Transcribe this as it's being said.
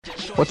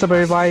What's up,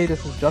 everybody?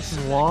 This is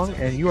Justin Wong,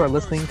 and you are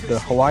listening to the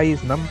Hawaii's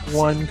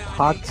 #1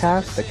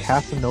 podcast, the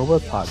Casanova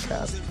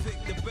Podcast.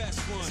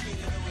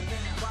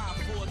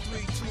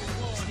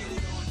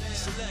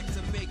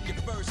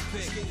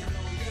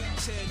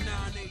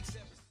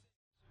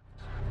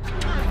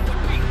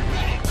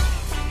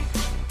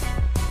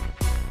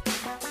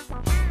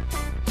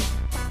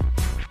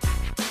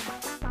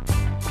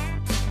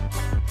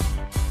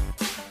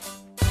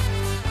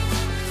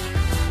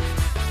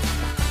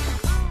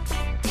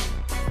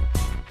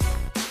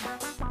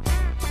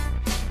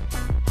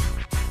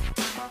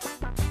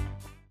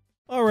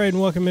 All right,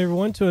 and welcome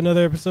everyone to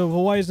another episode of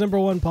Hawaii's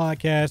 #1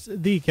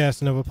 podcast, the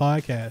Casanova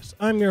Podcast.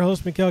 I'm your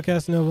host, Mikhail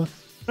Casanova.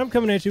 I'm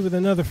coming at you with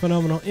another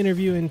phenomenal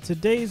interview. In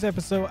today's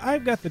episode,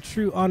 I've got the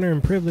true honor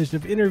and privilege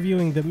of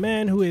interviewing the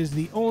man who is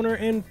the owner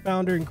and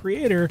founder and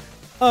creator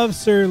of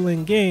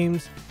Sirlin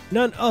Games,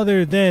 none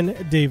other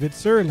than David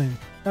Sirlin.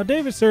 Now,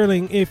 David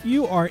Sirlin, if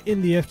you are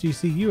in the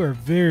FGC, you are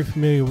very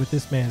familiar with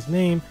this man's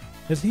name,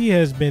 as he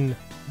has been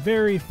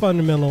very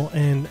fundamental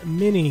in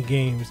many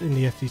games in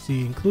the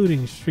FGC,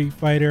 including Street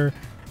Fighter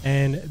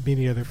and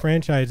many other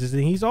franchises.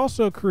 And he's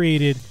also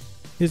created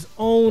his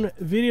own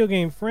video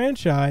game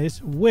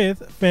franchise with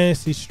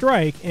Fantasy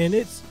Strike, and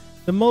it's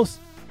the most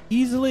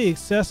easily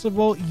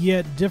accessible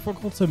yet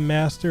difficult to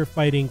master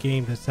fighting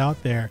game that's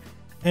out there.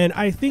 And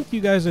I think you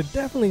guys are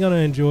definitely going to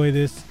enjoy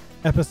this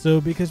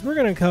episode because we're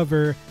going to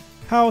cover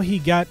how he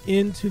got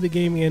into the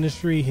gaming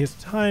industry, his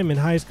time in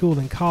high school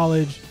and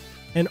college,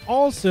 and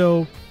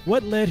also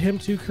what led him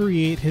to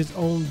create his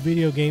own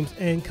video games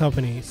and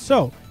company.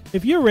 So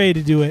if you're ready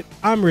to do it,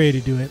 I'm ready to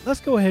do it. Let's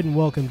go ahead and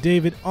welcome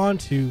David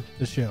onto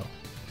the show.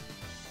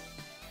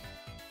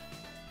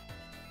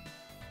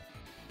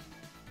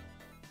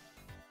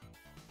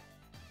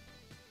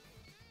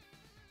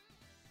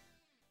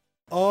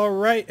 All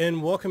right,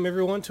 and welcome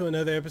everyone to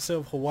another episode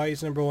of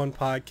Hawaii's #1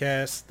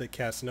 podcast, the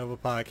Casanova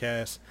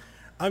Podcast.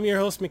 I'm your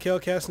host, Mikhail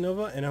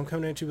Casanova, and I'm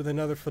coming at you with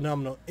another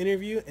phenomenal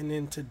interview. And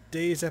in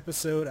today's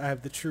episode, I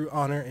have the true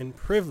honor and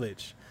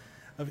privilege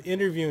of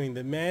interviewing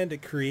the man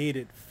that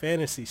created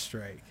Fantasy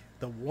Strike,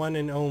 the one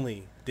and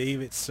only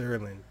David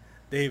Sirlin.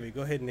 David,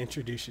 go ahead and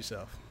introduce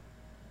yourself.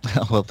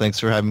 Well, thanks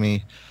for having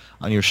me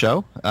on your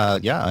show.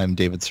 I'm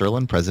David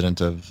Sirlin,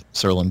 president of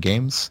Sirlin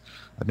Games.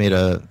 I've made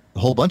a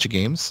whole bunch of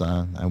games.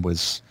 I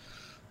was,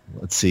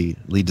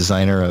 lead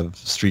designer of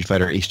Street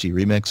Fighter HD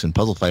Remix and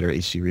Puzzle Fighter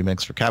HD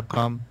Remix for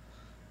Capcom.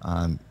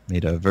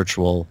 Made a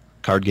virtual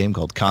card game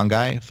called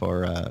Kongai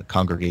for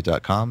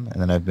Congregate.com.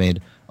 And then I've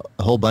made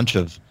a whole bunch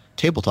of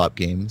tabletop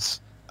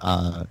games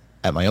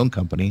at my own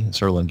company,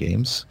 Sirlin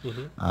Games,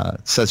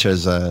 such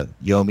as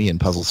Yomi and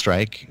Puzzle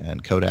Strike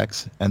and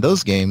Codex. And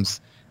those games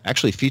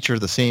actually feature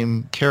the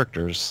same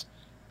characters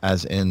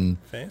as in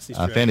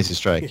Fantasy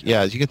Strike.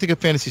 Yeah, you can think of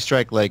Fantasy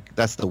Strike like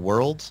that's the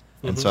world.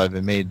 And so I've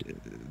made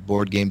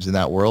board games in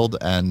that world,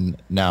 and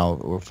now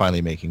we're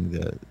finally making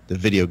the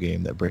video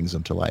game that brings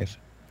them to life.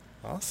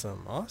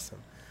 Awesome.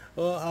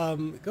 Well,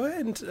 go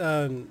ahead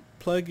and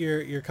plug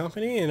your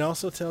company, and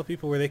also tell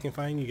people where they can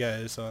find you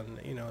guys on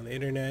the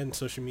internet and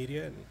social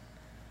media.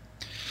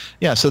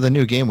 Yeah, so the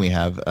new game we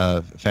have,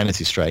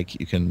 Fantasy Strike,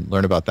 you can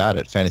learn about that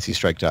at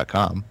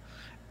fantasystrike.com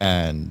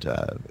and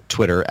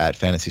Twitter at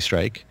Fantasy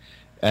Strike.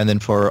 And then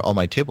for all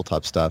my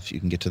tabletop stuff, you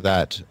can get to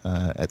that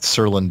at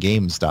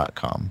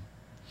sirlingames.com.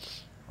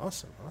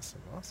 Awesome.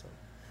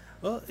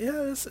 Well, yeah,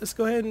 let's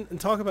go ahead and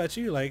talk about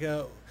you.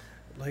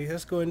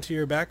 Let's go into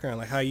your background,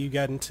 like how you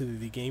got into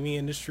the gaming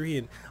industry,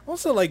 and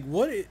also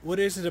what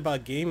is it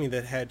about gaming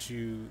that had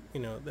you,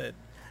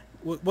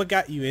 what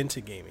got you into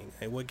gaming,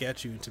 and what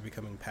got you into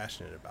becoming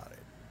passionate about it?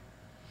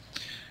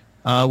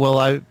 Well,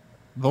 I've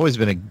always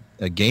been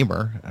a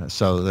gamer,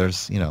 so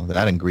there's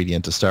that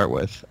ingredient to start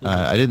with.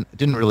 I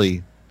didn't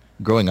really,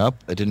 growing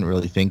up, I didn't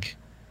really think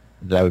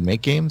that I would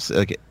make games.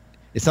 Like,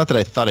 it's not that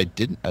I thought I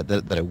didn't,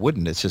 that I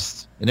wouldn't. It's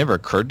just it never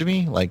occurred to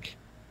me. Like,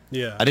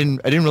 yeah, I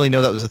didn't really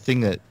know that was a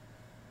thing that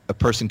a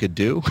person could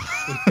do.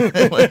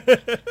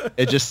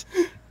 it just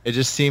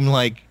seemed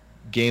like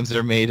games that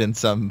are made in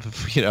some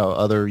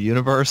other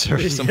universe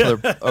or some other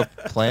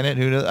planet.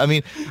 Who knows? I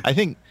mean, I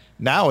think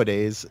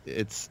nowadays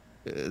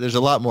there's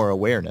a lot more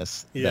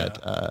awareness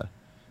that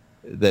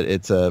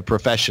it's a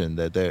profession,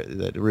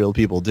 that real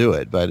people do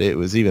it, but it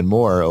was even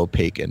more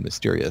opaque and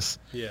mysterious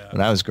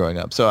when I was growing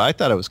up. So I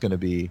thought I was going to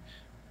be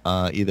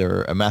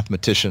either a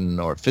mathematician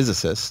or a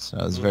physicist.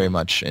 I was very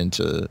much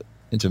into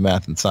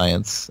math and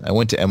science. I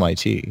went to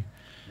MIT.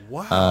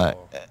 Wow.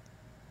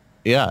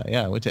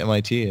 I went to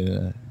MIT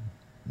and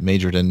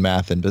majored in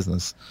math and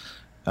business.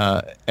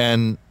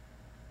 And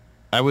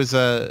I was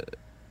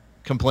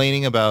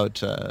complaining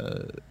about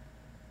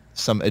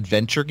some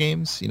adventure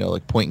games,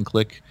 like point and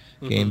click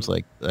games,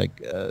 like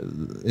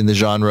in the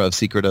genre of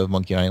Secret of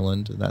Monkey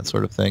Island and that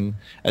sort of thing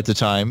at the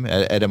time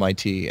at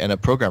MIT. And a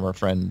programmer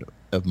friend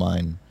of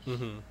mine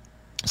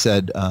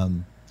said,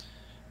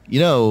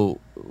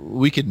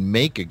 we could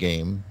make a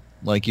game.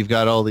 Like, you've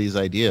got all these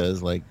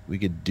ideas, like we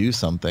could do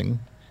something.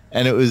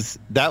 And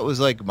that was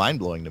like mind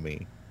blowing to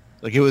me.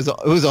 Like it was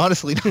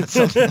honestly not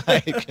something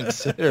I had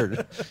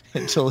considered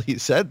until he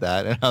said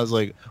that, and I was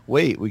like,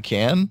 wait, we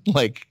can?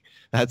 Like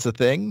that's a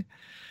thing?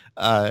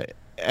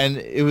 And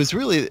it was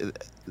really,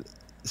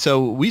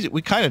 so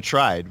we kind of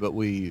tried, but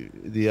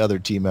the other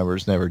team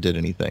members never did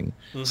anything.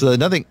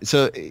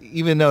 So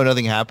even though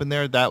nothing happened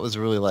there, that was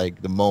really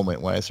like the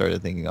moment when I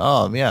started thinking,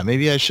 oh yeah,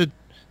 maybe I should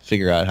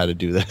figure out how to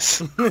do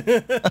this.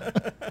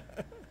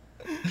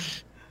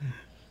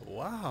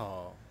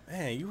 Wow,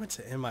 man, you went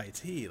to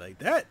MIT. Like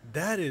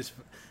that is,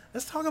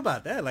 let's talk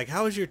about that. Like,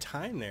 how was your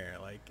time there?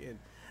 Like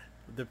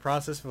the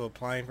process of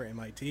applying for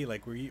MIT,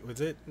 like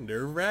was it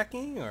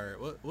nerve-wracking, or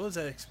what was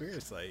that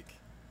experience like?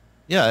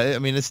 Yeah, I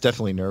mean, it's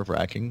definitely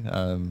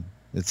nerve-wracking.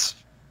 It's,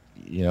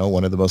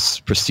 one of the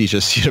most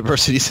prestigious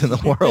universities in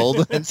the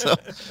world. And so,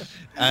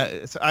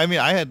 I mean,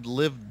 I had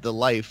lived the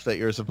life that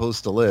you're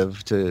supposed to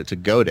live to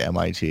go to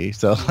MIT.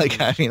 So, like,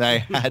 I mean, I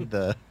had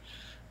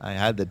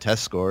the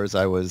test scores.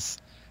 I was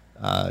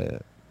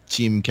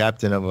team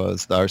captain of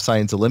our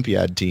science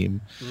Olympiad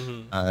team.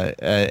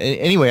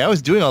 Anyway, I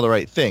was doing all the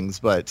right things,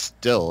 but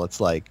still, it's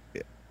like,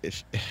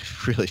 it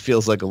really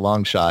feels like a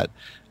long shot.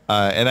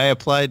 And I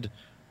applied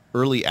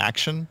early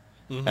action,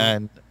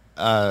 and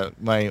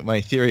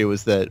my theory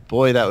was that,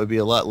 boy, that would be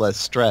a lot less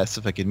stress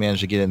if I could manage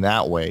to get in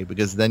that way,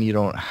 because then you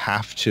don't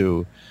have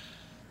to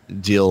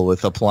deal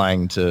with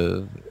applying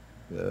to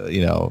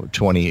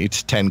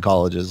 10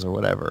 colleges or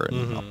whatever.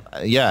 And,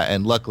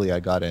 and luckily I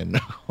got in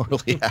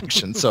early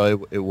action,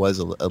 so it was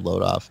a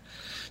load off.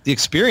 The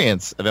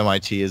experience of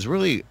MIT is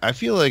really, I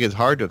feel like it's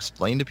hard to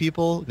explain to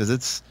people because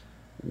it's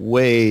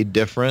way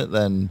different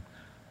than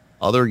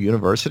other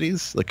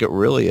universities. Like, it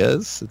really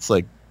is. It's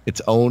like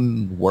its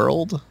own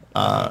world.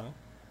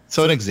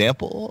 So an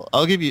example,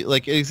 I'll give you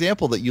like an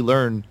example that you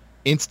learn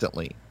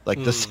instantly.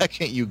 Like the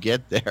second you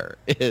get there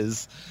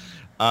is,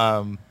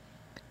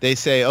 they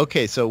say,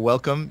 okay, so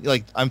welcome.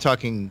 Like, I'm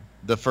talking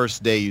the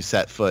first day you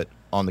set foot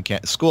on the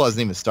campus. School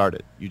hasn't even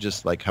started. You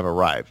just like have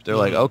arrived. They're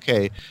like,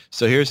 okay,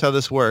 so here's how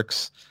this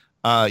works.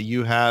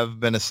 You have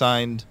been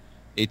assigned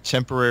a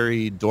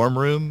temporary dorm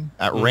room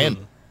at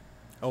random.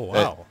 Oh,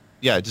 wow.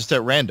 Just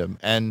at random.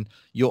 And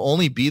you'll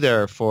only be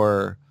there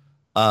for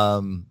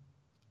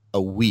a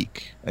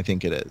week, I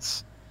think it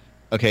is.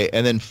 Okay,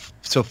 and then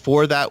so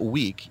for that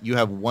week, you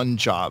have one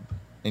job.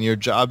 And your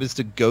job is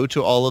to go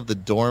to all of the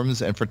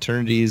dorms and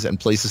fraternities and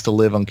places to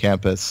live on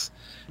campus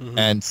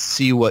and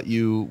see what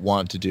you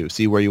want to do,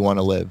 see where you want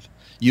to live.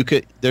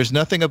 There's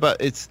nothing about,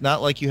 it's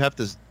not like you have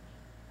to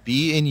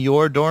be in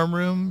your dorm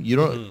room. You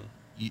don't,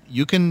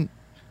 you can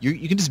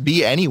just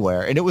be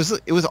anywhere. And it was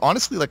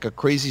honestly like a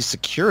crazy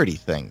security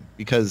thing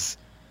because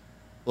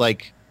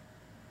like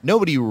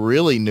nobody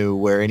really knew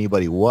where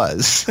anybody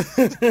was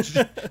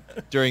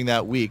during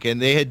that week.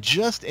 And they had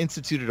just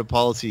instituted a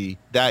policy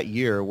that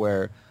year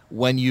where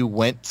when you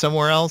went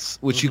somewhere else,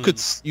 which you could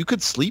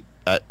sleep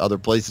at other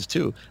places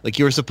too. Like,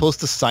 you were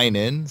supposed to sign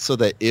in so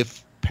that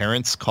if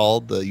parents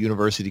called, the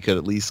university could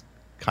at least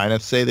kind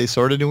of say they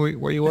sort of knew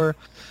where you were.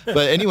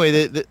 But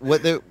anyway,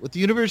 what the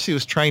university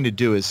was trying to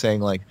do is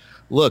saying, like,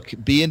 look,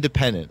 be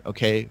independent,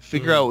 okay?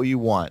 Figure out what you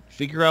want.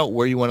 Figure out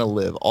where you want to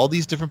live. All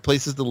these different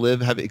places to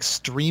live have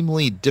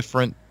extremely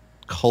different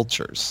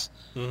cultures.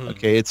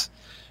 Okay,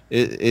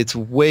 it's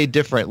way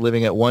different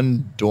living at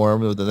one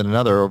dorm than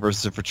another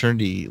versus a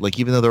fraternity, like,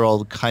 even though they're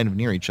all kind of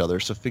near each other.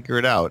 So figure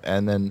it out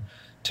and then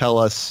tell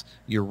us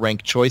your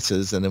rank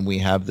choices, and then we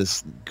have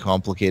this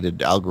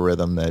complicated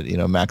algorithm that,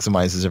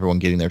 maximizes everyone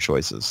getting their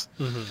choices.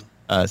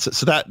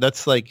 So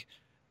that's like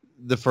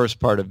the first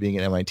part of being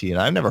at MIT, and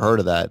I've never heard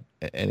of that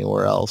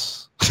anywhere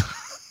else.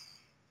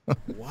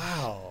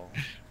 Wow.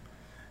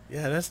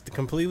 Yeah, that's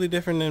completely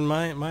different than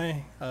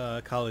my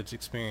college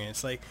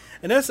experience. Like,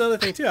 and that's the other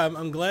thing too.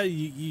 I'm glad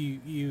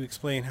you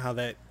explained how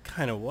that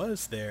kind of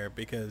was there,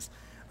 because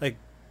like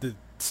the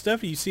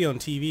stuff you see on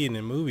TV and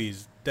in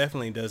movies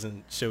definitely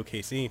doesn't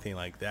showcase anything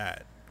like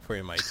that for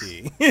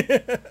MIT.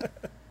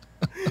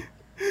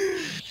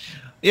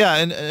 Yeah,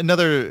 and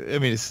another, I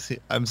mean,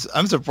 I'm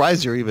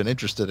surprised you're even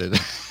interested in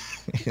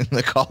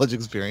the college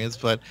experience,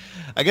 but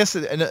I guess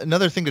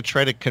another thing to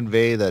try to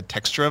convey the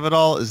texture of it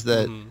all is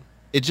that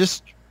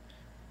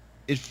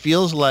it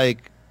feels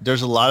like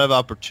there's a lot of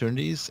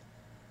opportunities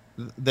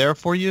there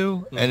for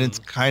you, and it's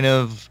kind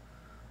of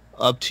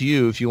up to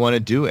you if you want to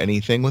do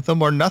anything with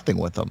them or nothing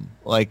with them.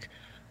 Like,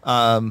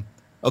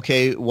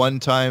 okay, one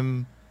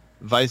time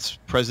Vice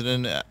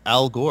President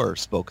Al Gore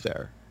spoke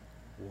there.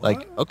 What?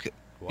 Like, okay,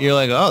 wow. You're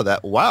like, oh,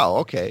 wow,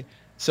 okay.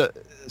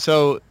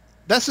 So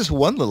that's just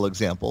one little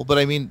example, but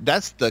I mean,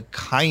 that's the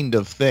kind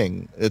of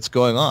thing that's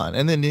going on.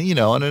 And then,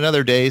 on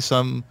another day,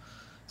 some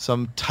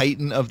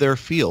titan of their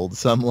field,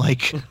 some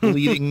like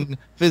leading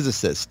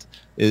physicist,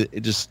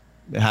 it just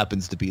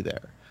happens to be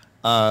there.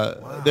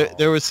 Wow.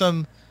 There was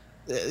some,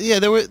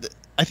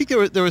 I think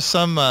there was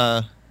some,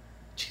 I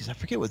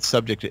forget what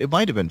subject, it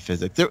might have been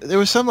physics. There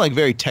was some like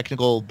very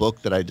technical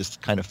book that I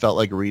just kind of felt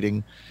like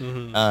reading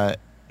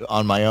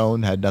on my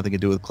own, had nothing to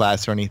do with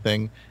class or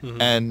anything.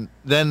 And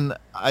then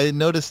I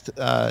noticed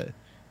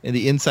in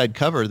the inside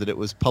cover that it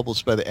was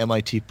published by the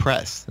MIT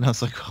Press, and I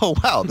was like, oh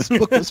wow, this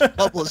book was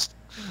published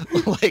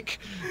like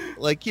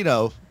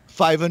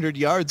 500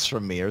 yards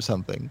from me or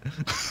something.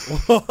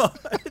 What?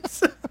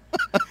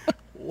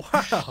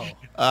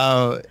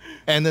 Wow.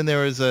 And then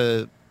there was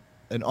an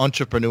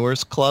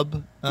entrepreneurs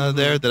club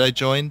there that I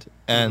joined,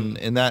 and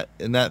in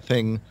that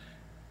thing,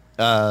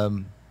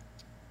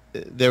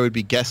 there would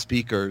be guest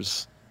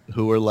speakers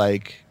who were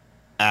like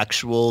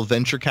actual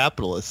venture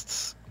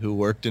capitalists who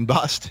worked in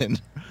Boston,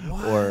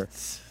 or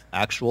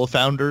actual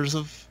founders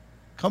of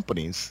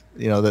companies.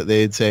 That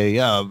they'd say,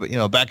 yeah,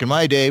 but back in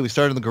my day, we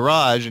started in the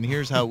garage, and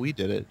here's how we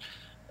did it.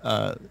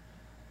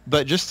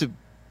 But just to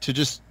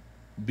just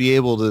be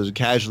able to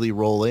casually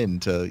roll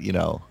into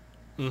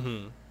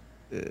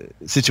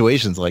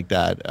situations like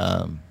that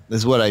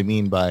is what I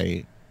mean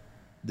by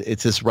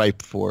it's just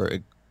ripe for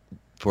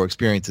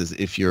experiences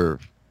if you're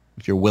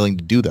willing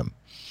to do them.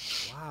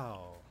 Wow.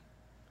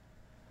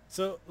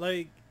 So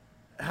like,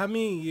 how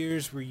many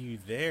years were you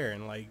there,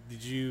 and like,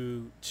 did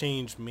you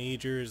change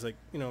majors? Like,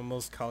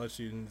 most college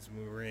students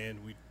when we were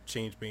in, we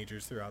changed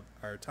majors throughout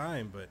our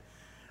time, but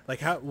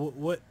like,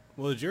 what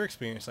was your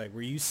experience like?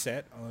 Were you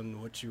set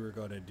on what you were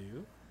going to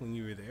do when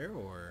you were there,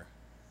 or?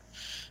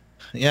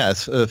 Yeah,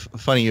 it's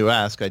funny you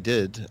ask. I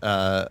did.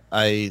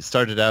 I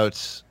started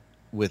out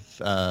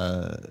with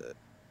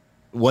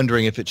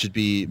wondering if it should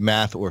be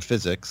math or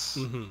physics.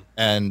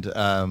 And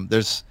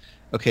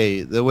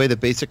the way the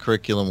basic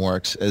curriculum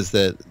works is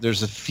that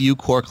there's a few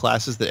core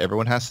classes that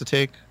everyone has to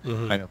take,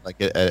 kind of like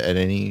at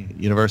any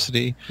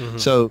university.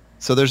 So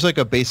there's like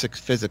a basic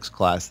physics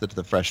class that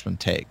the freshmen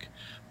take.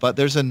 But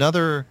there's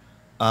another,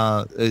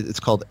 it's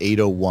called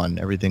 801.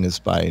 Everything is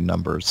by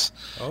numbers.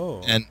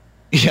 Oh. And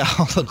yeah,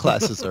 all the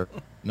classes are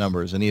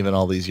numbers, and even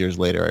all these years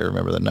later, I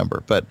remember the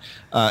number. But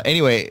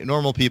anyway,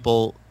 normal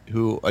people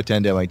who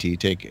attend MIT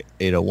take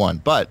 801.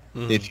 But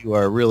if you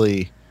are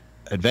really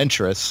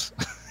adventurous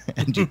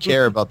and you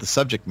care about the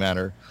subject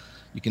matter,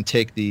 you can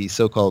take the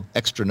so-called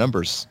extra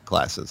numbers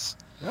classes.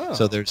 Oh.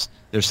 So there's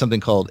something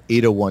called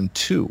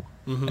 801-2,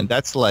 and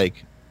that's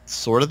like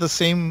sort of the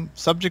same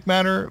subject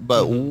matter,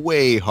 but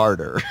way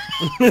harder.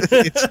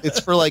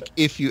 It's for like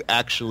if you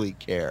actually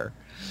care.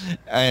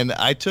 And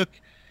I took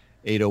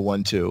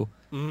 801-2,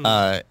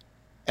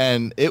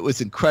 and it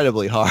was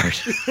incredibly hard.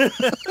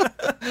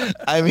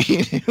 I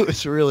mean, it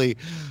was really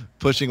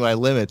pushing my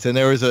limits. And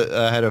there was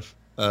I had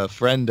a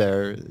friend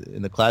there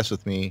in the class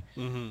with me,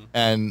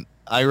 and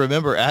I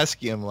remember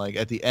asking him, like,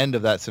 at the end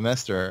of that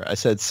semester, I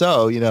said,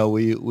 so,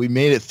 we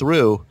made it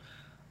through.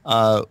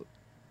 What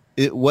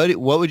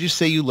would you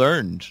say you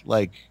learned,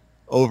 like,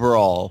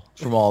 overall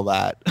from all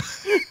that?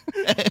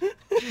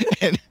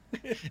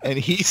 and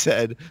he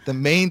said, the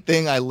main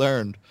thing I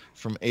learned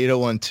from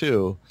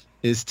 801-2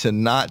 is to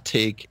not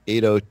take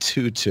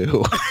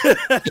 802-2.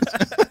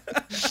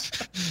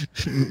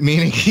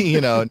 Meaning,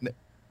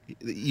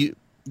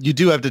 you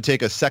do have to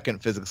take a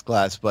second physics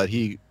class, but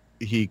he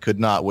could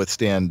not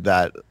withstand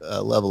that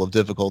level of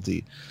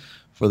difficulty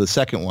for the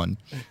second one.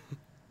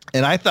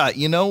 And I thought,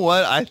 you know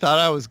what? I thought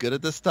I was good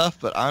at this stuff,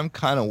 but I'm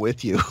kind of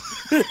with you.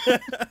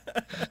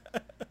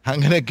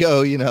 I'm going to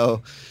go,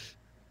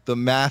 the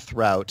math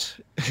route,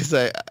 because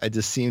I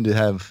just seem to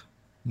have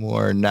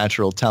more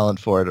natural talent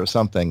for it or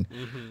something.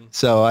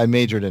 So I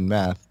majored in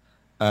math.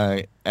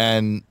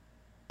 And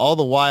all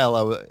the while,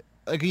 I was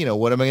like,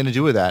 what am I going to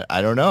do with that?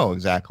 I don't know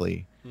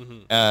exactly.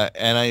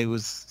 And I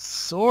was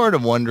sort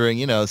of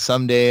wondering,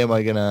 someday am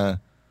I going to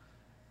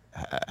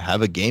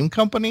have a game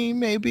company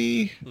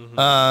maybe?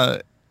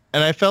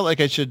 And I felt like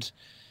I should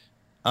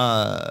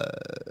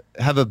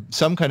have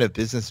some kind of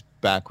business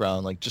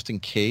background, like just in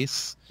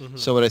case.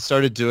 So what I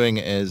started doing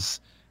is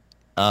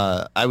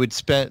I would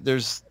spend,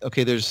 there's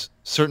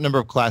certain number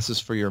of classes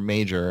for your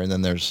major, and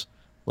then there's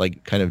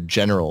like kind of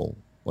general,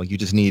 like you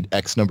just need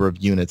X number of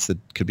units that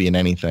could be in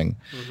anything.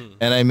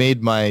 And I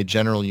made my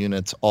general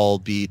units all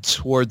be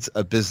towards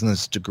a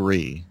business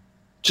degree,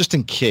 just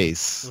in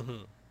case.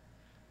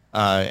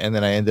 And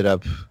then I ended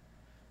up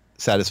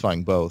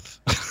satisfying both.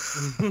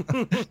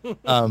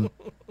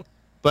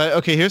 But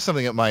okay, here's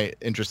something that might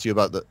interest you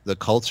about the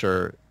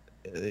culture.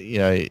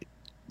 You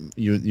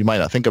might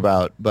not think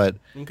about, but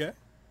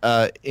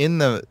in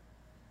the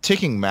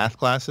taking math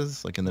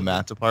classes, like in the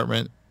math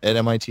department at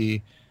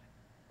MIT,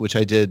 which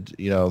I did,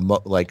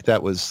 like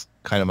that was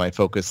kind of my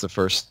focus the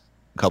first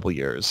couple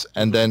years,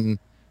 and then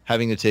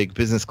having to take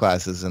business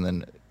classes, and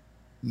then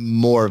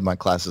more of my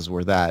classes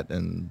were that,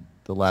 and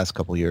the last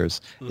couple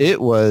years, it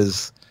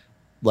was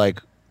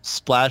like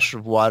splash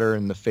of water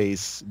in the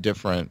face,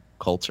 different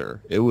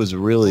culture. It was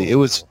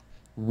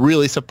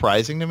really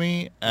surprising to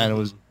me, and it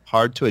was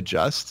hard to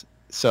adjust.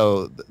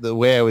 So the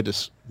way I would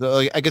just,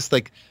 I guess,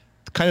 like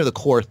kind of the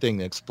core thing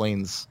that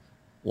explains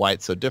why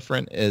it's so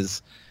different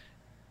is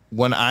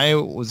when I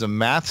was a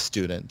math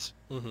student,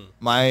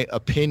 my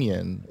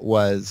opinion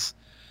was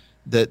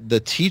that the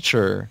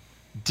teacher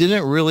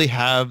didn't really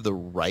have the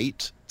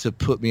right to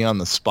put me on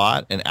the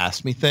spot and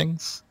ask me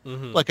things.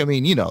 Like, I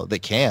mean, they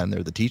can,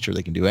 they're the teacher,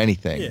 they can do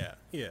anything.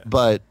 Yeah.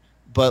 But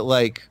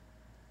like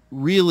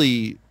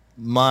really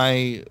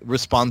my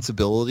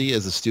responsibility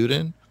as a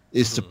student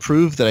is to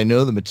prove that I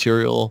know the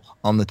material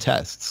on the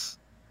tests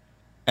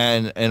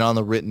and on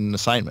the written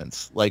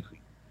assignments. Like,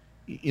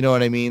 you know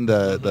what I mean?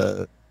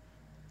 The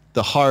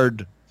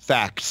hard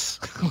facts.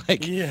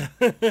 Like, Yeah.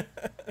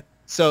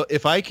 so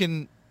if I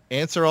can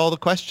answer all the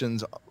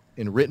questions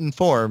in written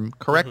form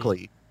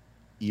correctly,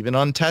 even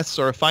on tests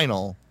or a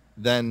final,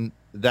 then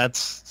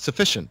that's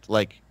sufficient.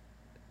 Like,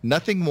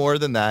 nothing more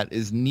than that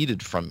is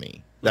needed from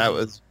me. That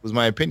was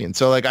my opinion.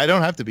 So, like, I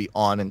don't have to be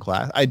on in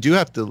class. I do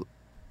have to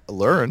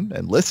learn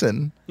and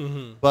listen,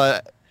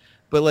 but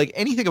like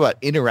anything about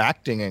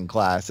interacting in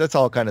class, that's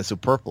all kind of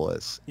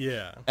superfluous.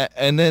 Yeah.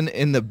 And then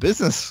in the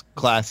business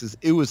classes,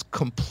 it was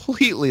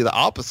completely the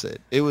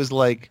opposite. It was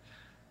like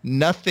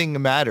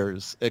nothing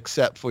matters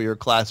except for your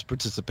class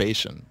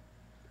participation.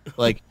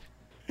 Like,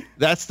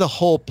 that's the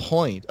whole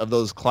point of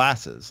those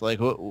classes. Like,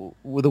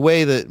 the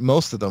way that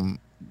most of them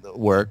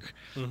work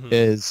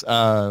is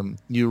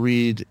you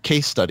read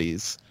case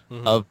studies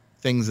of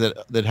things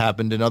that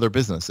happened in other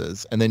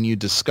businesses, and then you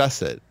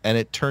discuss it, and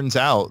it turns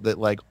out that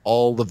like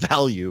all the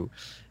value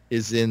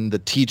is in the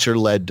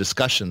teacher-led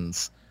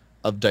discussions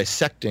of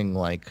dissecting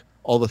like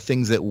all the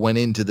things that went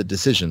into the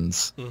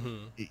decisions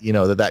you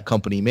know that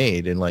company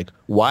made, and like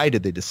why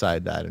did they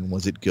decide that, and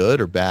was it good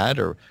or bad,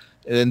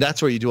 and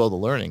that's where you do all the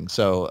learning.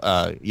 So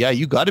yeah,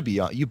 you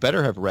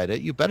better have read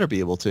it, you better be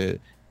able to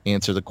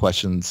answer the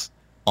questions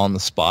on the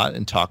spot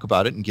and talk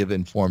about it and give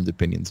informed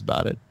opinions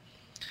about it.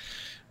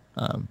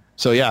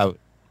 So yeah,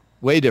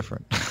 way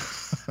different.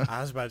 I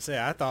was about to say,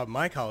 I thought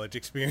my college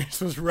experience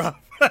was rough.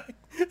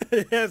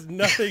 It has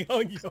nothing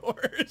on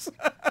yours.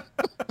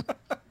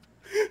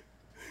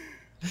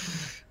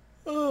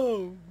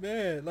 Oh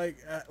man, like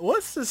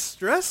what's the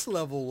stress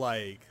level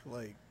like?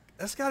 Like,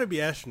 that's got to be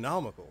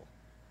astronomical.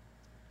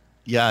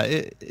 Yeah,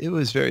 it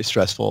was very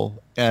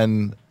stressful.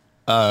 And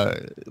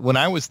when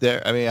I was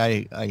there, I mean,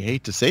 I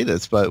hate to say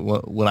this, but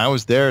when I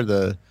was there,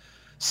 the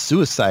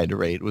suicide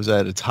rate was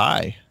at its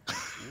high.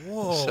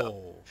 Whoa.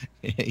 So,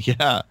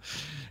 yeah.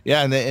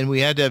 And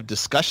we had to have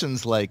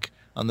discussions like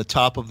on the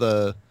top of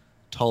the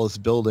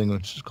tallest building,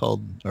 which is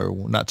called, or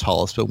not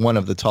tallest, but one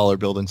of the taller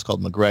buildings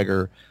called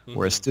McGregor,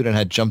 where a student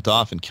had jumped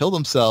off and killed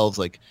themselves.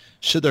 Like,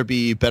 should there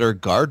be better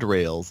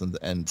guardrails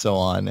and so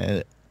on?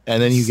 And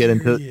then you get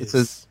into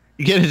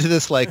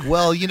this like,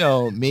 well, you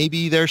know,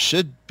 maybe there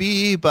should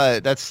be,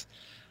 but that's,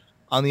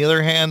 on the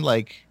other hand,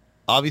 like,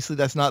 obviously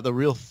that's not the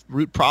real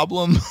root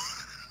problem.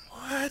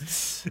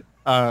 What?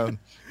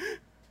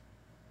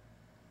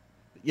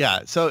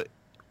 Yeah. So,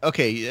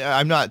 okay,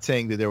 I'm not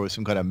saying that there was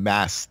some kind of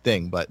mass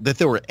thing, but that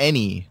there were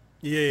any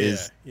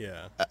is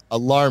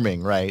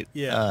alarming, right?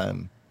 Yeah.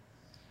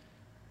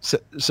 So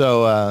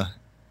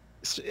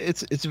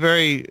it's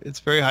very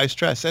high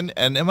stress, and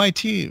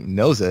MIT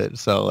knows it.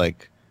 So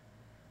like,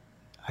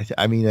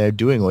 I mean, they're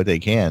doing what they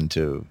can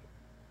to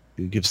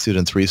give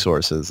students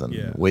resources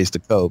and ways to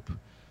cope.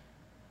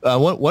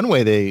 One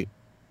way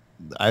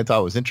I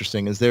thought was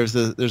interesting is there's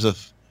a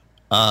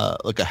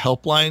like a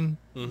helpline,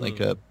 like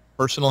a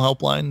personal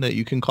helpline that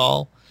you can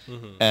call,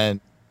 and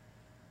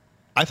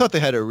I thought they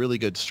had a really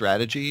good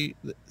strategy.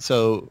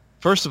 So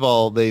first of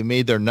all, they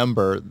made their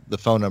number, the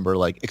phone number,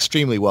 like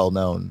extremely well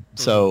known.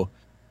 So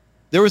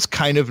there was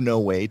kind of no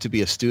way to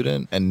be a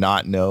student and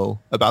not know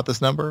about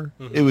this number.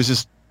 It was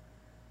just,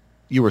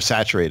 you were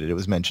saturated. It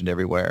was mentioned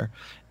everywhere.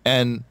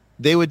 And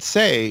they would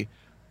say,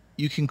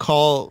 you can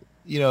call,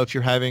 you know, if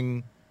you're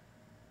having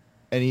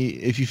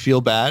if you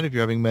feel bad, if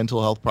you're having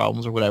mental health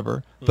problems or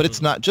whatever, but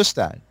it's not just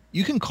that.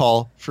 You can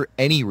call for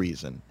any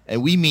reason.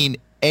 And we mean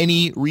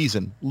any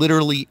reason,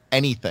 literally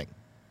anything.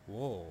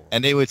 Whoa.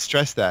 And they would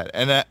stress that.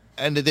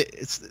 And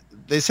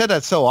they said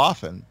that so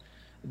often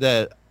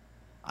that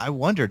I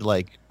wondered,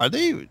 like, are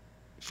they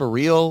for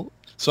real?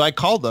 So I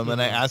called them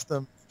and I asked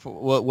them,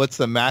 what's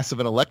the mass of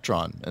an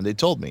electron? And they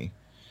told me.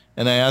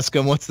 And I asked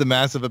them, what's the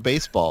mass of a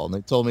baseball? And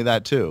they told me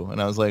that too.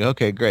 And I was like,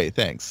 okay, great,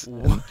 thanks.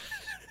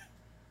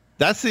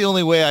 That's the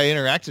only way I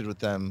interacted with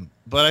them.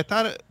 But I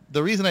thought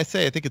the reason I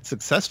think it's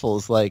successful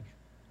is like,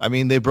 I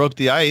mean, they broke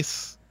the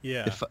ice.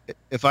 Yeah.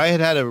 If I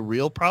had a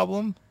real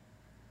problem,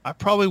 I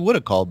probably would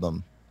have called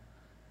them,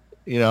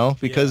 you know,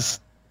 because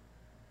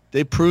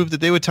they proved that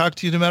they would talk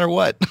to you no matter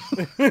what.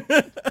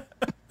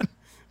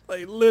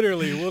 Like,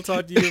 literally, we'll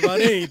talk to you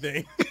about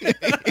anything.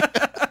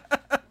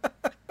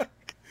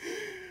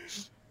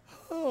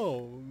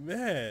 Oh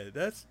man,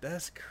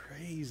 that's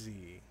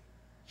crazy.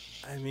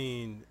 I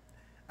mean,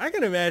 I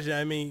can imagine.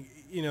 I mean,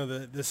 you know,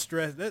 the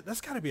stress,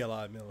 that's got to be a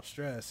lot of mental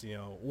stress. You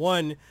know,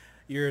 one,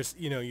 you're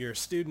a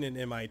student in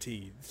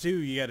MIT. Two,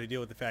 you got to deal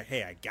with the fact,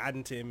 hey, I got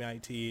into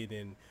MIT, and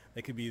then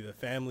there could be the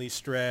family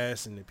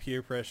stress and the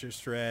peer pressure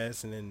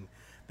stress, and then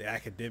the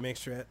academic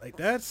stress. Like,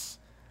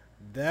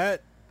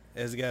 that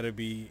has got to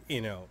be,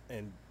 you know,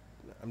 and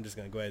I'm just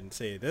gonna go ahead and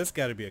say it, that's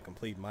got to be a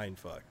complete mind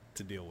fuck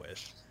to deal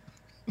with.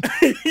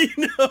 You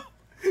know.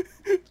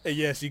 And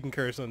yes, you can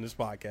curse on this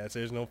podcast.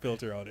 There's no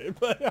filter on it,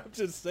 but I'm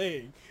just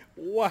saying,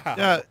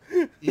 wow.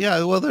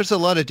 Yeah. Well, there's a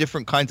lot of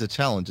different kinds of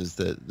challenges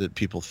that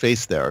people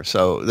face there.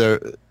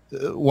 So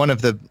one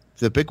of the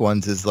the big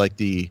ones is like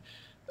the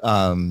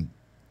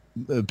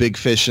big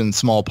fish in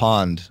small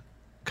pond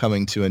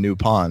coming to a new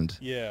pond.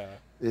 Yeah.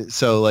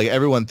 So like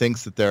everyone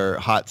thinks that they're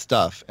hot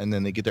stuff, and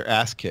then they get their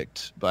ass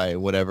kicked by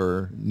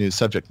whatever new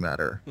subject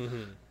matter.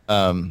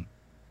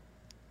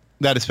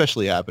 That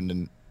especially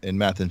happened in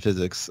math and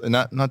physics, and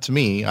not to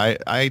me.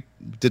 I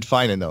did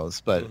fine in those,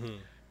 but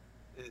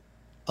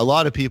a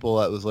lot of people,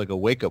 that was like a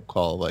wake up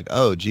call. Like,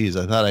 oh, geez,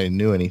 I thought I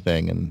knew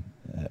anything, and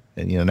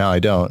now I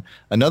don't.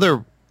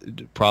 Another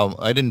problem,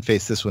 I didn't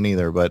face this one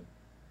either, but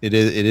it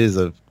is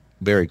a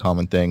very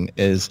common thing,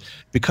 is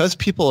because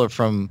people are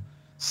from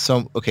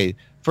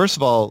first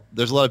of all,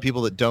 there's a lot of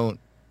people that don't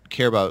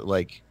care about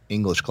like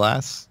English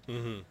class,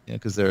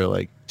 because they're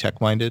like tech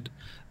minded.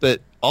 But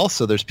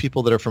also there's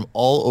people that are from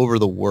all over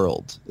the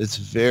world. It's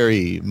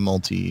very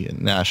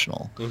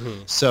multinational.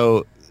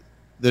 So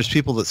there's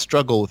people that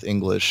struggle with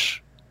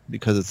English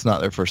because it's not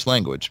their first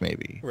language,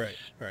 maybe. Right.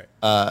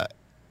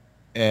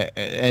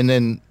 And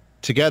then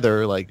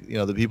together, like,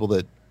 the people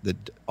that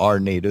are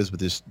natives but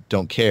just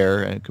don't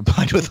care, and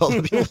combined with all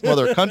the people from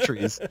other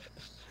countries,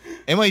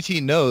 MIT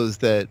knows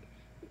that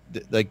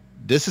like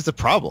this is a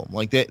problem.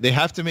 Like they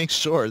have to make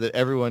sure that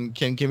everyone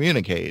can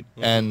communicate.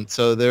 And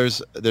so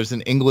there's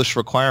an English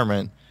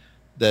requirement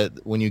that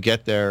when you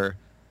get there,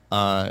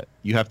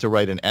 you have to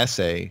write an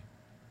essay.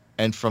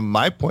 And from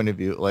my point of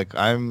view, like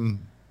I'm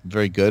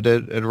very good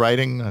at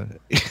writing.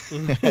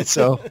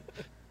 So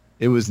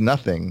it was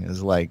nothing. It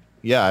was like,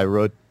 yeah, I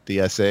wrote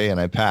the essay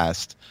and I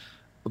passed.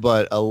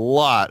 But a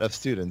lot of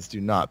students do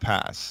not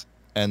pass.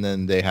 And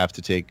then they have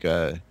to take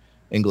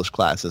English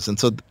classes. And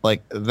so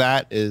like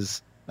that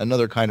is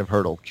another kind of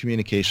hurdle,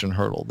 communication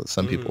hurdle that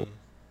some people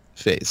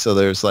face. So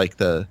there's like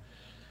the,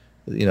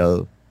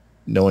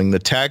 knowing the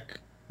tech,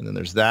 and then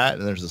there's that,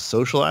 and there's the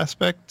social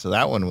aspect. So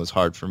that one was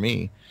hard for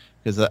me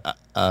because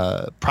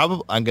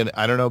probably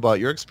I don't know about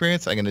your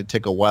experience. I'm going to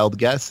take a wild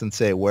guess and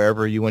say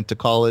wherever you went to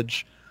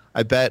college,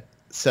 I bet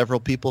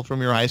several people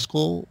from your high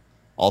school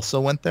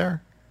also went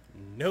there.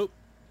 Nope.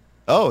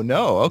 Oh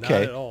no.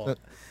 Okay. Not at all.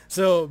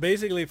 So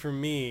basically for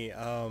me,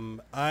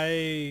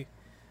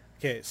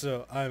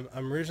 so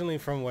I'm originally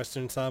from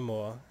Western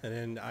Samoa, and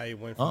then I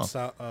went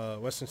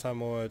from Western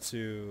Samoa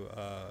to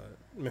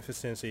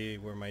Memphis, Tennessee,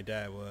 where my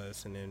dad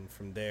was, and then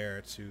from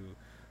there to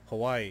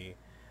Hawaii,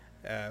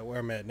 where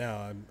I'm at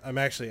now. I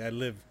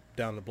live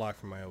down the block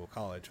from my old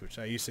college, which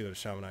I used to go to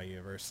Chaminade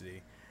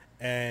University.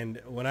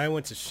 And when I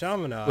went to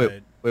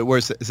Chaminade... Wait,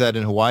 where's is that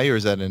in Hawaii or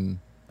is that in...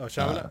 Oh,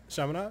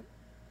 Chaminade?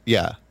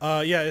 Yeah.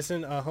 Yeah, it's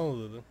in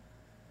Honolulu.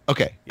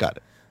 Okay, got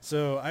it.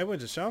 So I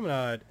went to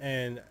Chaminade,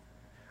 and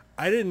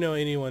I didn't know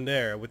anyone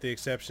there, with the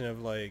exception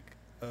of like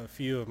a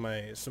few of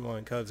my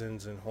Samoan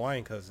cousins and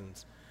Hawaiian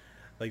cousins.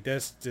 Like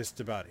that's just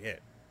about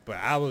it. But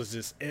I was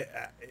just,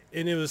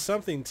 and it was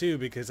something too,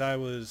 because I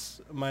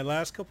was, my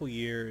last couple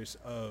years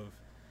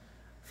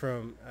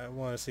from I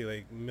want to say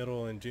like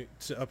middle and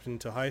up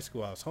into high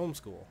school, I was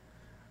homeschool.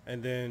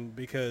 And then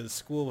because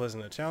school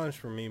wasn't a challenge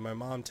for me, my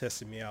mom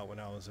tested me out when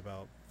I was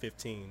about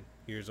 15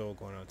 years old,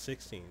 going on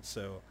 16.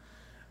 So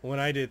when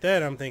I did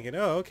that, I'm thinking,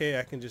 oh, okay,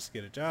 I can just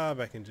get a job.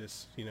 I can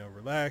just,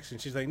 relax. And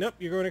she's like, nope,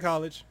 you're going to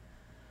college.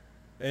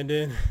 And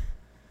then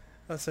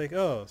I was like,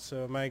 oh,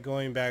 so am I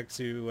going back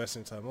to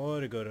Western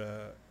Samoa to go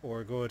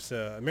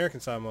to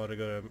American Samoa to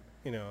go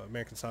to,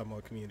 American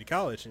Samoa Community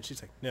College? And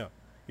she's like, no,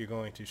 you're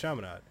going to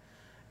Chaminade.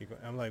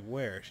 I'm like,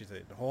 where? She's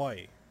like,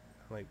 Hawaii.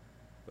 I'm like,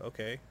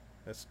 okay,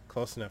 that's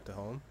close enough to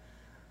home.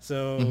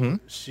 So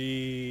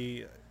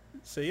she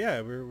said,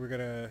 yeah, we're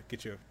going to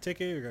get you a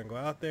ticket. We're going to go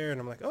out there.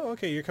 And I'm like, oh,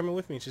 okay, you're coming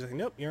with me. She's like,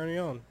 nope, you're on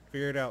your own.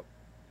 Figure it out.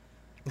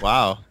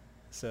 Wow.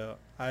 So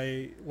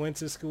I went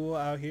to school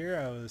out here.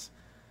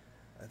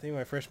 I think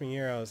my freshman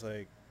year, I was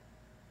like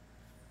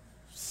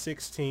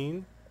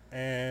 16.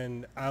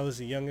 And I was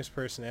the youngest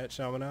person at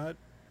Chaminade.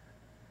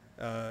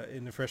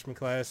 In the freshman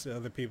class, the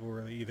other people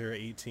were either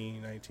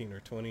 18, 19, or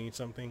 20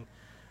 something.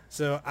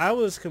 So I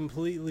was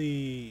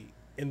completely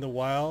in the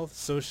wild,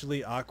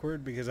 socially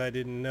awkward, because I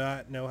did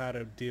not know how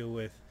to deal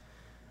with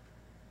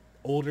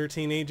older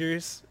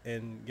teenagers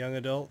and young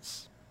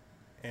adults.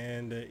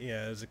 And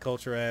there's a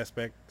cultural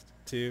aspect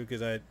too,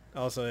 because I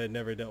also had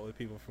never dealt with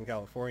people from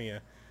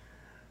California,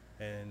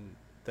 and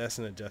that's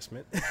an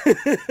adjustment.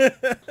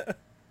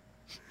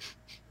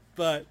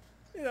 But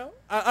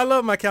I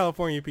love my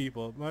California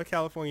people, my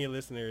California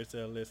listeners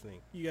that are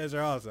listening. You guys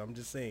are awesome. I'm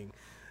just saying,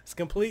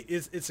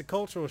 it's a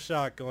cultural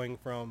shock going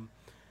from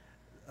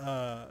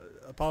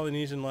a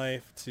Polynesian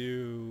life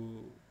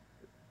to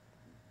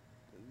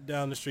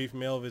down the street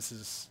from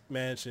Elvis's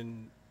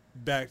mansion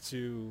back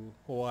to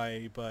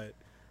Hawaii, but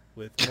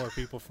with more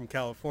people from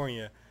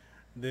California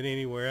than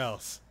anywhere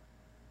else.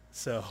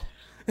 So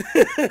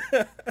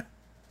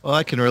well,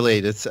 I can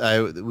relate.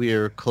 We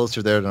are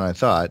closer there than I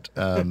thought.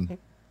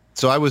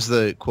 So I was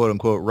the quote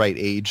unquote right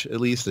age, at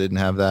least. I didn't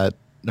have that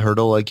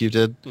hurdle like you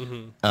did.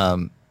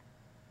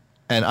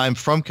 And I'm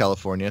from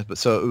California, but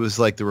so it was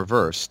like the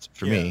reverse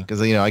for me, because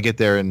I get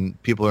there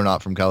and people are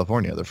not from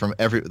California. They're from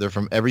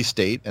every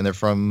state, and they're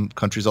from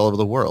countries all over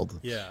the world.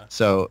 Yeah.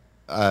 So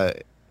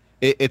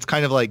it's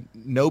kind of like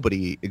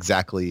nobody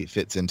exactly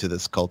fits into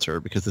this culture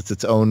because it's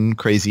its own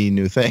crazy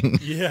new thing.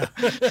 Yeah.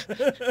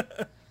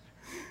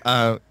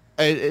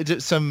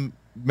 Just some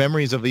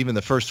memories of even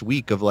the first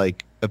week of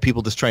like of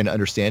people just trying to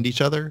understand each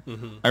other.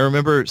 Mm-hmm. I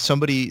remember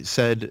somebody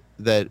said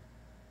that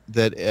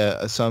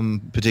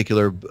some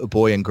particular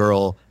boy and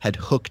girl had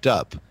hooked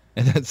up,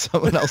 and then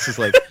someone else is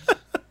like,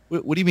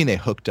 what do you mean they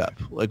hooked up?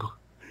 Like,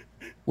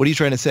 what are you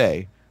trying to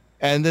say?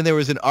 And then there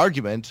was an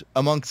argument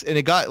amongst, and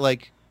it got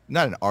like,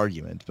 not an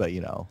argument, but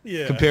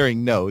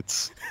comparing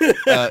notes,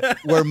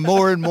 where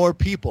more and more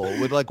people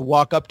would like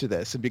walk up to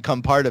this and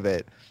become part of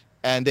it.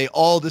 And they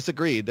all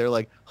disagreed. They're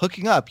like,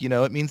 hooking up,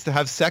 it means to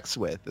have sex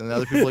with. And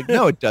other people are like,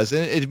 no, it doesn't.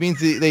 It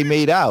means they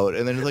made out.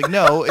 And then it's like,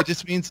 no,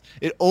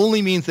 it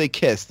only means they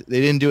kissed.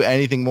 They didn't do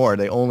anything more.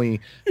 They only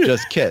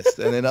just kissed.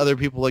 And then other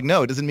people are like,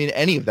 no, it doesn't mean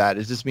any of that.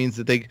 It just means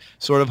that they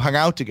sort of hung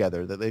out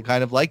together, that they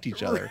kind of liked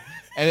each other.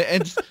 And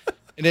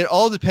it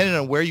all depended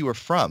on where you were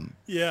from.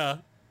 Yeah.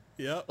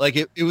 Yeah. Like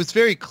it was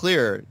very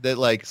clear that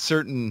like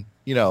certain,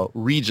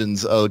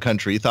 regions of the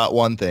country thought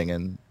one thing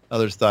and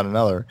others thought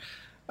another.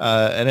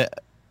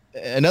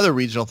 Another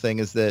regional thing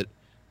is that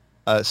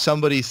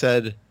somebody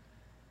said,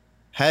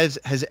 has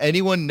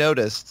anyone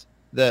noticed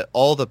that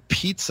all the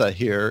pizza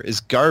here is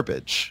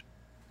garbage?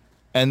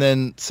 And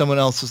then someone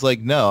else was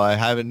like, no, I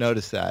haven't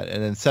noticed that.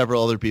 And then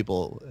several other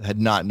people had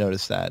not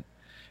noticed that.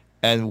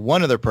 And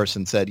one other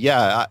person said,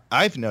 yeah,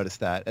 I've noticed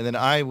that. And then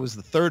I was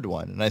the third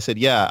one. And I said,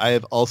 yeah, I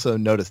have also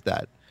noticed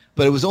that.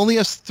 But it was only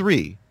us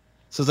three.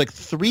 So it's like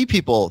 3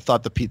 people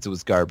thought the pizza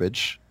was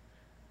garbage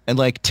and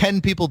like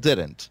 10 people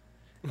didn't.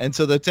 And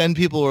so the 10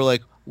 people were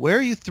like, where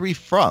are you 3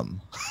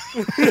 from?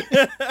 And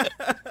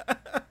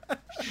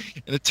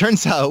it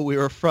turns out we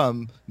were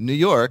from New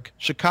York,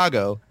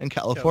 Chicago, and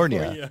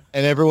California.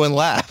 And everyone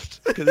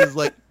laughed because it's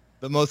like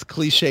the most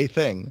cliche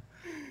thing.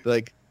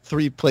 Like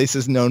 3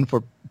 places known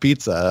for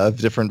pizza of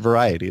different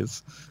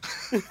varieties.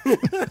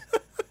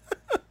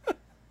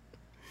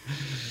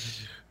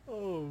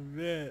 Oh,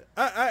 man.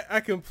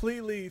 I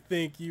completely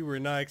think you were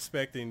not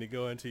expecting to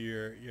go into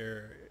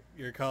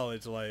your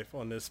college life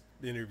on this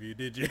interview,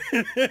 did you?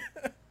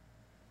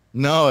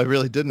 No, I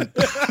really didn't.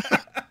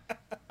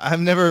 I've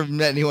never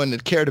met anyone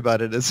that cared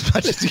about it as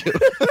much as you,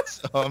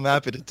 so I'm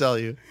happy to tell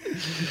you.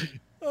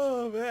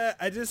 Oh man,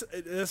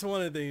 that's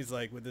one of the things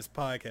like with this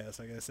podcast,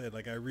 like I said,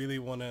 like I really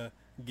want to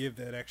give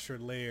that extra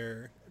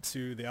layer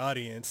to the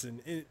audience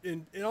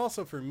and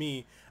also for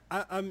me,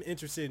 I'm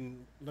interested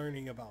in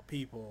learning about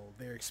people,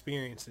 their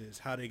experiences,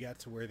 how they got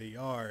to where they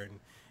are and,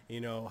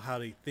 how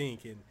they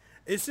think. And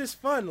it's just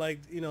fun, like,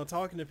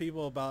 talking to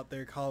people about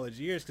their college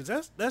years,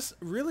 because that's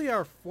really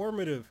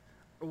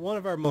one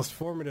of our most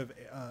formative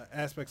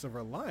aspects of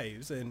our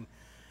lives, and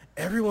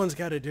everyone's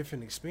got a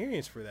different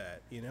experience for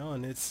that,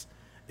 and it's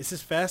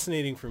just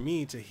fascinating for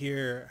me to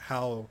hear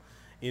how,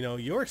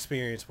 your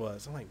experience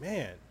was. I'm like,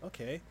 man,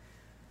 okay,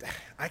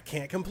 I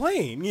can't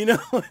complain,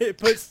 it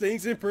puts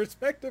things in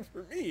perspective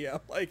for me.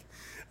 I'm like,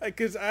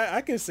 because I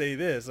can say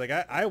this, like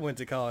I went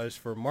to college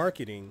for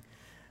marketing.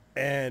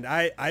 And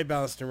I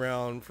bounced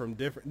around from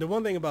different. The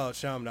one thing about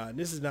Chaminade, and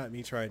this is not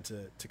me trying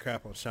to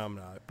crap on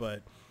Chaminade,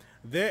 but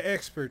their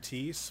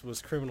expertise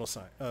was criminal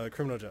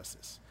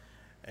justice.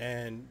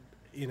 And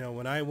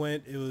when I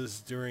went, it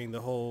was during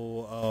the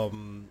whole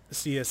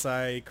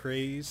CSI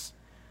craze.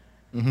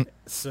 Mm-hmm.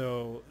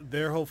 So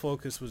their whole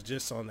focus was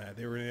just on that.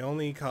 They were the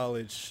only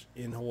college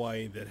in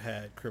Hawaii that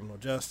had criminal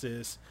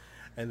justice,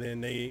 and then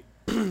they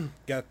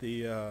got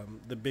the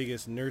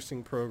biggest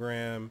nursing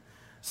program.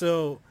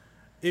 So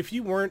if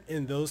you weren't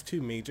in those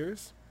 2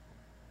 majors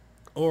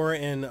or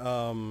in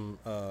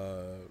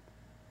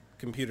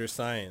computer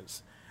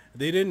science,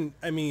 they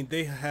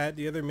had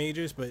the other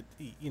majors, but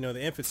the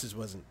emphasis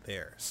wasn't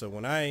there. So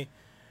when I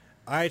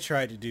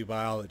tried to do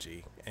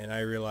biology, and I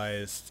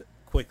realized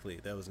quickly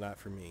that was not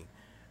for me,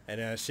 and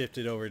then I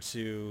shifted over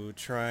to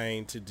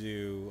trying to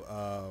do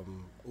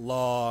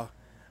law,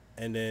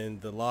 and then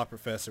the law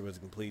professor was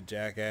a complete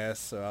jackass,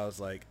 so I was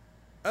like,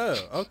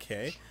 oh,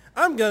 okay,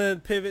 I'm going to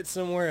pivot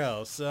somewhere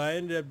else. So I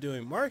ended up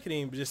doing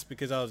marketing just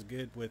because I was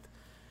good with,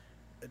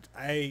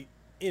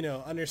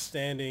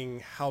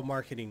 understanding how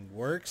marketing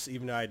works,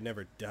 even though I'd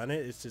never done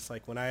it. It's just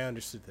like when I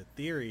understood the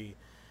theory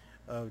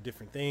of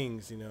different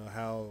things,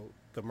 how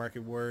the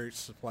market works,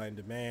 supply and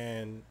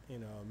demand,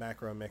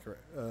 micro and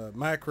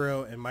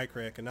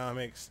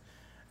microeconomics,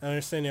 and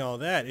understanding all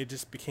that, it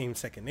just became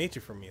second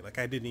nature for me. Like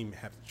I didn't even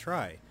have to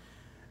try.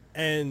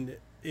 And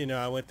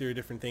I went through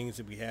different things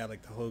that we had,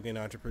 like the Hogan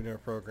Entrepreneur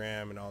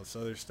Program and all this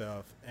other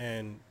stuff.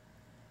 And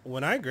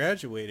when I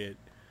graduated,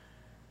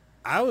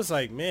 I was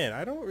like, man,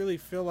 I don't really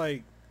feel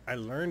like I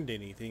learned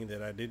anything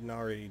that I didn't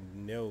already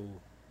know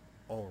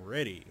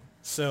already.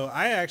 So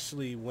I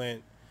actually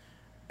went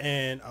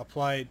and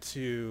applied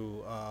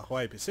to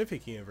Hawaii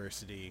Pacific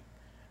University.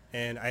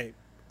 And I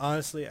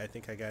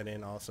think I got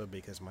in also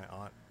because my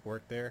aunt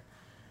worked there.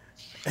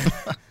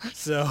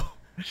 So,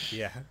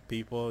 yeah,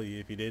 people,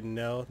 if you didn't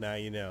know, now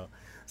you know.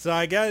 So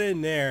I got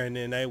in there, and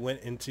then I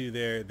went into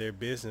their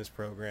business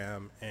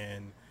program,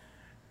 and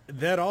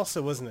that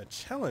also wasn't a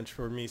challenge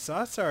for me. So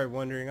I started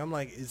wondering, I'm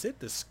like, is it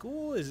the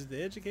school? Is it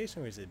the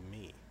education? Or is it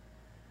me?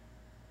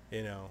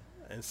 You know?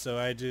 And so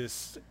I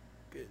just,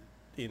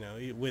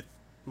 with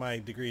my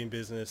degree in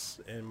business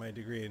and my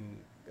degree in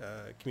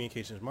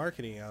communications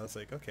marketing, I was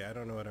like, okay, I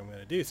don't know what I'm going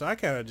to do. So I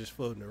kind of just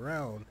floated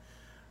around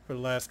for the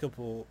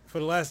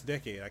last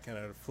decade. I kind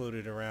of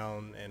floated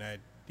around and I,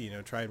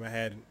 tried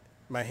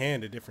my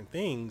hand at different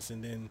things.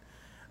 And then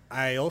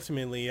I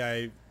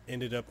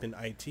ended up in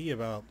IT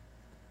about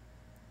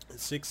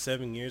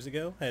 6-7 years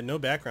ago. I had no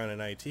background in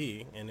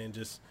IT, and then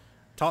just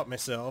taught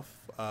myself.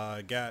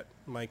 Got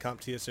my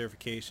CompTIA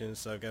certification,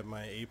 so I've got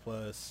my A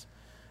plus,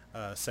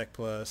 Sec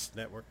plus,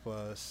 Network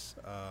plus.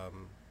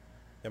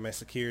 Got my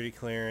security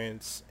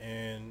clearance,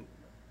 and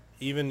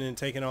even in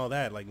taking all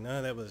that, like none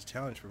of that was a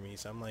challenge for me.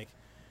 So I'm like,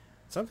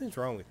 something's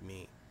wrong with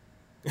me.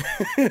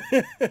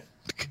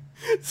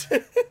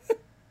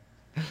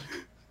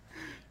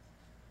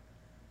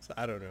 So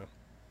I don't know.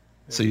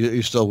 So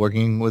you're still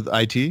working with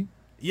IT?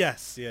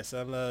 Yes.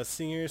 I'm a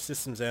senior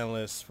systems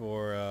analyst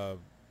for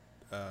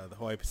the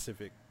Hawaii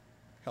Pacific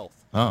Health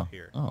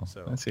here. Oh,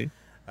 So I see.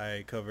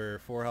 I cover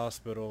 4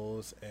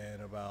 hospitals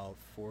and about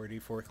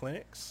 44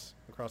 clinics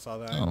across all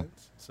the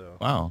islands. So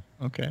Wow.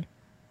 Okay.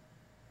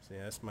 So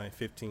yeah, that's my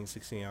 15,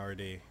 16-hour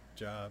day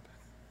job.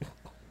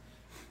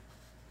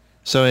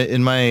 So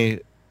in my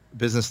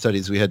business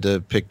studies, we had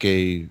to pick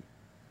a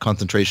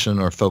concentration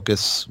or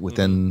focus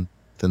within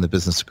the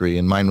business degree,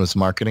 and mine was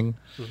marketing.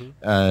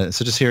 So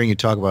just hearing you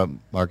talk about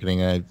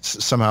marketing,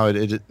 somehow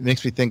it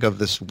makes me think of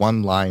this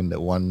one line that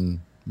one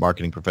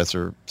marketing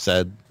professor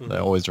said that I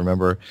always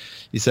remember.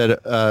 He said,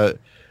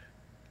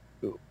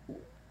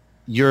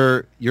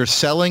 "You're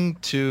selling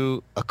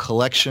to a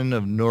collection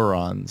of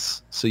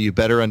neurons, so you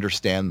better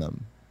understand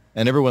them."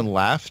 And everyone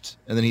laughed,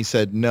 and then he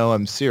said, "No,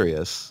 I'm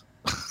serious."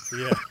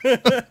 Yeah.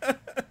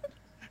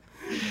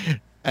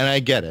 And I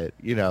get it.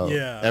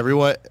 Yeah.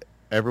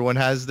 Everyone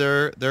has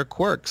their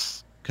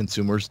quirks.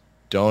 Consumers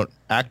don't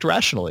act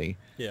rationally.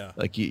 Yeah.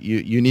 Like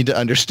you need to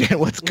understand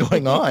what's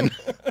going on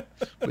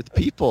with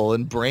people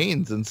and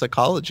brains and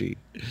psychology.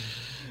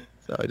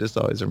 So I just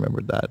always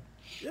remembered that.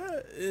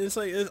 Yeah, it's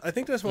like I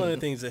think that's one of the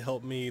things that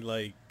helped me,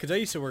 like, because I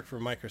used to work for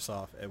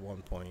Microsoft at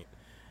one point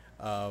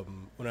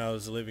when I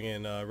was living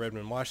in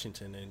Redmond,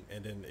 Washington,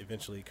 and then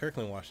eventually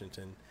Kirkland,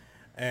 Washington.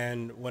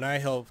 And when I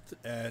helped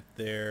at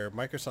their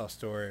Microsoft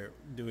store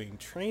doing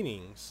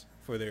trainings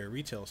for their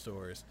retail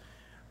stores,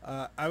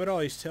 I would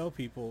always tell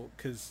people,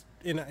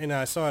 and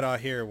I saw it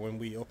out here when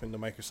we opened the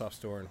Microsoft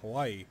store in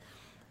Hawaii,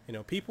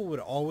 people would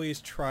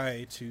always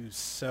try to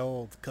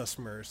sell the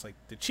customers like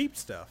the cheap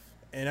stuff.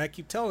 And I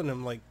keep telling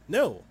them, like,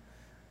 no,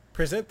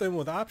 present them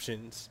with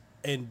options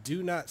and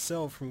do not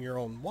sell from your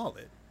own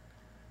wallet.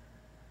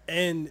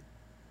 And,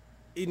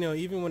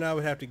 even when I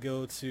would have to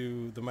go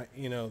to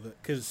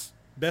because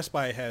Best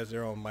Buy has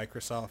their own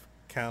Microsoft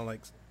kind of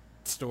like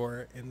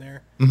store in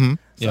there. Mm-hmm.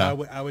 So Yeah.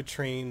 I would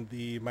train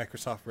the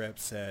Microsoft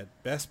reps at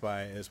Best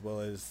Buy as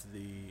well as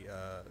the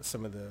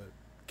some of the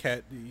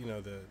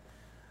the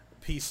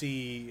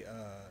PC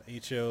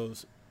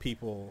HOs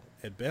people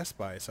at Best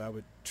Buy. So I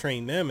would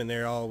train them, and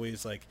they're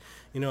always like,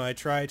 I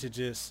try to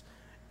just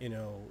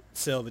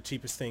sell the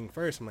cheapest thing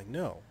first. I'm like,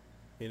 no,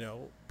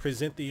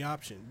 present the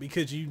option,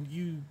 because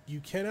you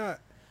cannot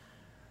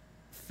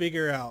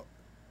figure out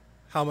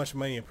how much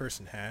money a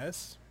person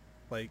has.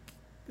 Like,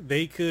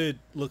 they could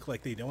look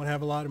like they don't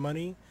have a lot of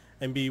money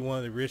and be one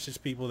of the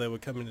richest people that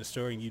would come in the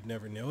store and you'd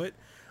never know it.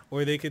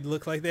 Or they could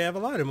look like they have a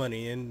lot of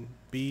money and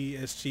be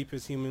as cheap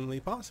as humanly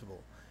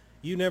possible.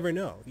 You never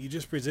know. You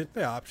just present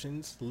the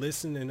options,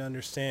 listen and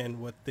understand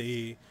what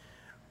they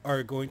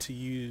are going to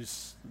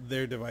use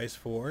their device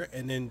for,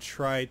 and then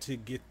try to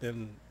get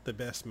them the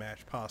best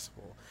match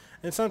possible.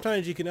 And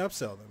sometimes you can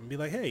upsell them and be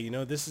like, hey,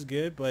 this is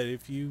good, but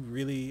if you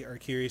really are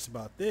curious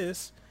about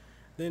this,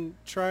 then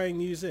try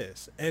and use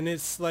this. And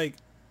it's like,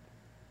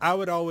 I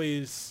would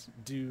always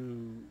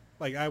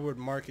I would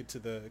market to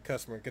the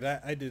customer, because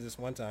I did this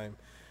one time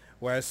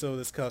where I saw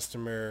this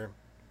customer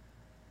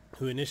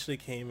who initially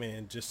came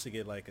in just to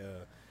get like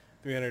a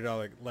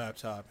 $300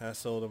 laptop. I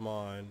sold them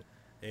on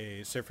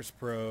a Surface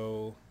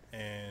Pro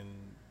and,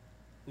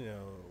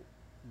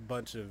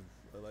 bunch of,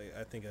 like,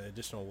 I think an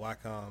additional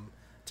Wacom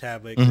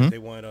tablet that they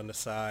wanted on the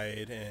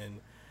side,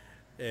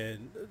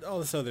 and all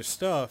this other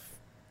stuff.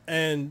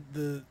 And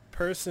the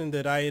person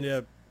that I ended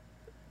up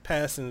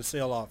passing the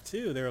sale off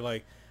to, they were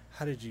like,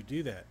 how did you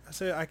do that? I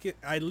said,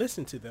 I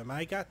listened to them.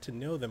 I got to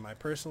know them. I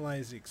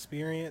personalized the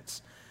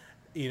experience,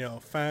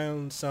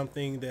 found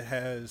something that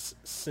has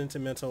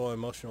sentimental or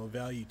emotional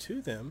value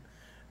to them,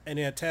 and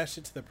then attached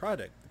it to the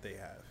product that they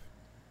have.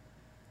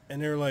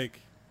 And they're like,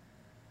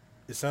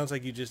 it sounds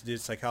like you just did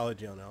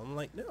psychology on that. I'm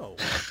like, no.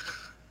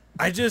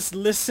 I just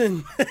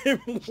listened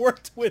and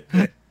worked with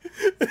it.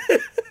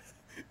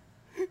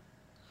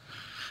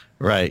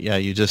 Right. Yeah.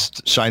 You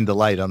just shined the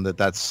light on that.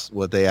 That's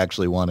what they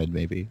actually wanted,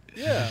 maybe.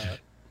 Yeah.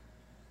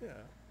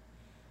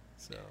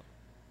 So.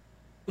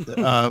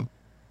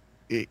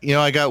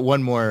 I got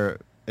one more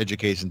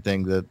education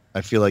thing that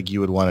I feel like you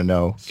would want to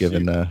know,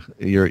 given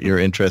your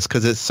interest,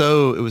 because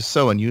it was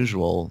so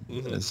unusual,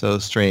 so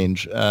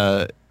strange.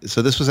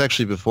 So this was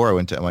actually before I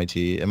went to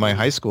MIT. In my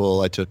high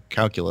school, I took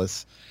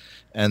calculus,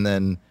 and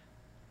then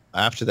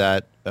after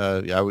that,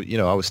 I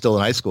was still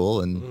in high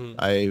school, and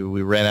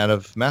we ran out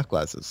of math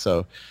classes.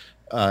 So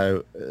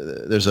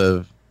there's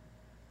a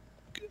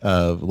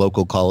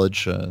local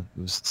college, it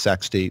was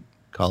Sac State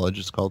College.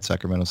 It's called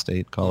Sacramento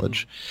State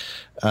College.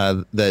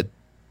 That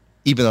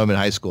even though I'm in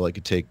high school, I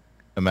could take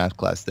a math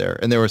class there,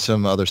 and there were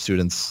some other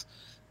students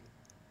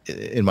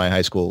in my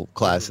high school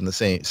class in the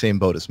same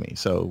boat as me.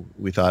 So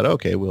we thought,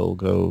 okay, we'll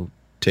go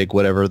take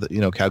whatever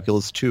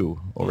calculus 2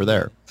 over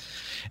there,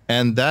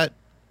 and that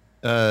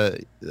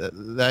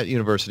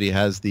university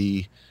has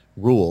the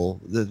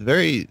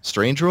very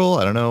strange rule.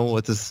 I don't know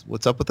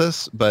what's up with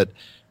this, but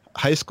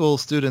high school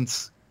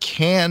students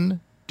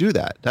can do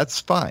that. That's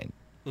fine.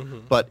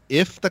 But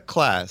if the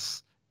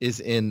class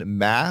is in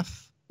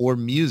math or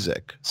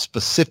music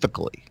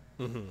specifically,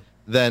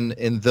 then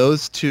in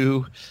those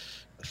two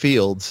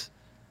fields,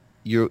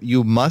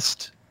 you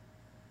must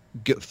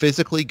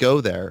physically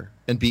go there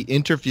and be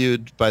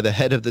interviewed by the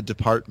head of the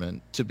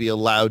department to be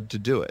allowed to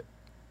do it.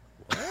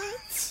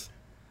 What?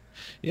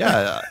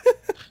 Yeah.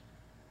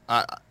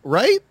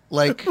 Right?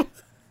 Like,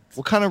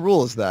 what kind of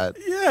rule is that?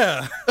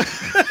 Yeah.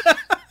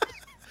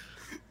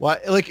 Why?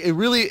 Like,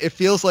 it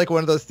feels like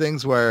one of those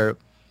things where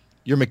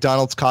your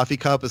McDonald's coffee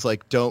cup is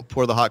like, don't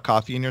pour the hot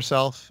coffee in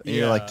yourself. And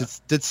you're like, did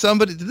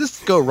this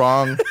go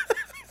wrong?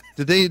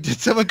 Did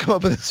someone come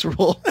up with this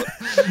rule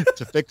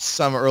to fix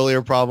some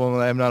earlier problem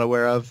that I'm not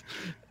aware of?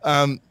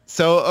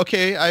 So,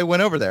 okay, I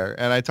went over there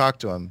and I talked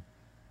to him,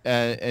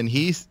 and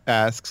he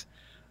asks,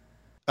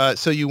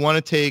 so you want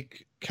to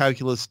take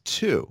calculus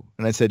 2?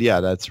 And I said, yeah,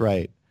 that's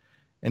right.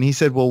 And he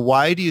said, well,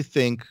 why do you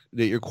think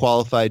that you're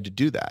qualified to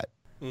do that?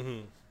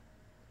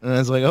 And I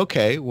was like,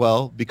 okay,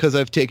 well, because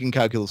I've taken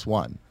calculus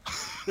 1.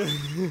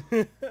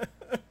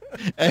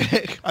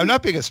 I'm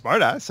not being a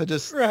smartass. I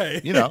just,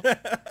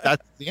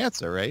 that's the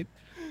answer, right?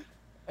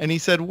 And he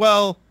said,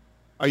 well,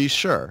 are you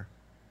sure?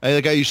 Are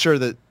you sure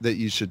that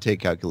you should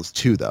take calculus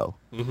 2, though?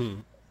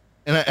 And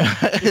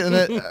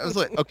I was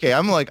like, okay,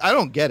 I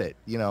don't get it,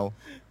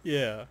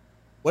 Yeah.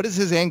 What is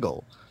his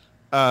angle?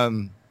 So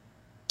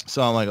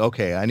I'm like,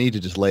 okay, I need to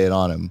just lay it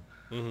on him.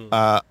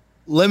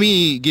 Let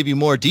me give you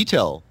more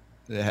detail,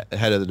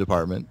 head of the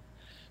department.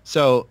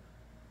 So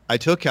I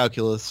took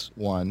calculus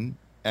 1,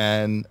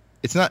 and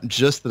it's not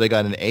just that I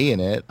got an A in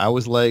it. I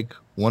was like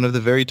one of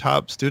the very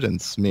top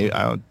students.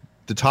 The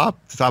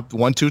top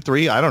 1, 2,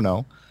 3. I don't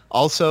know.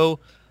 Also,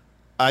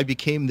 I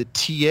became the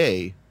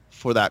TA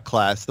for that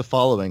class the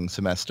following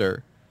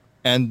semester,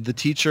 and the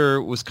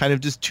teacher was kind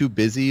of just too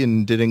busy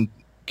and didn't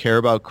care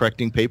about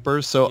correcting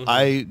papers. So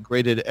I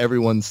graded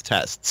everyone's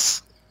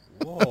tests.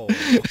 Whoa.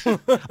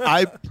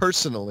 I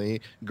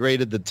personally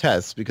graded the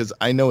tests because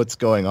I know what's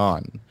going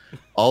on.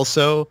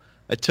 Also,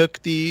 I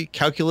took the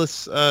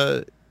calculus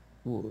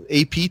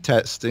AP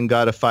test and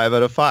got a 5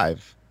 out of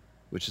 5,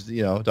 which is,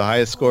 the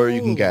highest score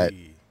you can get.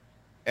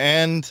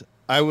 And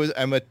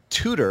I'm a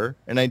tutor,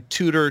 and I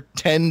tutor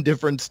 10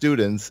 different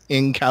students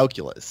in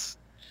calculus.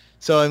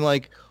 So I'm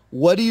like,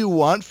 what do you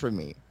want from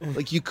me?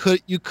 Like, you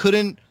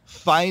couldn't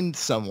find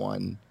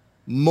someone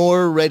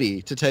more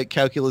ready to take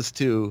calculus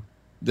 2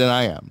 than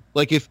I am.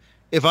 Like, if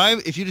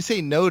you just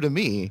say no to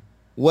me,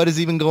 what is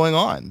even going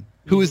on?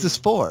 Who is this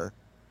for?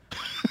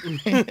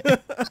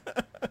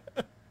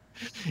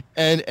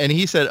 And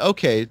he said,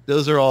 okay,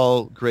 those are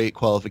all great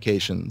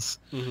qualifications.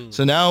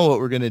 So now what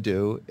we're going to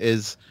do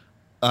is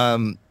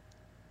I'm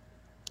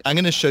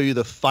going to show you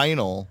the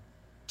final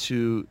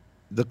to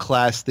the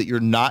class that you're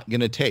not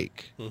going to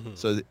take.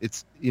 So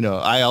it's,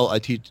 I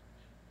teach,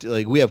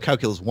 like, we have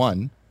calculus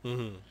 1.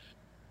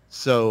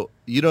 So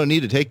you don't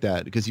need to take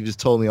that because you just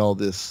told me all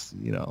this,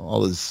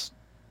 all these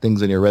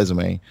things on your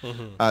resume.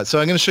 So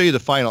I'm going to show you the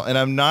final, and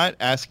I'm not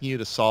asking you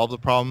to solve the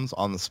problems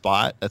on the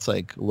spot. That's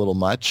like a little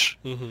much.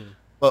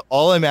 But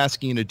all I'm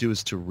asking you to do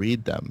is to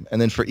read them. And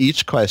then for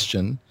each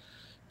question,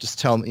 just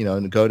tell me,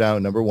 and go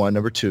down number 1,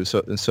 number 2,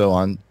 and so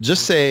on.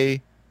 Just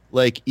say,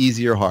 like,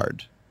 easy or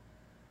hard.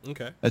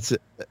 Okay. That's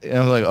it. And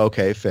I'm like,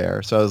 okay,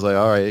 fair. So I was like,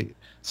 all right.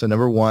 So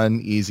number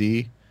 1,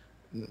 easy.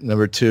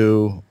 Number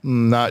 2,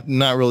 not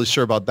really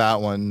sure about that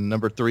one.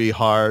 Number 3,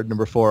 hard.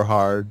 Number 4,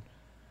 hard.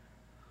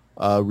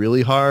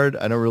 Really hard?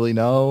 I don't really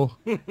know.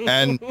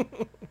 And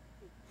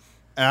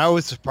I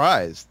was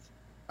surprised.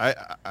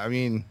 I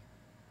mean,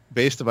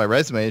 based on my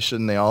resume,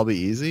 shouldn't they all be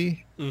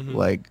easy?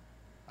 Like,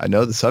 I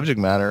know the subject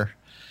matter,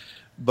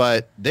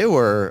 but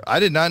I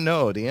did not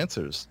know the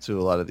answers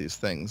to a lot of these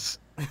things.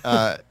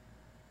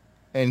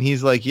 And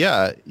he's like,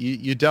 yeah,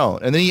 you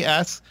don't. And then he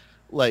asks,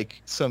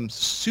 like, some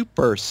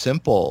super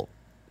simple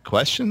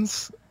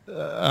questions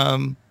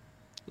where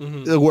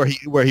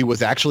he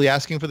was actually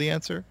asking for the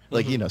answer.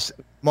 Like,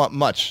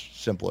 much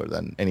simpler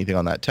than anything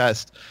on that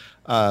test.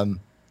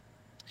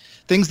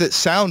 Things that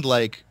sound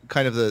like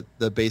kind of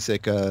the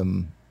basic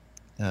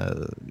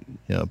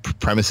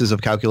premises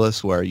of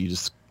calculus, where you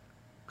just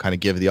kind of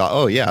give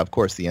oh yeah, of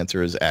course the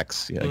answer is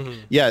X.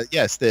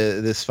 Yes,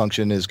 this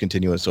function is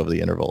continuous over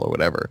the interval or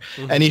whatever.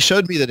 And he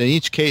showed me that in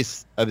each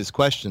case of his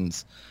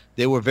questions,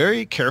 they were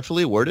very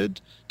carefully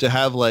worded to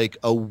have like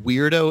a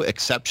weirdo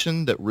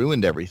exception that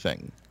ruined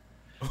everything.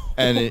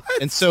 And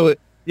so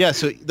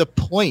the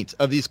point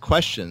of these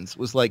questions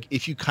was like,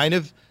 if you kind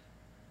of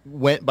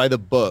went by the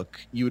book,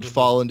 you would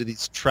fall into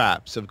these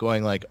traps of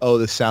going like, oh,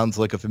 this sounds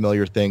like a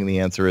familiar thing, and the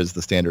answer is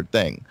the standard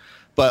thing.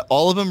 But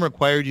all of them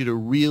required you to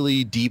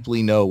really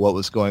deeply know what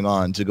was going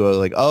on to go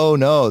like, oh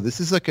no, this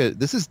is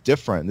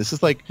different. This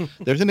is like,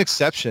 there's an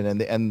exception,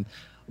 and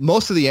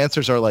most of the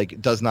answers are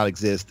like, does not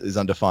exist, is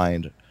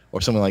undefined,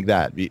 or something like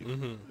that,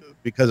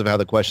 because of how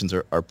the questions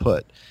are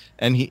put.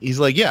 And he's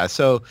like, yeah,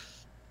 so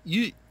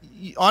you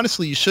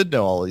honestly, you should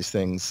know all these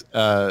things.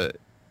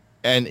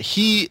 And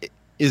he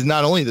is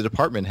not only the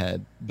department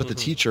head, but the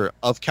teacher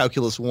of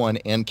Calculus 1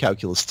 and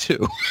Calculus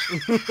 2.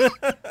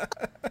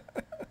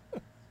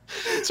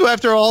 So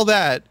after all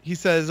that, he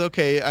says,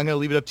 okay, I'm going to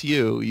leave it up to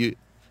you.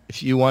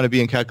 If you want to be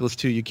in Calculus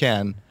 2, you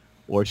can.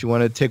 Or if you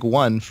want to take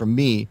 1 from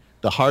me,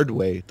 the hard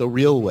way, the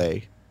real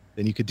way,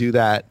 then you could do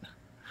that.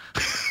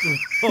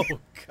 Oh,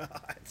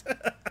 God.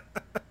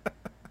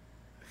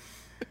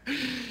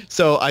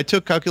 So I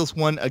took Calculus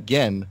 1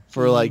 again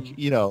for I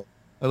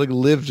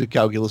lived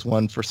Calculus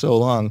 1 for so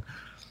long.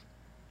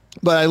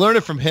 But I learned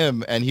it from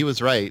him, and he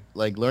was right.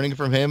 Like, learning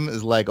from him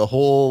is like a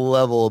whole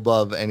level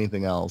above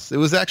anything else. It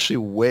was actually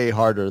way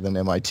harder than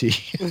MIT.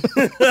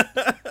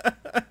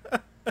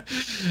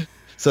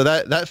 So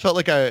that felt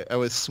like I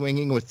was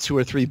swinging with 2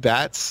 or 3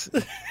 bats,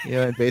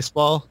 in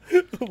baseball.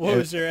 What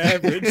was your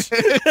average?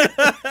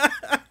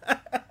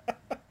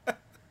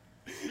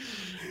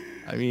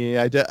 I mean,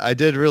 I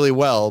did really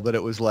well, but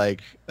it was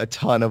like a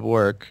ton of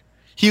work.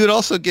 He would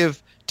also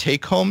give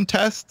take-home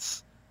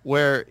tests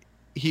where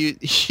he'd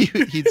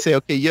say,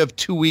 okay, you have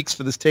 2 weeks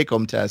for this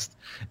take-home test,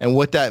 and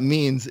what that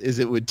means is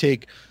it would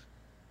take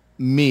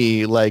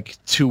me like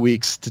 2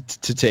 weeks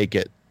to take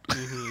it.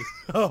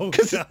 Oh,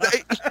 God.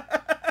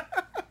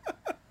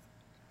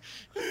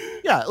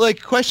 Yeah,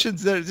 like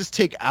questions that just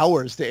take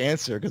hours to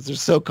answer because they're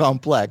so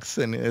complex,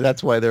 and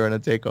that's why they're in a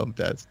take-home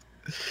test.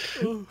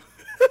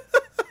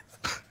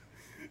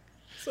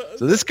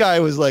 So this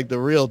guy was like the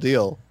real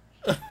deal.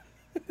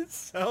 It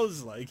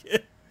sounds like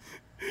it.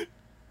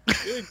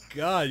 Good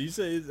God, you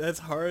say that's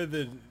harder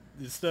than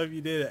the stuff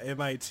you did at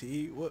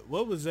MIT?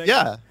 What was that?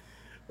 Yeah.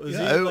 Was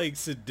he like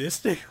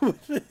sadistic with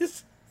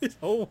his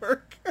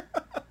homework?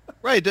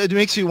 Right. It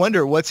makes you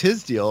wonder, what's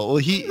his deal? Well,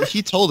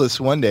 he told us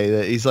one day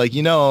that he's like,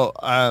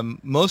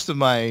 most of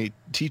my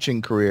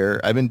teaching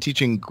career, I've been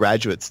teaching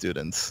graduate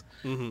students,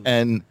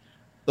 and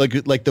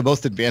like the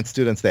most advanced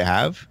students they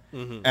have.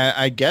 And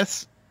I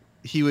guess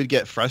he would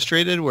get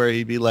frustrated where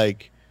he'd be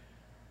like,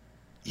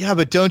 yeah,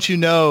 but don't you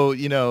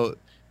know,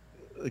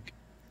 like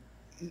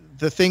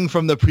the thing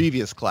from the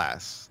previous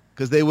class,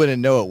 because they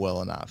wouldn't know it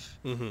well enough.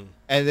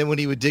 And then when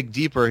he would dig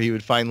deeper, he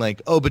would find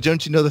like, oh, but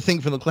don't you know the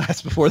thing from the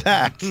class before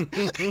that?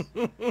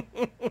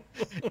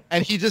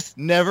 And he just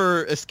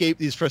never escaped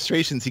these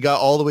frustrations. He got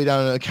all the way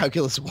down to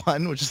Calculus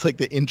 1, which is like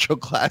the intro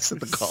class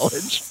at the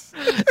college.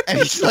 And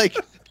he's like,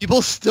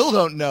 people still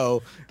don't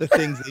know the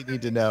things they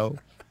need to know.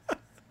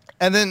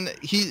 And then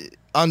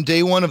on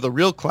day 1 of the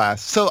real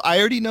class, so I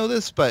already know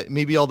this, but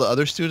maybe all the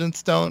other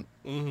students don't,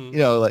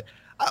 like,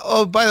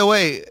 oh, by the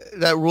way,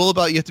 that rule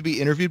about you have to be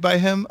interviewed by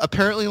him,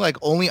 apparently like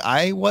only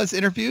I was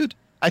interviewed.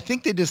 I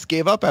think they just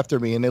gave up after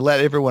me and they let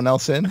everyone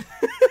else in,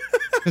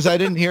 because I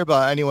didn't hear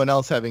about anyone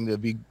else having to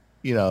be,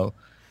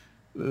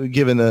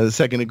 given a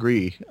second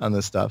degree on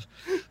this stuff.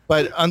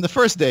 But on the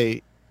first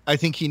day, I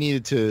think he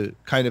needed to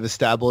kind of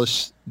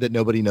establish that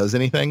nobody knows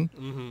anything.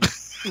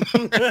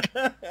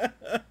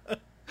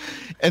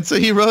 And so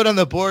he wrote on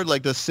the board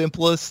like the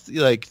simplest,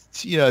 like,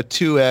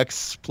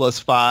 2x plus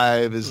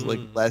 5 is like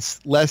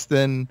less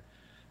than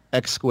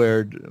x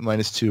squared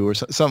minus 2 or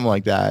something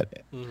like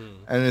that.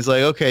 And it's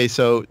like, okay,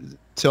 so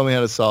tell me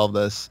how to solve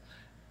this.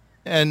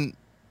 And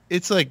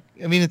it's like,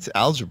 I mean, it's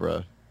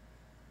algebra.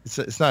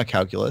 It's not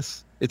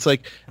calculus. It's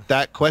like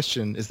that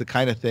question is the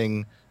kind of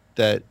thing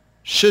that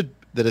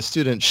a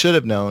student should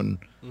have known,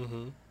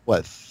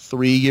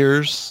 3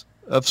 years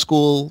of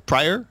school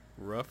prior?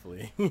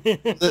 Roughly.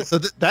 So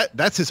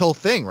that's his whole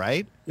thing,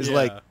 right? Is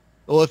like,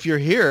 well, if you're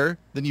here,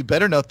 then you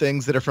better know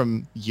things that are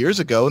from years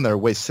ago and they're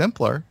way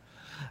simpler.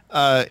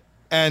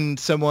 And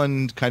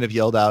someone kind of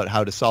yelled out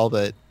how to solve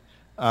it.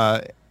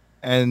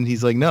 And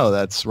he's like, no,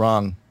 that's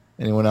wrong.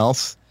 Anyone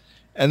else?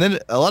 And then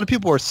a lot of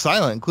people were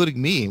silent,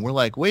 including me. And we're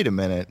like, wait a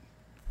minute.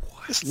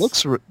 What?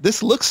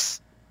 This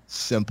looks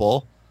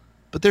simple,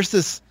 but there's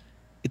this,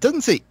 it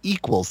doesn't say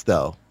equals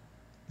though.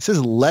 It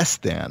says less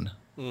than.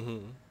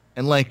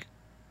 And like,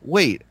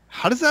 wait,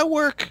 how does that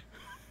work?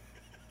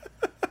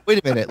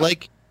 Wait a minute.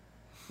 Like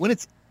when you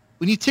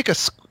need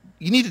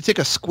to take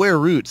a square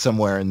root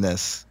somewhere in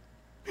this.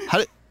 How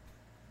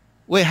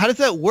does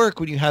that work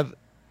when you have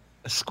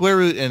a square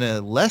root and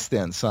a less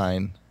than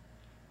sign,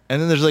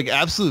 and then there's like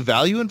absolute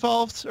value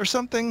involved or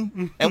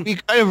something? And we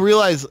kind of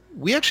realize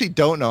we actually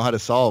don't know how to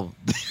solve.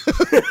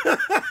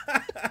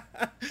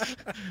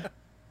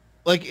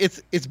 Like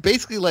it's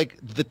basically like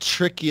the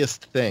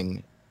trickiest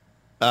thing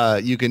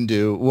you can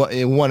do.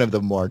 One of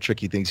the more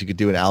tricky things you could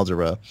do in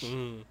algebra.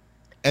 Mm.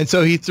 And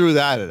so he threw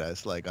that at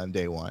us like on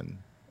day one,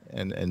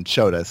 and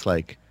showed us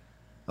like,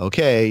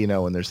 okay, you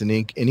know, when there's an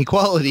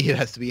inequality, it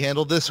has to be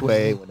handled this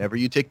way. Whenever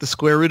you take the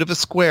square root of a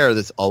square,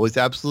 there's always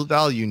absolute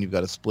value, and you've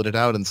got to split it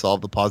out and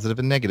solve the positive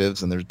and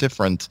negatives, and they're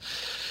different.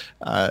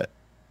 And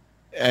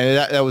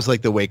that was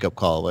like the wake-up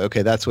call. Like,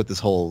 okay, that's what this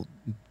whole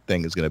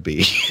thing is going to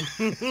be.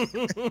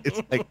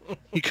 It's like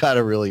you got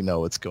to really know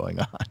what's going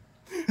on.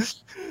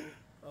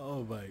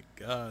 Oh my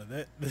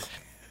god,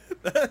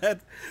 that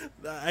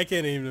I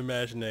can't even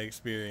imagine that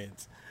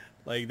experience.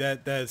 Like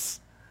that's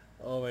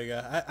oh my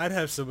god, I'd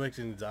have so much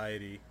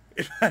anxiety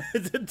if I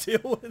had to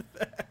deal with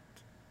that.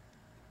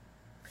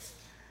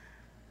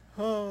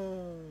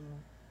 Oh,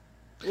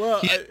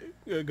 well,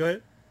 go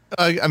ahead.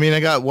 I mean, I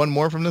got one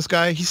more from this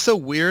guy. He's so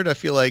weird. I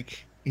feel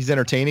like he's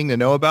entertaining to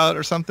know about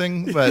or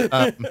something. But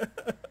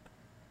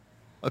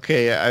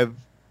okay,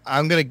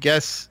 I'm gonna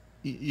guess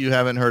you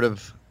haven't heard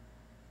of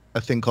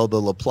a thing called the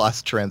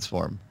Laplace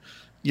transform.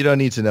 You don't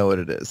need to know what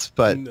it is,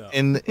 but No.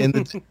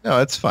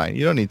 No, it's fine.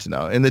 You don't need to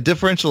know. In the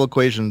differential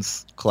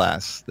equations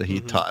class that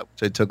he taught,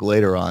 which I took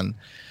later on,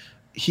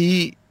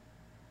 he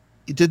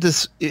did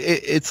this.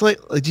 It's like,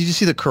 did you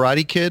see the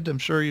Karate Kid? I'm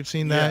sure you've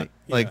seen that.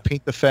 Yeah. Like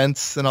paint the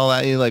fence and all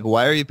that. You're like,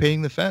 why are you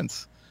painting the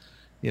fence?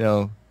 You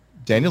know,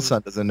 Daniel's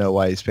son doesn't know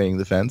why he's painting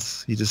the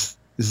fence. He just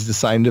is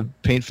designed to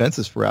paint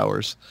fences for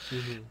hours.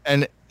 Mm-hmm.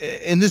 And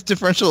in this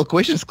differential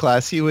equations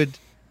class, he would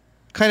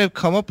kind of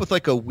come up with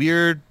like a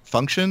weird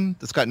function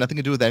that's got nothing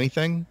to do with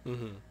anything,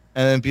 and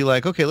then be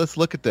like, okay, let's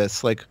look at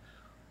this. Like,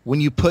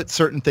 when you put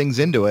certain things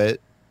into it,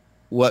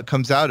 what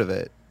comes out of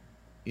it?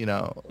 You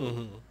know,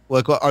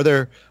 like, are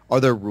there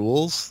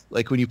rules?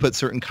 Like, when you put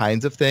certain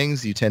kinds of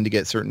things, you tend to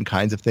get certain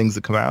kinds of things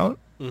that come out.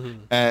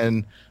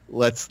 And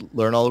let's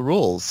learn all the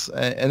rules.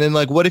 And then,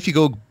 like, what if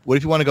you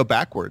want to go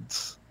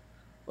backwards?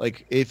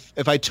 Like,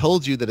 if I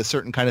told you that a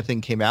certain kind of thing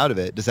came out of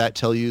it, does that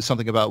tell you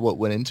something about what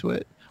went into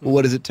it? Well,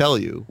 what does it tell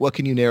you? What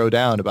can you narrow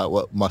down about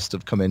what must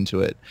have come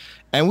into it?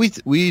 And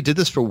we did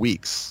this for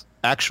weeks,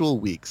 actual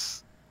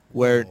weeks,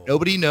 where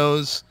nobody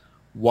knows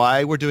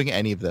why we're doing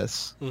any of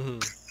this.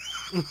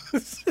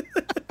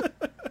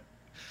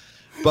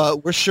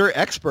 But we're sure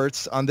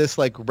experts on this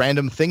like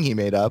random thing he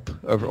made up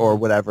or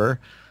whatever.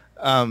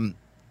 And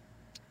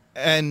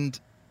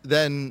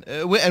then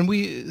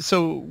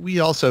we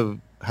also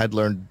had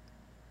learned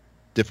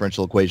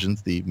differential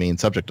equations, the main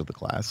subject of the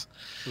class.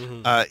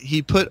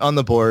 He put on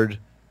the board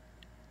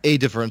a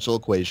differential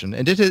equation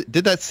and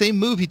did that same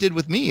move he did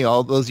with me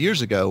all those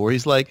years ago, where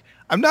he's like,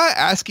 I'm not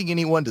asking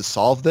anyone to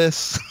solve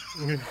this,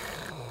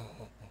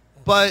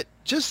 but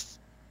just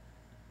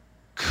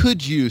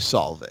could you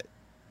solve it?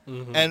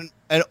 And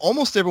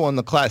almost everyone in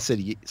the class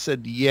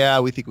said yeah,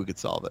 we think we could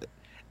solve it.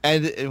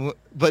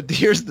 But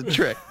here's the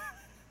trick.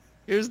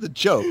 Here's the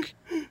joke.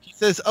 He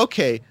says,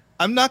 okay,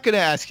 I'm not going to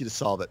ask you to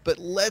solve it, but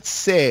let's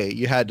say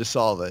you had to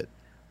solve it.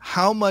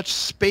 How much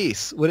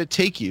space would it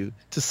take you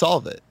to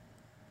solve it?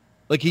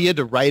 Like, he had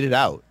to write it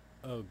out.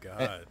 Oh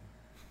God.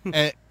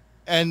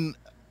 And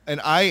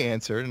I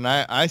answered, and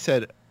I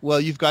said,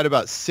 well, you've got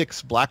about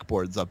 6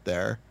 blackboards up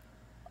there.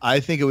 I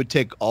think it would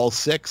take all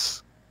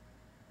 6.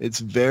 It's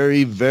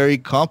very, very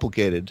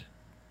complicated.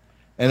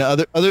 And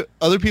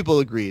other people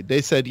agreed.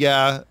 They said,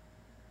 yeah,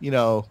 you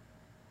know,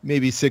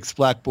 maybe 6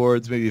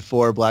 blackboards, maybe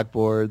 4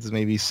 blackboards,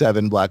 maybe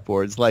 7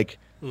 blackboards, like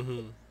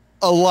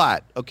a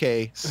lot.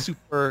 Okay,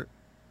 super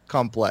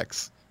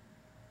complex.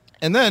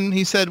 And then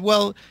he said,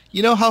 well,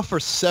 you know how for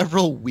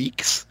several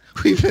weeks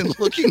we've been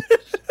looking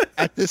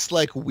at this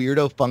like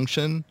weirdo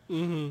function?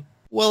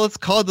 Well, it's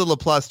called the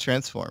Laplace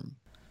transform.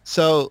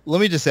 So let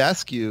me just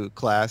ask you,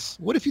 class,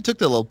 what if you took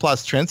the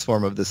Laplace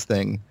transform of this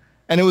thing?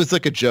 And it was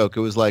like a joke.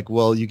 It was like,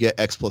 well, you get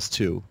x plus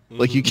 2.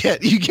 Like you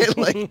get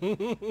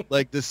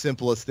like the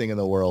simplest thing in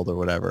the world or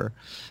whatever.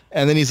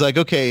 And then he's like,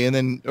 okay, and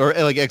then, or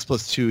like x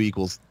plus 2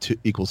 equals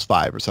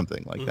 5 or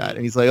something like that.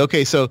 And he's like,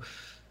 okay, so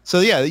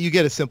yeah, you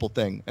get a simple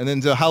thing. And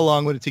then so how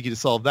long would it take you to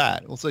solve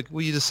that? Well, it's like,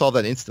 well, you just solve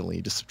that instantly.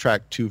 You just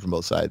subtract 2 from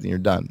both sides and you're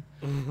done.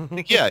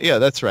 Like, yeah,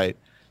 that's right.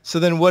 So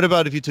then what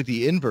about if you took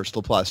the inverse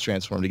Laplace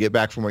transform to get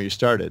back from where you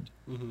started?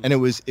 And it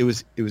was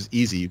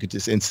easy. You could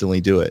just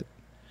instantly do it.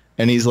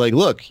 And he's like,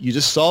 look, you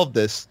just solved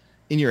this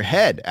in your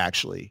head,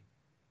 actually,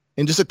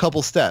 in just a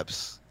couple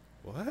steps.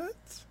 What?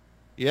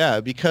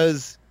 Yeah,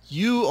 because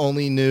you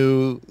only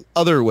knew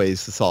other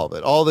ways to solve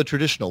it, all the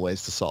traditional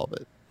ways to solve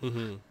it.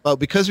 But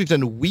because we've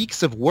done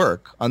weeks of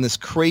work on this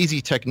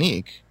crazy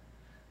technique,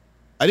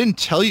 I didn't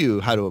tell you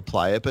how to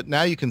apply it, but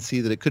now you can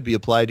see that it could be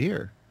applied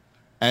here.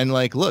 And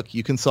like, look,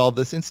 you can solve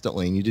this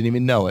instantly, and you didn't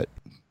even know it.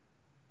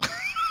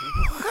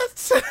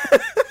 What?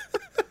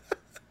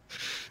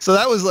 So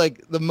that was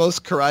like the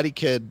most Karate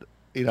Kid,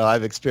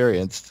 I've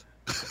experienced.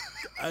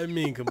 I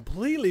mean,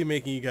 completely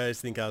making you guys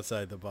think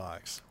outside the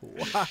box.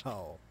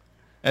 Wow.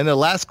 And the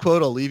last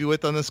quote I'll leave you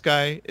with on this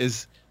guy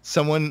is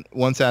someone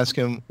once asked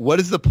him, what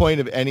is the point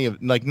of any of,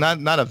 like,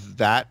 not of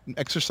that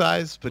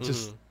exercise, but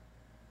just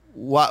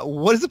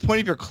what is the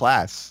point of your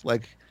class?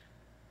 Like,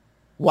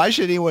 why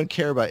should anyone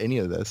care about any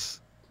of this?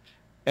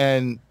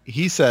 And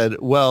he said,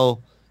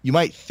 well, you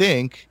might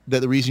think that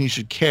the reason you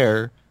should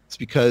care is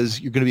because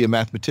you're going to be a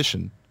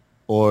mathematician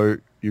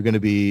or you're going to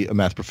be a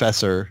math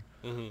professor,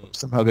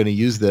 somehow going to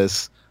use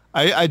this.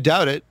 I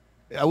doubt it.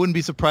 I wouldn't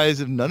be surprised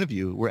if none of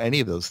you were any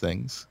of those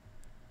things.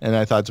 And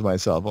I thought to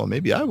myself, well,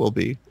 maybe I will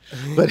be.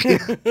 But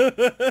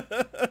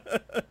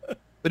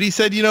but he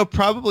said,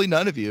 probably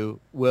none of you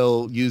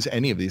will use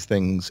any of these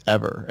things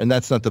ever. And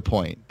that's not the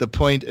point. The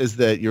point is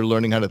that you're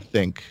learning how to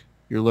think.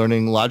 You're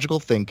learning logical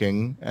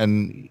thinking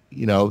and,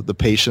 the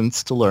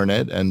patience to learn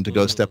it and to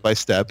go step by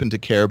step and to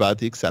care about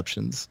the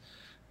exceptions.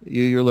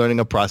 You're learning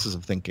a process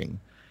of thinking.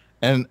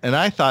 And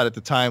I thought at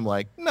the time,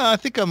 like, no, I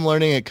think I'm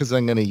learning it because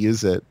I'm going to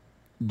use it.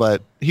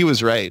 But he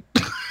was right.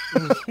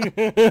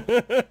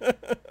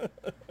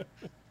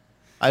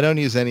 I don't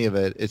use any of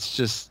it. It's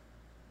just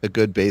a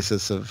good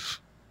basis of,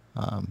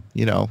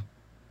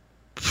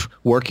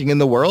 working in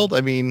the world.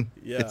 I mean,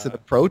 It's an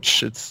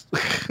approach. It's...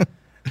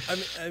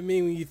 I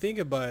mean, when you think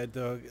about it,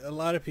 though, a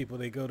lot of people,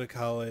 they go to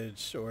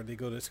college or they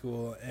go to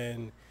school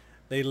and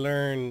they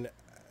learn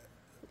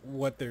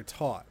what they're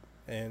taught.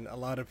 And a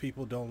lot of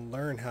people don't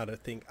learn how to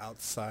think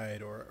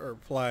outside or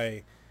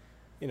apply,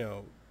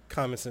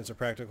 common sense or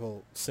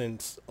practical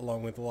sense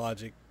along with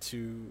logic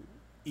to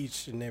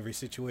each and every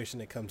situation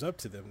that comes up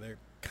to them. They're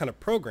kind of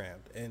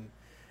programmed. And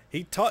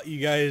he taught you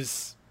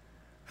guys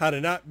how to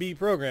not be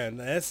programmed.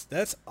 That's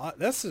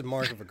the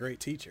mark of a great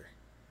teacher.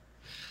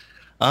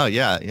 Oh,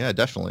 yeah,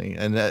 definitely.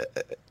 And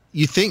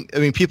you think, I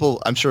mean,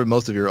 people, I'm sure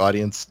most of your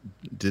audience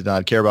did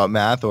not care about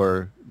math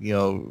or,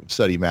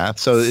 study math.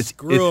 So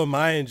Screw them,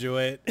 I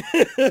enjoy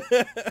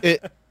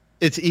it.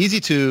 It's easy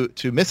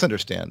to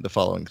misunderstand the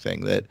following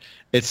thing, that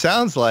it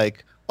sounds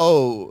like,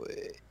 oh,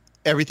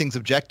 everything's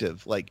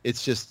objective. Like,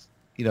 it's just,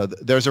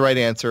 there's a right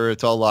answer.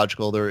 It's all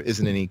logical. There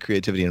isn't any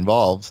creativity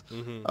involved.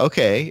 Mm-hmm.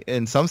 Okay,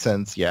 in some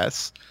sense,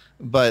 yes.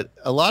 But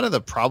a lot of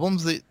the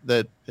problems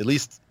that at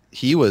least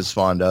he was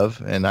fond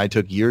of, and I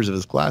took years of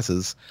his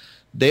classes,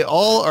 they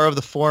all are of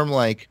the form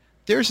like,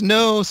 there's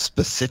no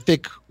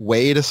specific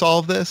way to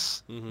solve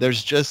this. Mm-hmm.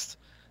 There's just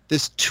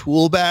this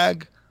tool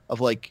bag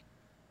of like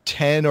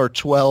 10 or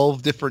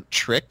 12 different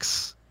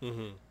tricks,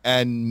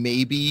 and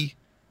maybe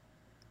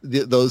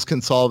those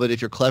can solve it if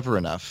you're clever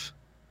enough,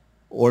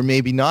 or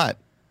maybe not.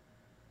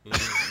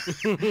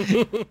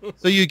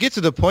 So you get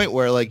to the point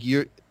where like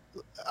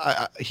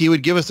he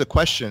would give us a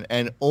question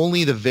and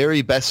only the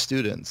very best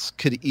students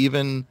could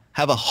even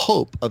have a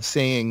hope of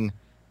saying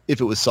if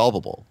it was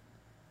solvable.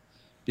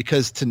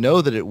 Because to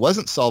know that it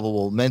wasn't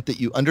solvable meant that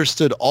you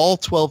understood all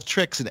 12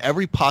 tricks in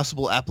every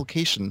possible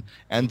application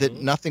and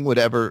that nothing would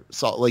ever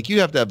solve. Like, you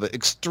have to have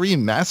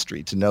extreme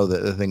mastery to know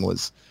that the thing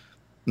was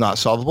not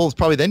solvable. It's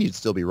probably then you'd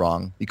still be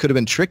wrong. You could have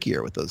been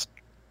trickier with those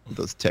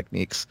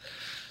techniques.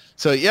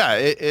 So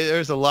yeah,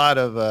 there's a lot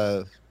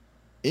of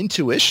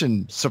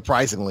intuition,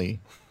 surprisingly,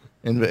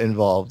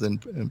 involved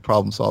in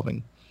problem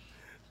solving.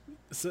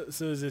 So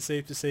is it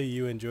safe to say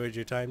you enjoyed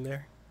your time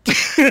there?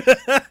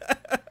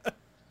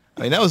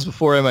 I mean, that was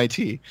before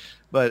MIT,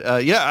 but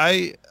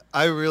I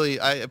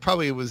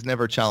probably was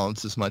never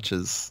challenged as much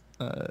as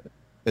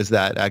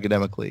that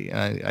academically.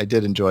 I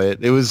did enjoy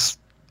it. It was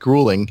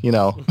grueling,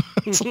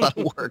 it's a lot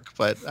of work,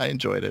 but I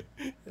enjoyed it.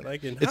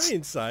 Like in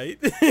hindsight.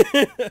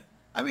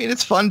 I mean,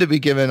 it's fun to be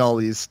given all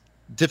these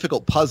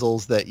difficult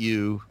puzzles that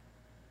you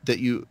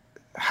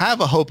have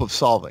a hope of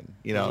solving.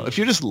 If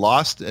you're just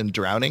lost and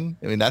drowning,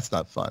 I mean, that's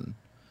not fun.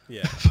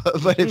 Yeah.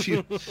 But if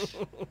you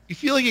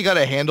feel like you got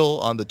a handle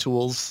on the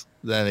tools,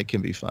 then it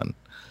can be fun.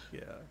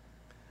 Yeah.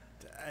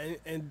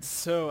 And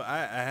so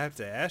I have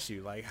to ask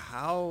you, like,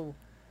 how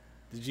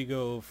did you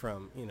go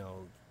from,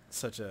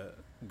 such a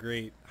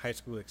great high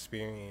school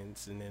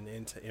experience and then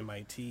into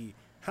MIT?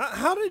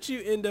 How did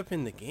you end up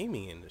in the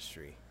gaming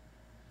industry?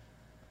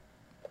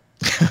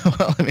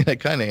 Well, I mean, I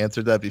kind of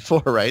answered that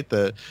before, right?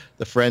 The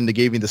friend that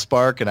gave me the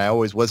spark, and I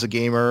always was a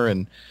gamer,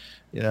 and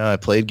I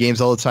played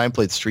games all the time.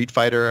 Played Street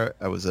Fighter.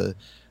 I was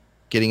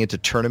getting into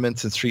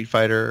tournaments in Street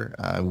Fighter.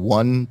 I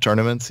won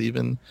tournaments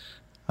even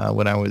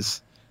when I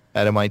was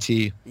at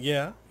MIT.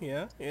 Yeah.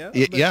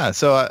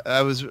 So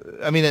I was.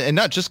 I mean, and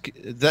not just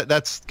that.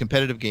 That's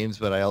competitive games,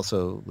 but I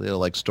also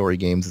like story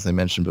games, as I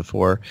mentioned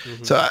before.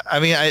 Mm-hmm. So I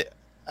mean,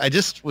 I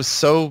just was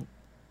so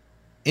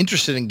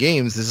interested in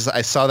games.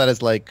 I saw that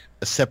as like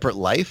a separate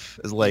life,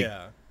 as like,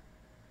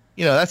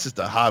 that's just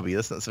a hobby.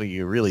 That's not something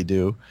you really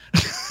do.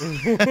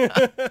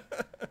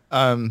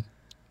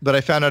 But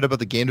I found out about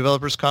the Game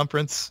Developers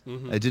Conference.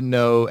 Mm-hmm. I didn't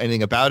know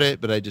anything about it,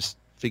 but I just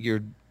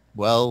figured,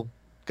 well,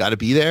 got to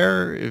be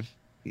there. If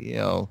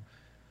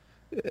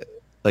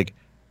like,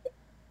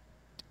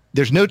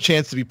 there's no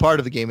chance to be part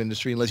of the game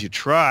industry unless you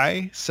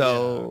try.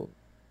 So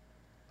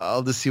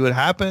I'll just see what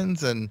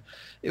happens. And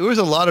it was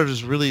a lot of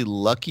just really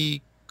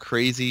lucky,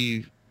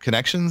 crazy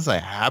connections I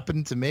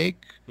happened to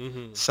make.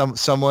 Mm-hmm.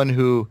 Someone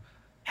who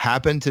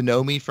happened to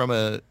know me from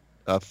a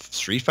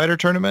Street Fighter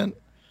tournament,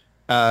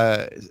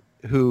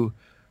 who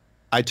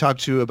I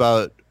talked to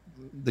about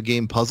the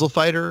game Puzzle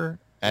Fighter,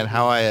 and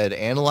how I had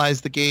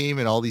analyzed the game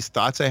and all these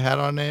thoughts I had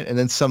on it. And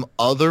then some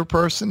other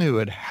person who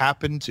had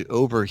happened to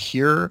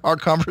overhear our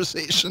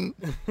conversation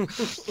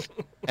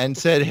and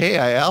said, hey,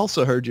 I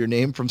also heard your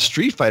name from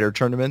Street Fighter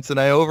tournaments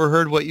and I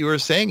overheard what you were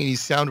saying and you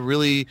sound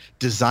really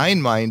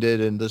design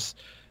minded and this,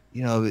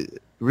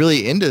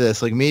 really into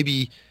this. Like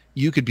maybe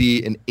you could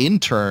be an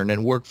intern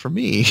and work for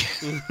me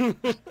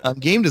on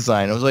game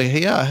design. I was like,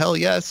 hey, yeah, hell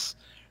yes.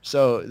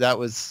 So that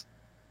was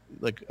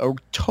like a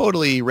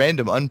totally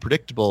random,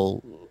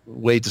 unpredictable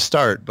way to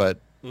start, but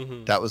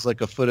that was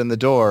like a foot in the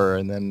door,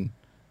 and then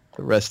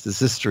the rest is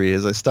history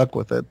as I stuck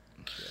with it.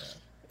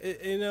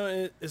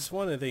 Yeah. It's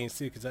one of the things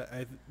too, because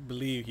I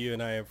believe you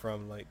and I are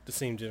from like the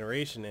same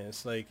generation, and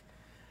it's like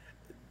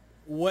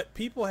what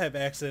people have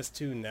access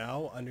to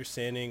now,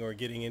 understanding or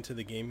getting into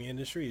the gaming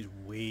industry is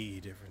way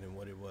different than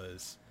what it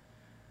was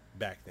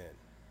back then.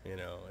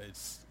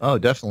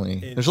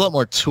 Definitely. There's a lot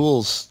more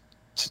tools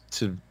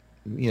to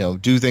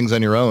do things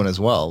on your own as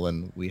well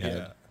than we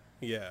had.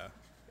 Yeah.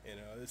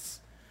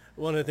 It's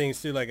one of the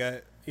things too, like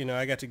I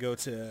got to go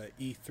to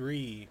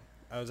E3.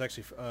 I was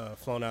actually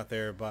flown out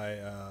there by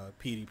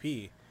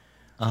PDP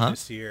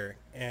this year,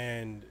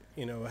 and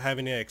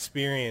having that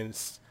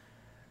experience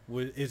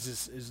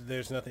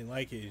there's nothing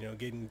like it.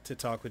 Getting to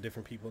talk with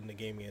different people in the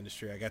gaming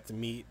industry. I got to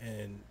meet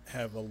and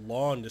have a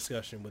long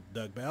discussion with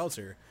Doug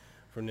Bowser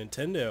from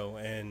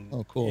Nintendo, and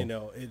oh, cool.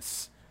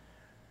 It's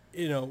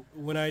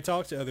when I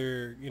talk to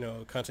other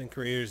content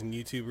creators and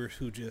YouTubers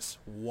who just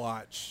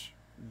watch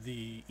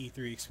the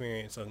E3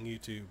 experience on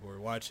YouTube or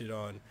watch it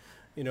on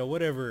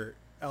whatever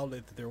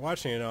outlet that they're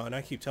watching it on,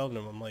 I keep telling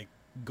them, I'm like,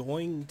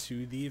 going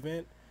to the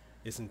event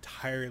is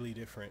entirely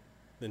different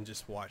than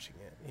just watching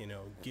it.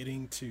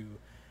 Getting to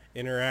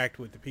interact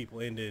with the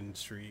people in the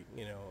industry,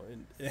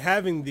 and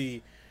having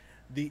the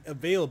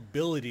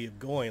availability of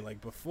going. Like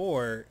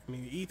before, I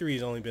mean, E3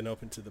 has only been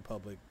open to the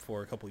public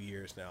for a couple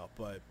years now,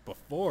 but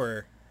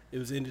before it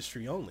was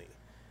industry only,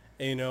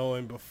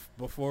 and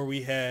before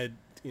we had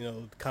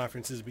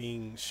conferences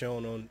being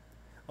shown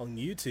on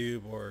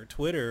YouTube or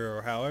Twitter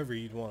or however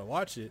you'd want to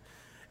watch it,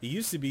 it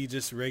used to be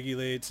just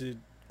regulated to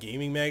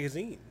gaming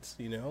magazines,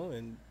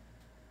 and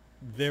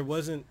there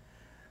wasn't.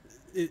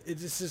 It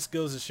just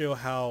goes to show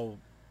how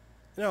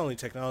not only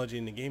technology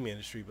in the gaming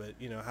industry, but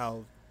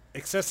how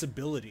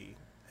accessibility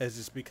has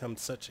just become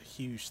such a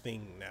huge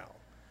thing now.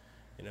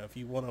 If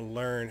you want to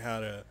learn how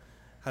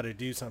to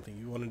do something,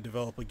 you want to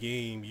develop a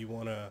game, you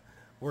want to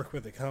work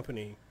with a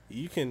company,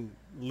 you can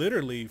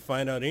literally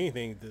find out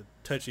anything at the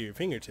touch of your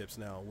fingertips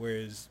now.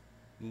 Whereas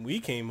when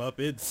we came up,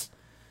 it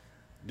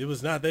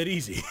was not that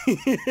easy.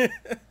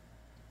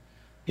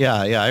 Yeah,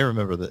 I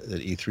remember that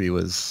E3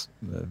 was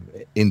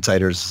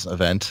insiders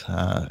event,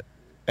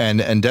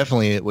 and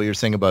definitely what you're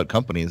saying about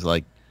companies.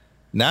 Like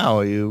now,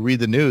 you read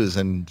the news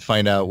and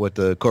find out what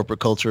the corporate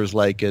culture is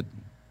like at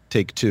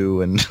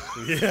Take-Two, and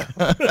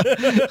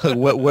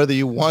whether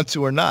you want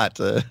to or not,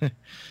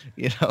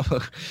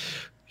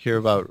 hear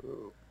about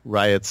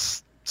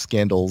riots,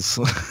 scandals,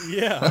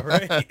 yeah,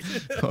 right,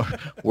 or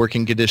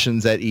working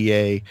conditions at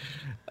EA.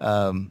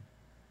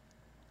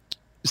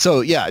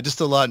 So yeah,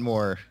 just a lot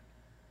more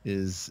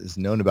is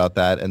known about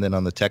that. And then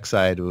on the tech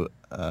side, we've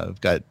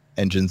got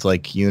engines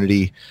like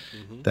Unity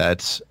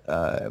that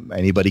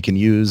anybody can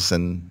use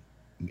and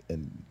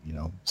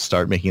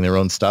start making their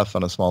own stuff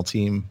on a small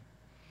team.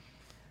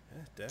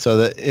 Yeah, so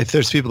that if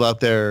there's people out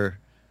there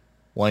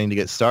wanting to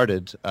get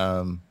started,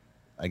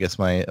 I guess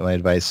my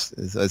advice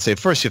is, I'd say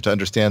first you have to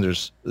understand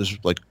there's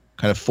like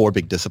kind of four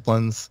big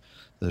disciplines.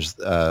 There's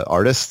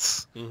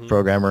artists,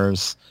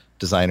 programmers,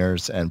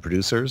 designers, and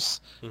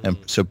producers. And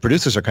so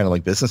producers are kind of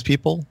like business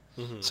people.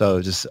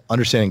 So just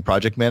understanding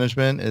project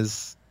management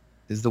is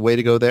the way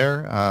to go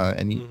there.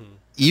 And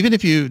even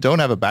if you don't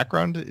have a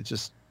background, it's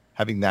just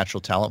having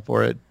natural talent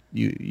for it.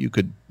 You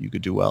could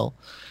do well.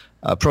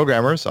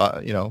 Programmers,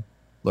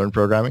 learn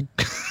programming.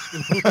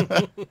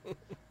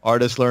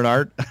 Artists learn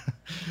art.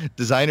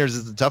 Designers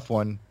is the tough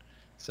one.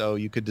 So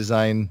you could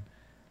design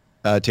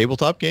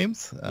tabletop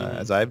games,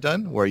 as I've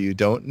done, where you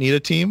don't need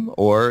a team,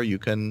 or you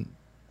can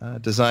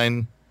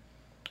design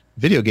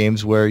video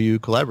games where you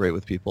collaborate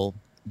with people.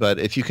 But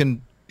if you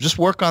can just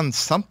work on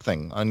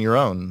something on your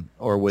own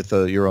or with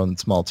your own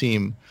small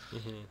team,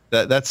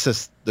 that's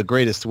just the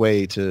greatest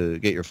way to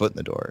get your foot in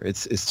the door.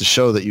 It's to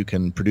show that you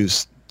can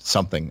produce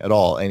something at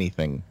all,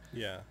 anything.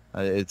 Yeah.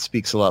 It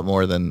speaks a lot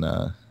more than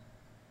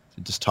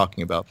just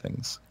talking about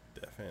things.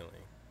 Definitely.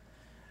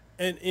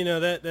 And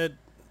that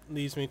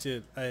leads me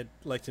to, I'd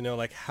like to know,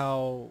 like,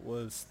 how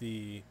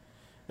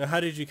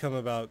did you come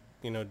about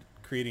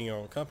creating your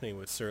own company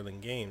with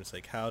Sirlin Games?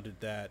 Like, how did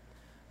that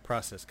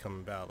process come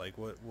about? Like,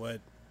 what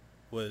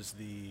was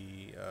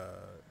the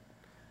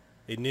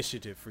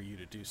initiative for you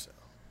to do so?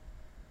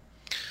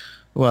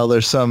 Well,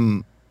 there's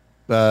some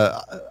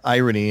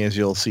irony, as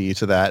you'll see,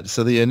 to that.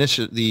 So the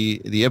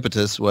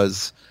impetus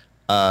was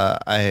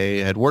I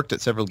had worked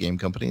at several game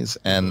companies,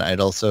 and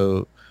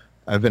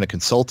I've been a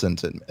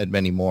consultant at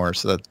many more.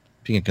 So that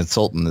being a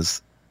consultant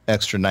is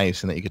extra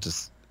nice, and that you get to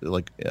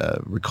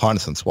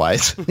reconnaissance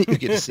wise, you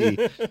get to see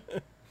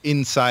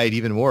inside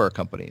even more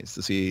companies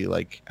to see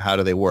like how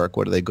do they work,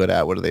 what are they good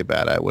at, what are they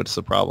bad at, what's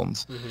the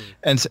problems.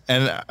 At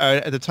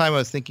the time I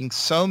was thinking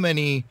so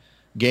many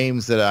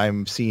games that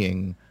I'm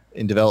seeing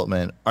in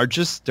development are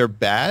just they're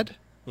bad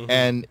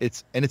and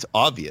it's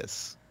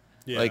obvious.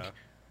 Like,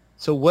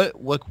 so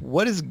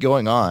what is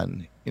going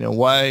on? You know,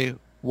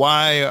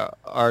 why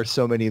are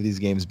so many of these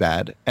games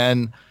bad?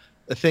 And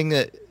the thing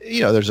that,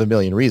 you know, there's a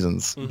million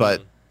reasons,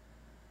 but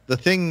the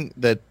thing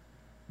that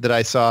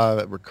I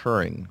saw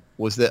recurring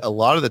was that a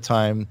lot of the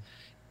time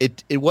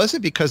it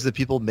wasn't because the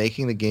people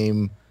making the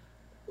game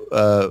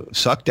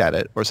sucked at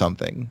it or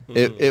something.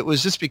 It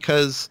was just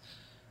because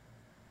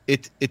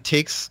it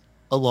takes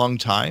a long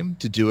time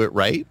to do it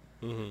right.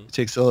 It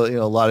takes a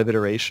lot of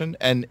iteration,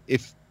 and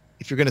if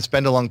you're going to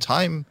spend a long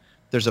time,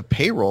 there's a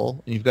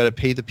payroll and you've got to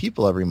pay the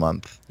people every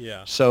month.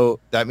 Yeah. So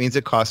that means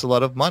it costs a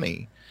lot of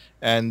money,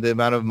 and the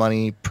amount of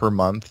money per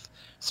month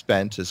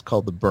spent is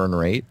called the burn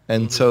rate.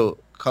 And so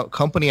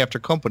company after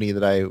company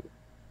that I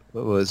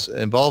was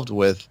involved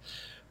with,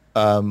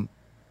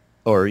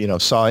 or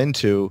saw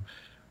into,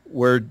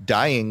 were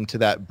dying to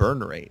that burn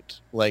rate.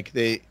 Like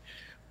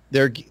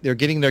they're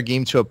getting their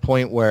game to a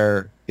point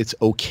where it's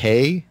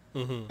okay,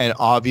 and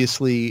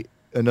obviously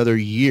another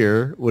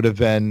year would have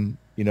been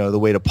the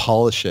way to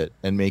polish it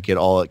and make it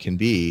all it can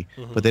be.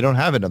 But they don't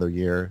have another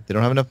year. They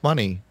don't have enough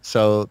money,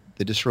 so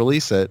they just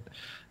release it,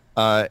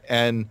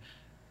 and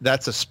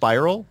that's a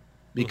spiral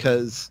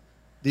because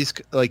these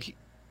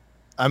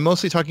I'm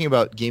mostly talking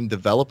about game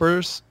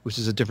developers, which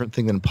is a different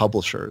thing than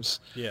publishers.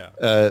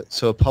 Yeah.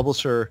 So a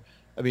publisher,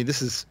 I mean,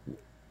 this is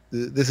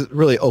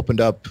really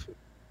opened up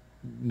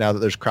now that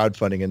there's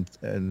crowdfunding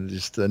and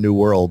just a new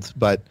world.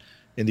 But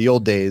in the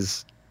old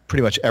days,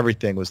 pretty much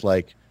everything was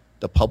like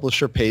the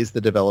publisher pays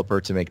the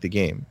developer to make the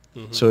game.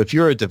 So if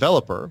you're a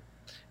developer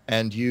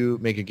and you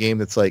make a game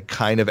that's like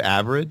kind of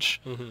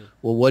average,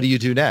 well, what do you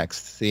do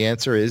next? The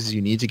answer is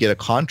you need to get a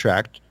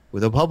contract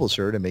with a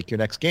publisher to make your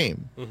next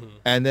game.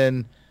 And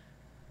then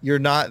you're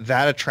not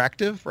that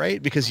attractive,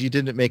 right? Because you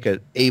didn't make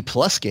an A+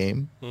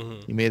 game.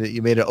 You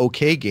made an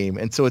okay game.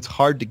 And so it's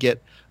hard to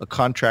get a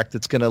contract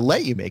that's going to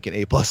let you make an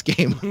A+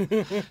 game.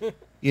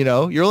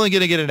 You're only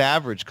going to get an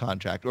average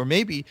contract, or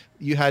maybe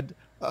you had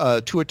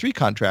 2 or 3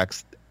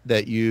 contracts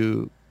that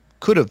you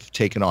could have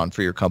taken on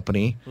for your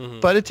company,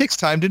 but it takes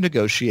time to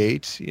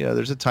negotiate.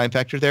 There's a time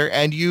factor there,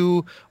 and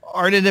you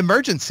are in an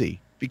emergency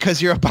because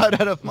you're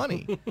about out of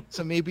money.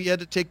 So maybe you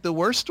had to take the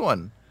worst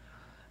one.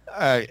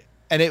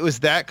 And it was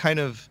that kind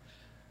of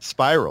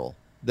spiral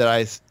that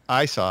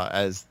I saw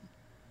as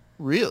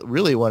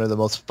really one of the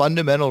most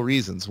fundamental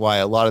reasons why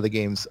a lot of the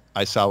games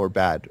I saw were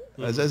bad,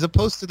 as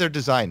opposed to their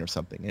design or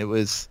something.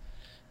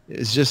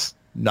 It's just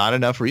not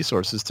enough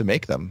resources to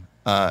make them.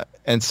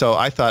 And so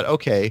I thought,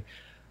 okay,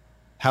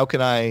 how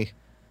can I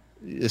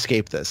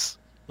escape this?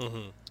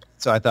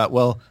 So I thought,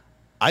 well,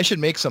 I should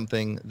make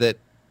something that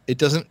it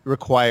doesn't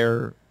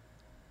require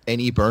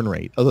any burn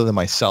rate other than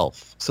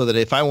myself, so that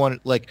if I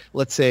want, like,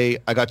 let's say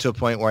I got to a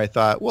point where I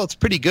thought, well, it's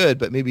pretty good,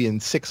 but maybe in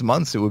 6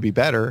 months it would be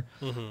better.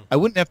 I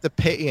wouldn't have to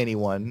pay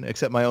anyone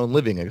except my own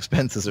living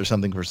expenses or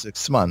something for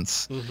 6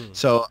 months.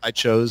 So I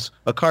chose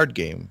a card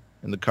game,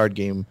 and the card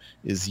game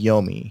is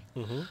Yomi.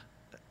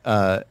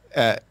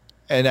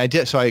 And I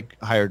did, so I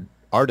hired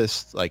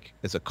artists like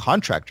as a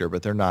contractor,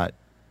 but they're not,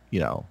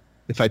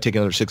 if I take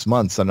another 6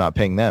 months, I'm not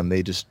paying them.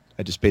 I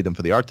just paid them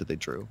for the art that they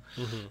drew.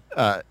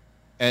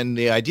 And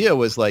the idea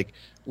was like,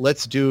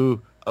 let's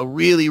do a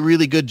really,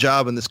 really good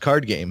job in this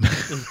card game.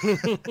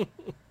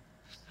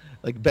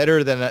 Like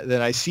better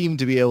than I seem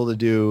to be able to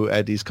do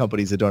at these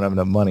companies that don't have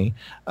enough money.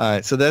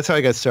 So that's how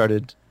I got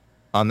started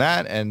on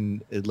that.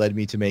 And it led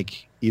me to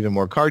make even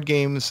more card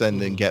games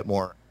and then get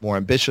more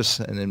ambitious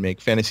and then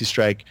make Fantasy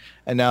Strike.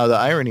 And now the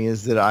irony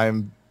is that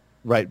I'm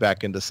right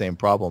back into the same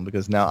problem,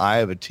 because now I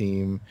have a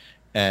team,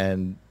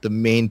 and the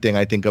main thing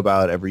I think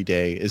about every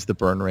day is the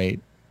burn rate.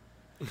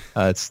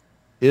 That's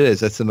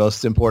the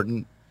most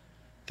important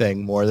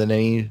thing, more than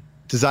any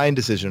design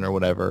decision or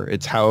whatever.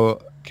 It's how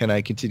can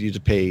I continue to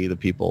pay the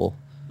people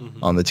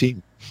on the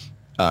team,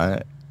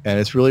 and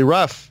it's really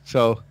rough.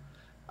 So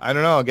I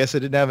don't know. I guess I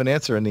didn't have an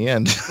answer in the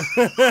end.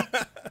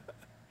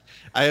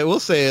 I will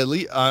say, at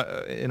least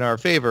in our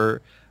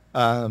favor,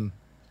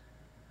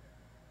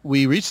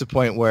 we reached the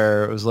point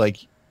where it was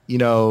like,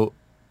 in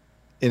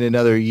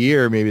another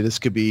year maybe this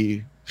could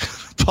be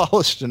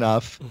polished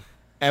enough.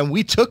 And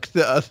we took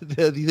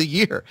the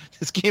year.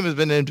 This game has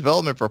been in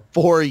development for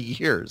 4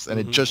 years, and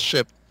it just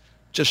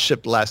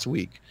shipped last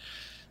week.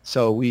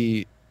 So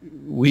we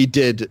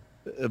did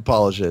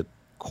polish it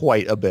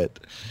quite a bit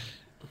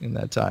in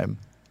that time.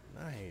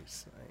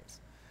 Nice.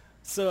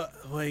 So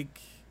when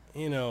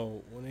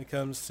it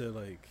comes to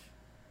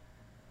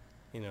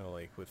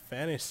with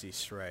Fantasy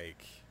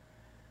Strike,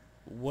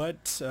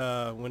 what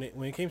when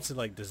it came to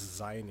like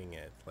designing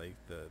it, like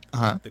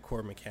the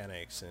core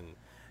mechanics and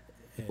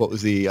what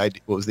was the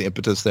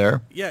impetus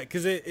there? Yeah,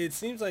 because it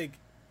seems like,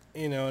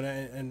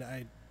 and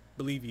I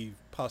believe you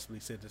possibly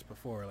said this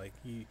before, like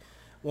he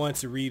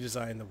wants to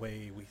redesign the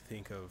way we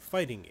think of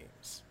fighting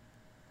games.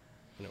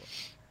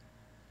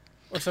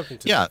 Or something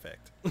to Yeah. that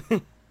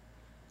effect.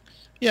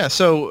 Yeah,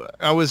 so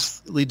I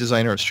was lead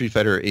designer of Street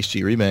Fighter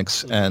HD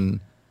Remix, and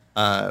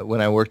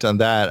when I worked on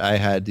that, I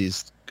had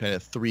these kind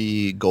of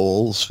 3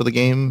 goals for the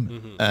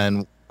game,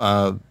 and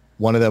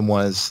one of them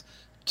was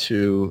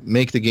to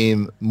make the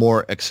game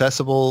more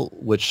accessible,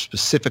 which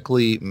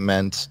specifically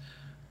meant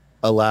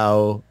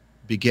allow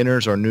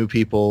beginners or new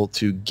people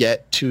to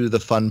get to the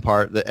fun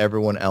part that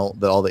everyone else,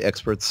 that all the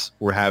experts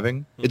were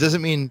having. It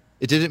didn't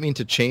mean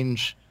to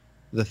change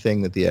the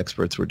thing that the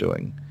experts were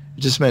doing.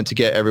 It just meant to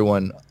get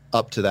everyone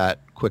up to that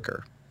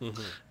quicker.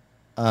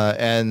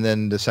 And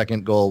then the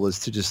second goal was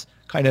to just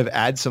kind of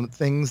add some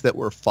things that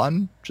were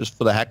fun just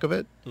for the heck of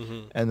it.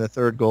 And the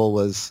third goal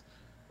was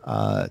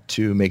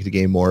to make the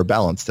game more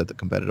balanced at the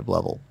competitive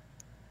level.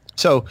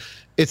 So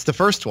it's the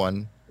first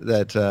one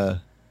that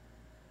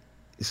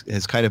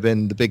has kind of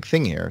been the big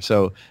thing here.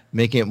 So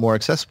making it more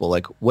accessible.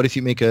 Like, what if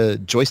you make a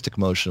joystick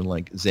motion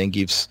like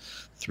Zangief's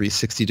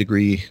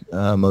 360-degree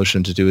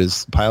motion to do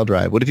his pile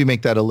drive? What if you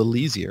make that a little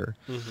easier?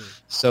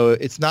 So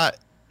it's not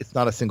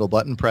a single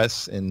button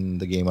press in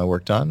the game I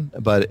worked on,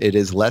 but it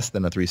is less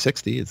than a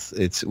 360.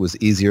 It was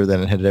easier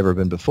than it had ever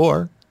been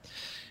before.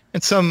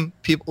 And some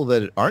people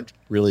that aren't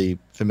really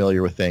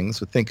familiar with things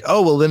would think,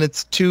 oh, well, then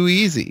it's too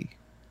easy.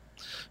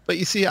 But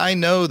you see, I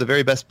know the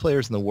very best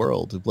players in the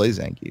world who play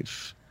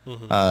Zangief.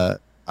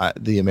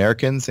 The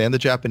Americans and the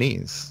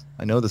Japanese.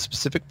 I know the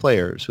specific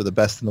players who are the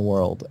best in the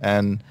world.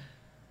 And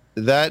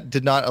that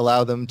did not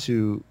allow them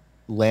to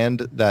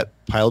land that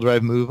pile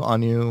drive move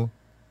on you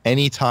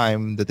any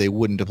time that they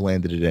wouldn't have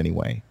landed it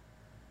anyway.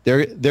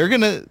 They're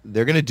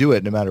gonna do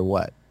it no matter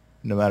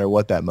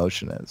what that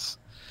motion is.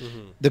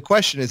 The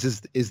question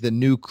is the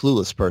new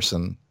clueless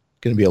person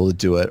going to be able to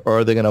do it, or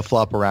are they going to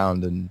flop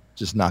around and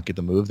just not get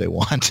the move they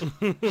want?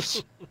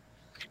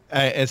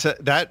 And so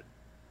that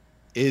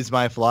is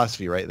my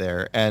philosophy right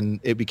there. And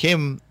it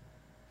became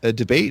a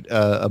debate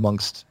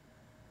amongst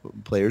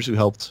players who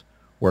helped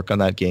work on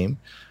that game,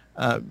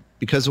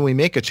 because when we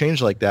make a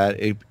change like that,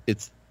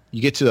 it's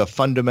you get to a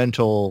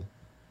fundamental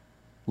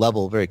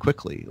level very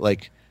quickly.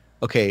 Like,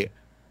 okay,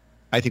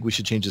 I think we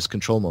should change this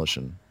control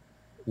motion.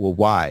 Well,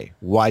 why?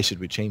 Why should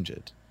we change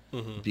it?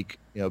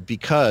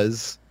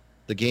 Because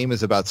the game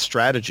is about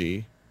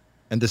strategy,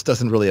 and this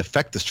doesn't really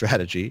affect the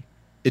strategy.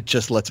 It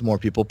just lets more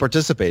people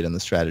participate in the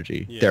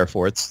strategy. Yeah.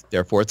 Therefore,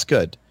 it's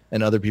good.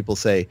 And other people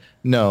say,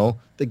 no,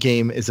 the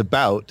game is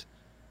about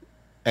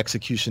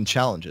execution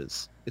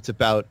challenges. It's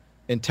about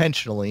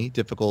intentionally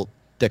difficult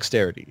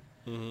dexterity.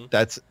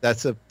 That's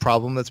a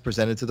problem that's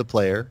presented to the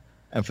player,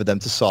 and for them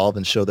to solve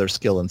and show their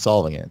skill in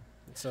solving it.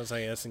 It sounds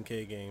like an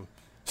SNK game.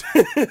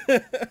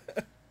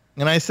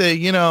 And I say,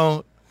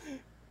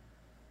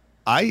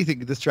 I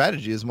think the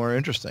strategy is more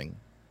interesting.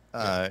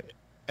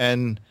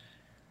 And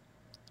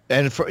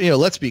for,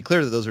 let's be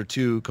clear that those are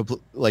two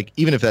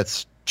even if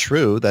that's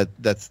true,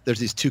 there's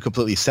these two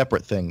completely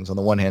separate things. On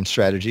the one hand,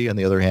 strategy, on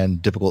the other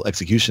hand, difficult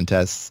execution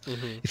tests.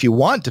 If you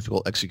want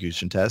difficult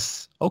execution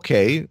tests,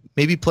 okay,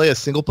 maybe play a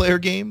single player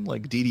game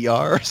like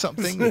DDR or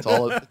something. It's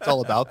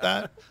all about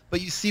that. But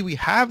you see, we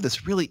have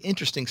this really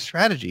interesting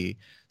strategy.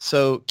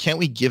 So can't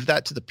we give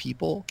that to the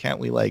people? Can't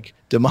we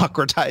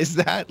democratize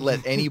that?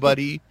 Let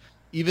anybody,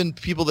 even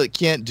people that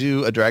can't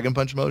do a Dragon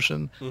Punch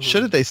motion,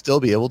 shouldn't they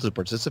still be able to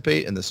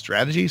participate in the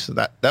strategy? So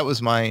that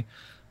was my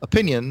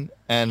opinion,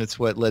 and it's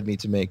what led me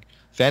to make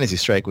Fantasy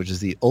Strike, which is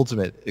the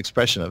ultimate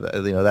expression of it.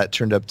 That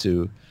turned up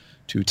to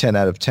 10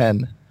 out of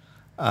 10.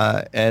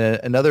 And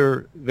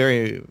another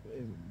very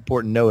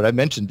important note, I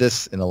mentioned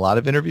this in a lot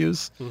of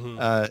interviews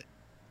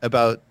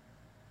about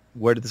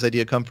where did this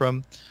idea come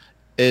from,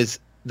 is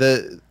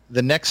the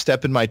next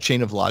step in my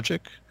chain of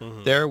logic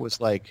there was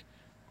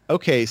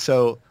okay,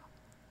 so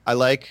I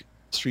like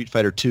Street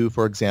Fighter 2,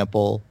 for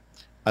example.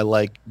 I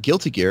like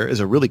Guilty Gear is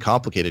a really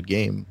complicated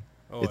game.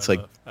 Oh, it's I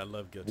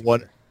love Guilty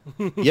Gear.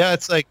 Yeah,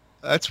 it's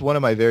that's one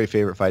of my very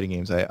favorite fighting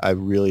games. I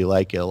really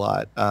like it a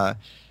lot.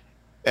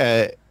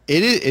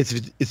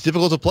 It's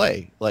difficult to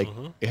play.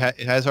 It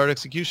has hard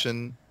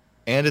execution,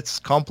 and it's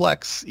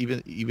complex.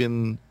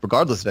 Even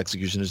regardless of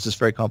execution, it's just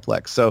very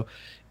complex. So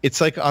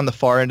it's on the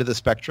far end of the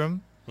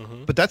spectrum,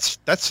 but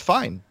that's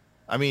fine.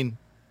 I mean,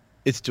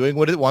 it's doing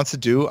what it wants to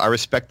do. I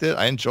respect it.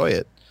 I enjoy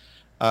it.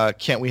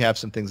 Can't we have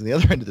some things on the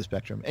other end of the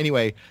spectrum?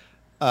 Anyway,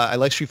 I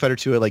like Street Fighter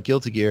 2. I like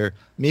Guilty Gear.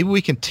 Maybe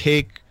we can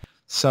take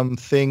some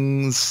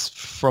things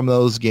from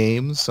those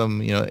games,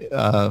 some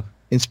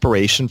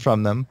inspiration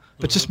from them,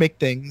 but just make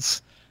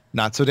things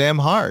not so damn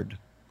hard.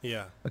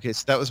 Yeah. Okay,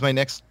 so that was my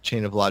next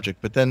chain of logic.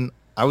 But then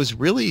I was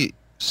really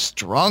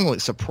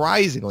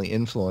surprisingly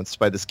influenced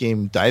by this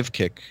game Dive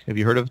Kick. Have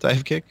you heard of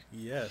Dive Kick?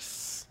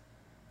 Yes.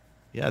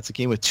 Yeah, it's a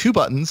game with 2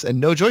 buttons and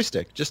no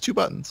joystick, just 2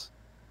 buttons.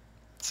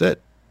 That's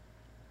it.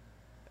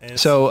 And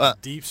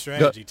it's deep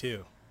strategy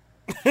too.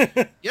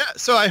 Yeah,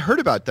 so I heard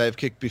about Dive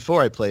Kick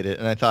before I played it,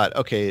 and I thought,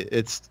 okay,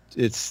 it's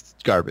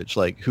garbage.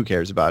 Who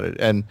cares about it?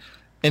 And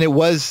it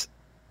was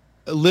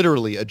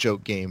literally a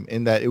joke game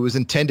in that it was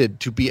intended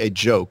to be a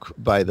joke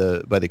by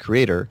the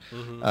creator.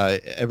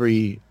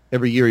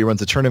 every year he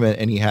runs a tournament,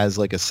 and he has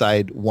like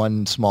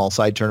one small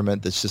side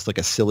tournament that's just like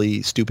a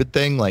silly, stupid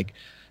thing, like,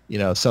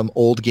 some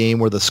old game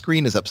where the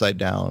screen is upside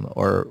down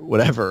or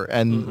whatever.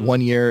 And one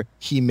year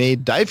he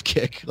made Dive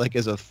Kick like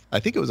I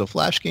think it was a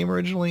Flash game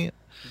originally.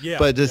 Yeah.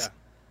 But just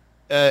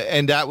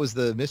and that was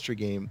the mystery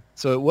game.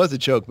 So it was a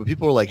joke, but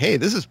people were like, "Hey,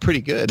 this is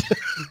pretty good."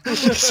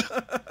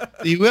 So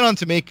he went on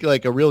to make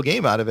like a real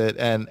game out of it,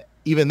 and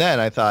even then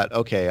I thought,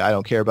 okay, I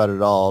don't care about it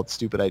at all. It's a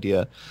stupid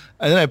idea.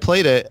 And then I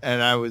played it,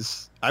 and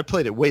I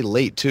played it way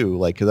late too,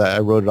 like, because I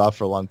wrote it off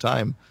for a long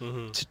time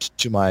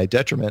to my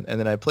detriment. And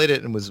then I played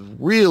it and was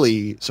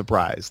really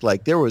surprised.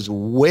 Like, there was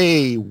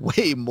way,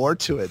 way more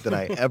to it than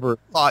I ever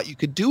thought you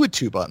could do with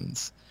 2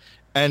 buttons.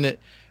 And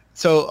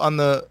so on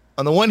the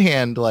one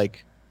hand,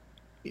 like,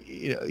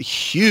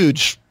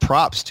 huge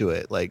props to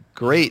it. Like,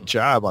 great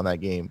job on that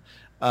game.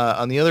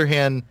 On the other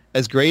hand,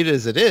 as great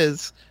as it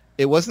is,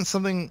 it wasn't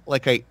something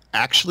like I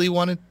actually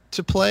wanted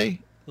to play.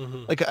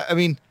 Like, I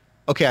mean,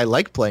 okay, I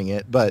like playing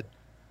it, but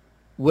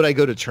would I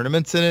go to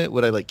tournaments in it?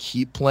 Would I like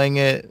keep playing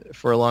it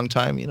for a long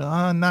time?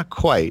 Not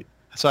quite.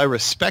 So I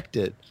respect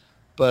it,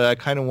 but I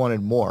kind of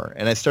wanted more.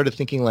 And I started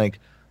thinking, like,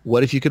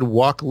 what if you could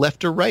walk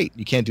left or right?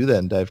 You can't do that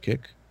in Dive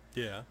Kick.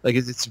 Yeah. Like,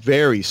 it's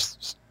very,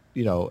 as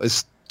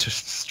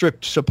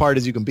stripped apart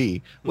as you can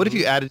be. What if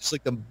you added just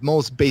like the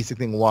most basic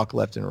thing, walk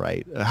left and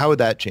right? How would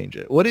that change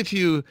it? What if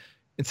you,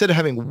 instead of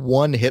having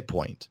 1 hit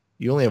point,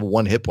 you only have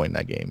 1 hit point in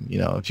that game?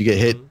 If you get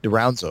hit, the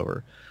round's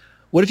over.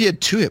 What if you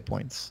had 2 hit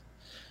points?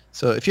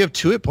 So if you have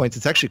 2 hit points,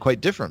 it's actually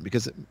quite different,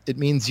 because it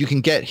means you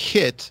can get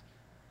hit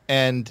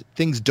and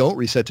things don't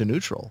reset to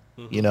neutral.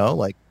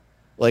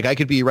 Like I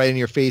could be right in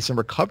your face and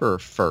recover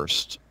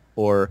first,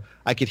 or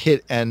I could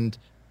hit and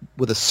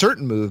with a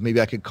certain move,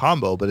 maybe I could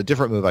combo, but a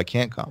different move I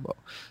can't combo.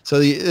 So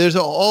there's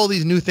all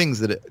these new things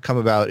that come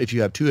about if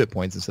you have 2 hit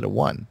points instead of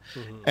 1.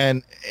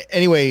 And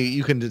anyway,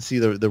 you can see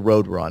the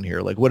road we're on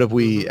here. Like, what if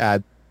we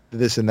add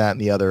this and that and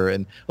the other,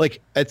 and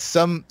like at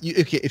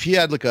if you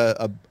had like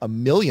a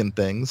million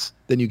things,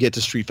 then you get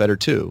to Street Fighter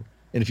 2,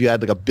 and if you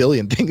had like a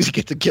billion things, you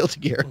get to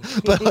Guilty Gear.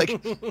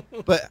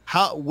 But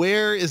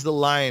where is the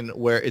line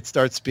where it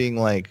starts being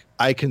like,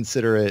 I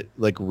consider it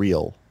like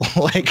real?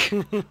 like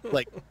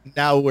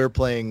now we're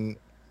playing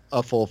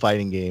a full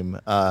fighting game.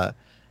 And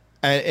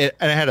I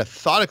had a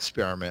thought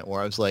experiment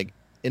where I was like,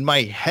 in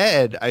my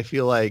head, I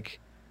feel like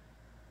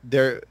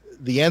the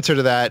answer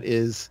to that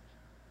is,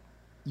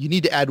 you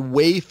need to add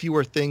way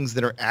fewer things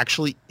that are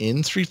actually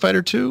in Street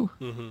Fighter 2,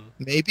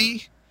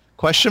 maybe,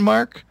 question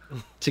mark,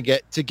 to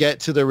get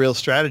to the real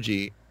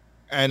strategy.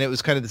 And it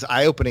was kind of this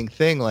eye-opening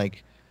thing,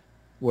 like,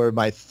 where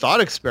my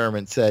thought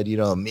experiment said,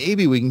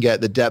 maybe we can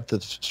get the depth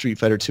of Street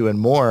Fighter 2 and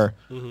more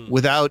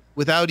without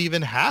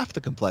even half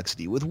the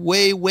complexity, with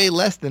way, way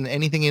less than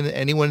anything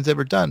anyone's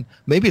ever done.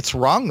 Maybe it's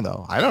wrong,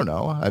 though. I don't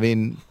know. I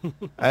mean,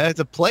 I had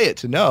to play it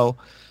to know.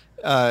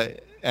 And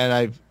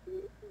I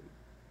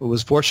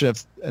was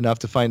fortunate enough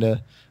to find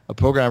a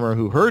programmer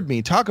who heard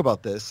me talk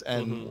about this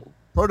and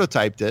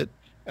prototyped it.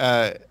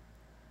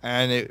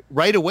 And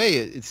right away,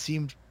 it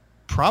seemed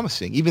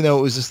promising, even though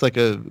it was just like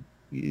a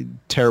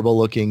terrible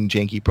looking,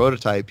 janky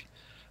prototype. I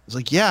was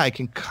like, yeah, I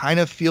can kind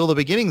of feel the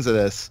beginnings of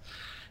this.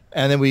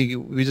 And then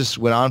we just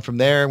went on from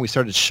there, and we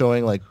started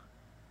showing, like,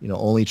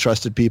 only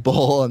trusted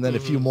people, and then a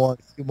few more.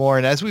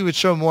 And as we would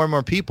show more and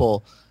more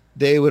people,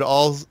 they would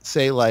all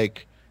say,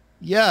 like,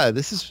 yeah,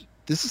 this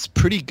is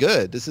pretty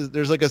good.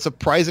 There's like a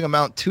surprising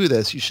amount to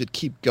this. You should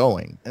keep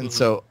going. And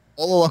so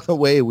all along the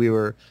way, we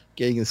were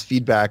getting this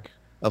feedback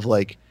of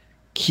like,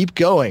 keep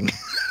going,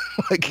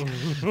 like,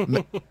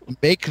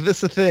 make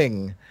this a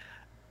thing.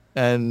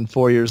 And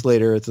 4 years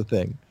later, it's a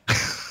thing.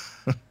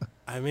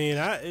 I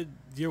mean,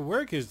 your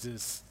work is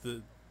just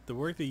the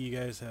work that you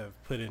guys have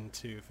put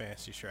into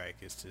Fantasy Strike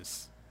is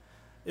just,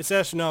 it's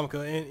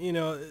astronomical.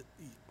 And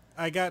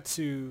I got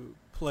to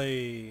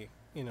play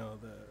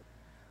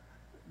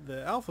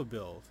the alpha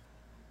build.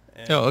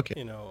 And,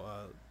 okay.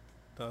 I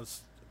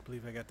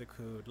believe I got the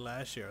code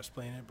last year. I was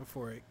playing it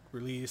before it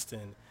released,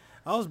 and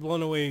I was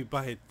blown away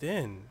by it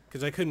then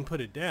because I couldn't put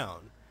it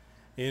down,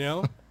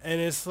 and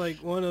it's like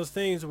one of those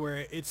things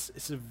where it's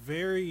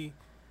very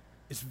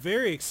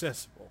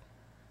accessible,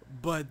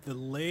 but the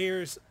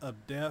layers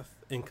of depth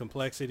and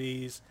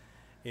complexities,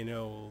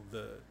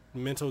 the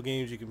mental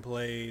games you can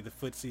play, the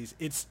footsies,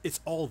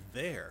 it's all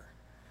there,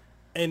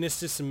 and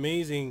it's just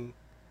amazing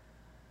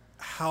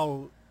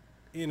how,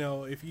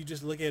 if you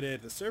just look at it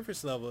at the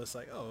surface level, it's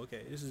like, oh,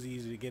 okay, this is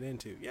easy to get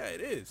into. Yeah,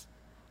 it is.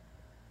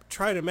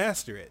 Try to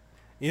master it,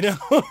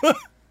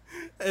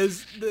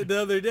 As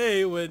the other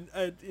day when,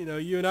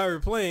 you and I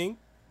were playing,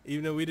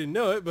 even though we didn't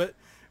know it, but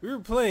we were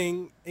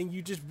playing and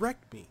you just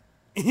wrecked me.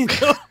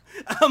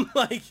 I'm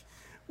like,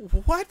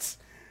 what?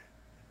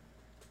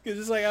 Because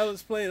it's like I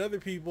was playing other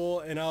people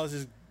and I was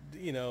just,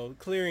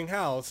 clearing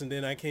house, and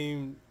then I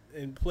came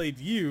and played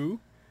you,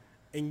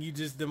 and you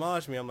just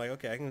demolished me. I'm like,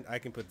 okay, I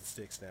can put the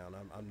sticks down.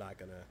 I'm not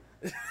gonna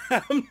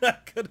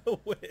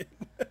win.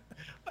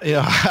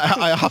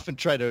 I often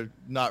try to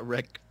not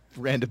wreck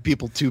random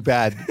people too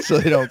bad so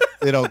they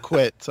don't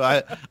quit. So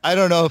I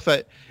don't know if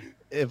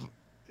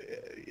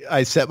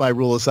I set my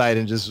rule aside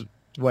and just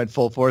went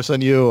full force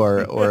on you,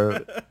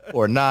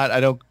 or not.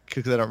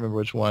 Because I don't remember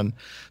which one.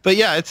 But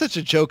yeah, it's such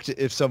a joke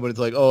if someone's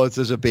like, "Oh, it's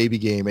just a baby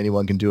game.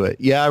 Anyone can do it."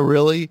 Yeah,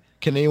 really?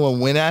 Can anyone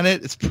win at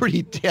it? It's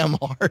pretty damn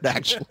hard,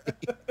 actually.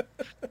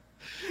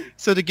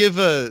 So to give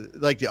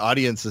the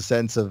audience a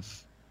sense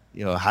of,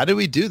 how do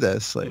we do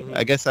this? Like,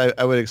 I guess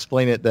I would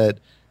explain it that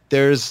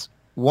there's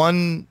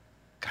one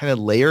kind of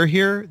layer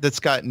here that's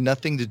got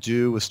nothing to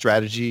do with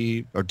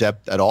strategy or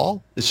depth at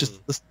all. It's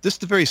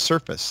just the very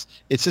surface.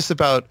 It's just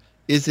about,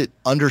 is it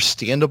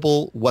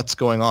understandable what's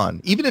going on?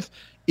 Even if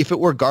it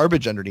were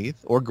garbage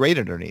underneath or great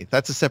underneath,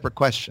 that's a separate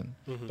question.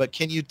 But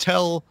can you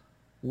tell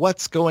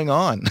what's going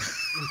on?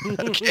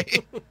 Okay.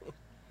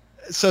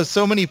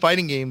 So many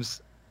fighting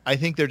games, I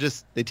think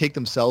they take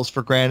themselves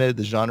for granted,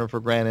 the genre for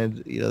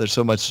granted. There's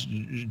so much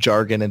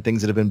jargon and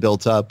things that have been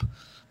built up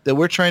that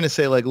we're trying to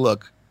say, like,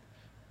 look,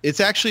 it's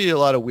actually a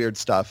lot of weird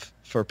stuff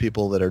for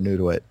people that are new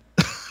to it.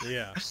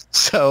 Yeah.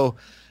 So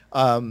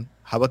how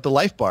about the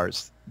life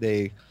bars?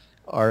 They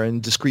are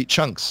in discrete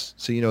chunks,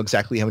 so you know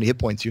exactly how many hit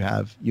points you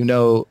have.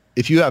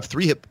 If you have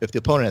if the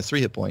opponent has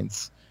 3 hit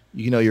points,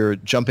 your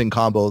jumping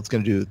combo, it's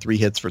going to do 3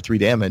 hits for 3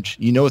 damage.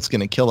 It's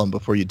going to kill them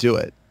before you do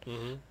it.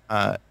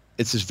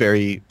 It's just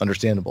very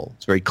understandable.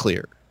 It's very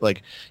clear.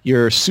 Like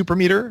your super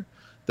meter,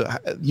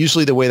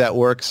 usually the way that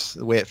works,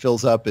 the way it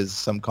fills up is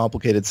some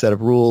complicated set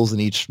of rules, and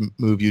each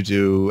move you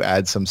do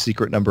adds some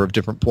secret number of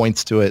different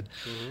points to it.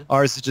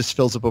 Ours, it just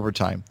fills up over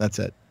time. That's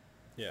it.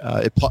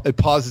 Yeah. It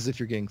pauses if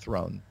you're getting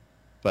thrown,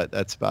 but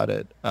that's about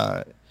it.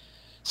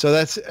 So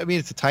it's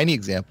a tiny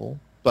example,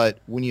 but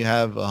when you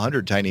have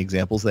 100 tiny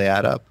examples, they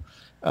add up.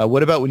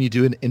 What about when you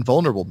do an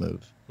invulnerable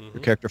move?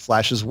 Your character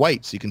flashes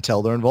white, so you can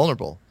tell they're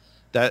invulnerable.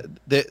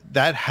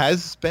 That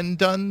has been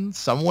done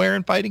somewhere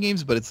in fighting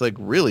games, but it's like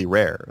really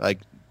rare. Like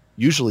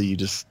usually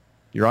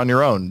you're on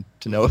your own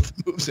to know if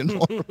the move's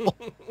invulnerable.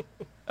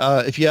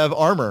 If you have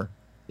armor,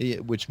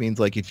 which means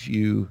like if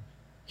you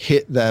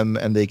hit them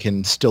and they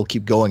can still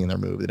keep going in their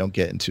move, they don't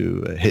get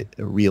into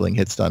a reeling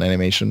hit stun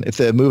animation. If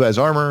the move has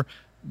armor,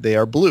 they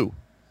are blue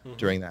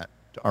during that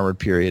armored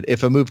period.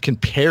 If a move can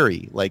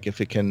parry, like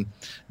if it can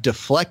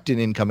deflect an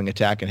incoming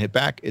attack and hit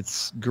back,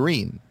 it's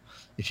green.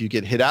 If you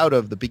get hit out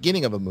of the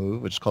beginning of a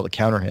move, which is called a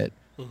counter hit,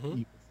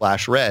 you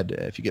flash red.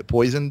 If you get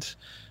poisoned,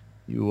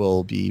 you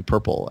will be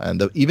purple.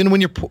 And even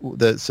when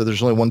so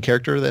there's only one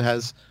character that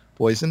has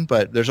poison,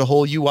 but there's a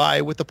whole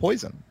UI with the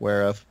poison,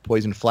 where a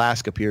poison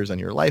flask appears on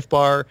your life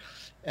bar,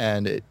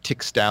 and it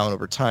ticks down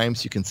over time,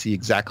 so you can see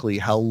exactly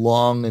how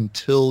long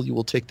until you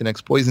will take the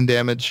next poison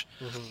damage.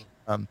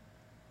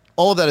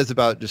 All of that is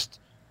about just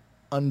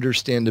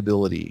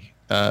understandability.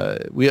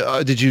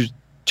 Did you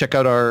check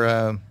out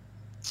our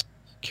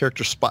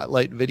character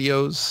spotlight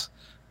videos,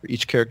 where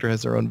each character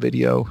has their own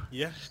video?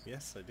 Yes,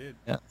 I did.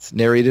 Yeah, it's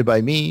narrated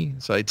by me,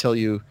 so I tell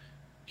you,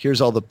 here's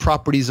all the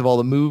properties of all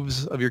the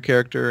moves of your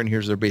character, and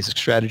here's their basic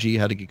strategy,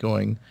 how to get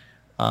going.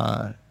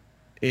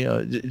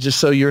 Just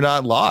so you're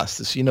not lost,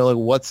 just, like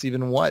what's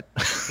even what.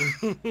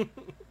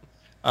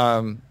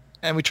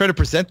 And we try to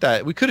present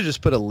that. We could have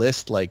just put a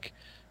list like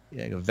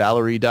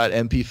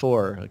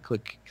Valerie.mp4, like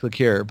click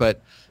here, but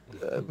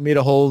made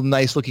a whole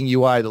nice looking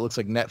UI that looks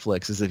like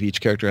Netflix, as if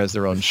each character has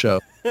their own show.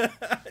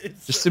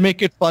 Just to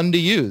make it fun to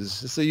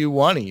use, just so you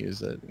want to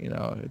use it.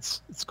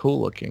 It's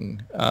cool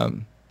looking.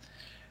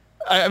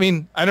 I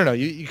don't know.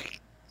 You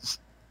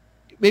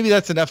maybe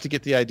that's enough to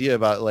get the idea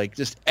about like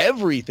just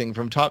everything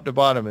from top to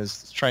bottom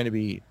is trying to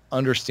be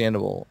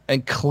understandable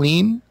and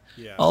clean.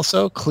 Yeah.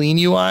 Also, clean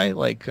UI.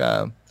 Like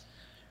I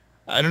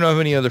don't know how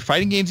many other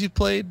fighting games you've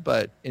played,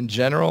 but in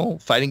general,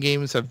 fighting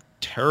games have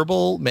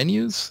terrible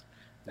menus,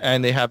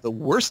 and they have the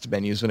worst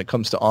menus when it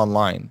comes to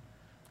online.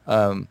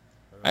 I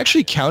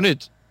actually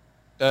counted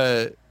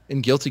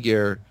in Guilty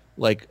Gear,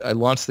 like I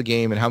launched the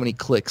game and how many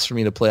clicks for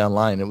me to play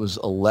online. It was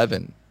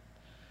 11.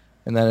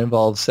 And that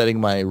involves setting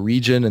my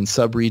region and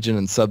sub-region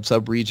and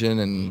sub-sub-region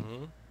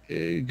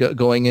and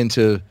going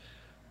into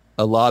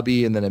a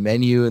lobby and then a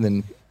menu and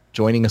then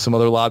joining some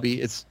other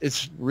lobby.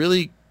 It's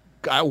really,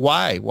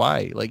 why?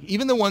 Like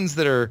even the ones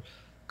that are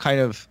kind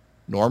of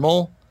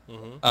normal,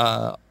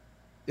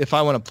 if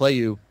I want to play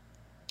you,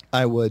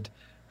 I would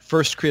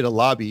first create a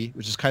lobby,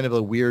 which is kind of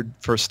a weird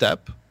first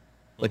step.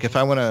 Like if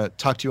I want to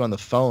talk to you on the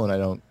phone, I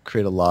don't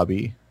create a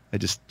lobby. I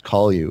just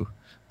call you.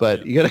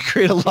 But you got to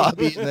create a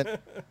lobby and then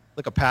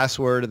like a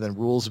password and then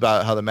rules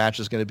about how the match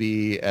is going to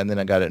be. And then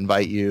I got to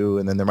invite you.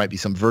 And then there might be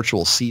some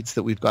virtual seats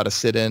that we've got to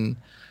sit in.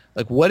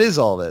 Like what is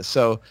all this?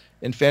 So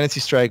in Fantasy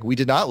Strike, we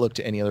did not look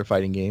to any other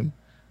fighting game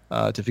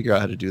to figure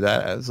out how to do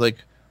that. I was like,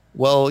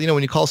 well,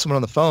 when you call someone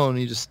on the phone,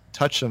 you just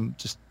touch them,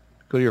 just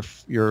go to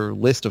your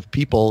list of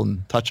people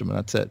and touch them, and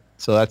that's it.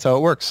 So that's how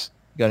it works.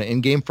 You got an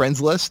in-game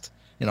friends list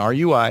in our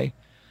UI.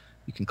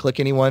 You can click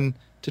anyone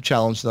to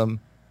challenge them.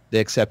 They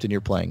accept and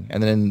you're playing.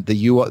 And then in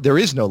the UI, there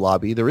is no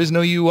lobby. There is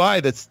no UI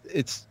that's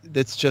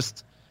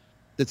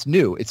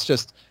new. It's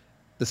just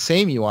the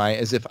same UI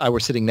as if I were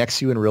sitting next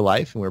to you in real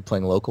life and we were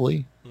playing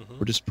locally.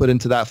 We're just put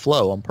into that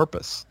flow on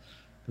purpose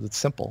because it's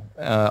simple.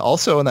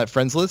 Also on that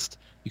friends list,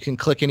 You can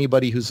click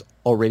anybody who's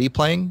already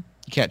playing.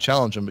 You can't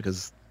challenge them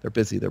because they're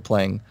busy, they're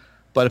playing.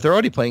 But if they're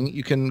already playing,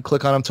 you can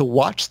click on them to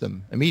watch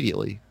them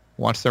immediately,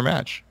 watch their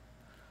match.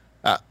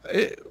 I've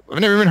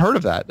never even heard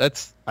of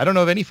that. I don't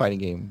know of any fighting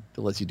game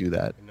that lets you do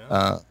that.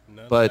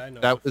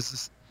 But that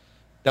was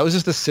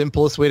just the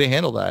simplest way to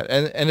handle that.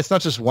 And it's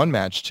not just one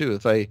match too.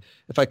 If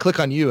I click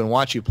on you and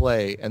watch you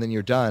play and then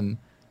you're done,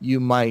 you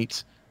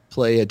might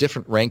play a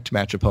different ranked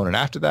match opponent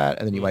after that,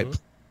 and then you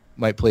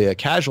might play a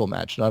casual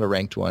match, not a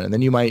ranked one, and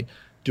then you might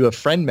do a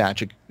friend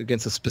match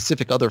against a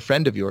specific other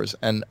friend of yours,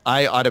 and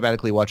I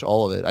automatically watch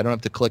all of it. I don't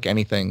have to click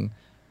anything,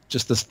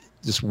 just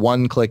this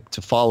one click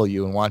to follow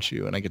you and watch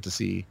you, and I get to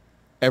see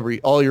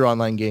all your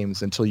online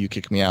games until you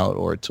kick me out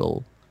or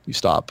until you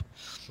stop.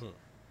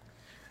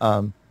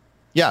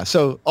 Yeah,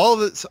 so all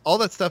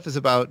that stuff is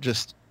about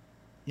just,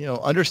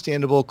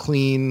 understandable,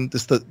 clean,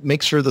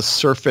 make sure the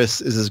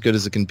surface is as good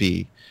as it can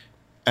be.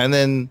 And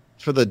then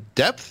for the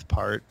depth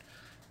part,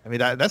 I mean,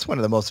 that's one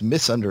of the most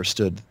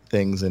misunderstood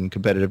things in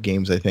competitive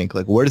games, I think.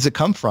 Like, where does it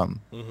come from?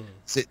 Mm-hmm.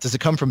 Does it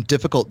come from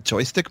difficult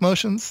joystick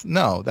motions?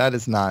 No, that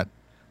is not.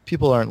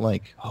 People aren't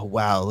like, oh,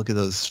 wow, look at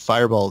those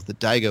fireballs that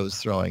Daigo is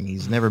throwing.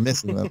 He's never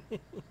missing them.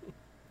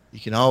 You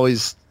can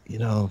always,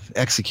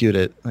 execute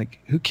it. Like,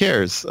 who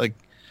cares? Like,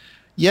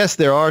 yes,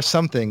 there are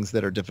some things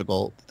that are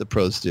difficult that the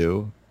pros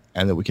do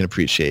and that we can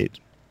appreciate.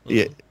 Mm-hmm.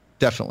 Yeah,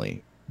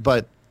 definitely.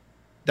 But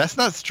that's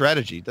not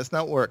strategy. That's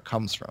not where it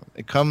comes from.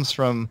 It comes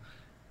from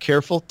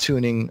careful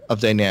tuning of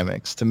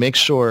dynamics to make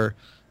sure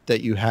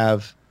that you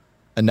have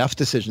enough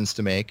decisions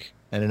to make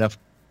and enough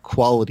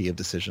quality of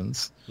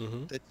decisions.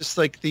 Mm-hmm. That just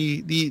like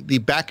the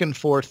back and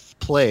forth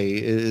play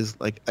is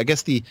like, I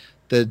guess the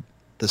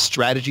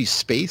strategy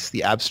space,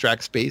 the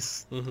abstract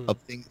space mm-hmm. of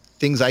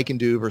things I can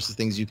do versus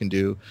things you can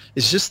do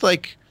is just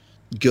like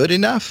good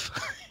enough.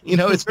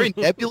 It's very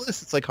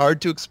nebulous. It's like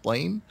hard to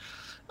explain.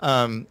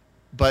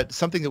 But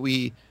something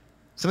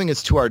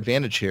that's to our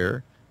advantage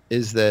here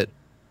is that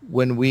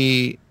when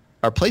we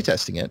are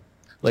playtesting it,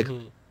 like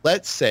mm-hmm.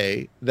 let's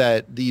say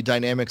that the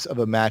dynamics of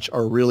a match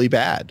are really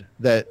bad,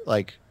 that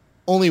like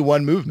only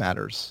one move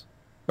matters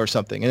or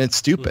something, and it's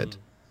stupid.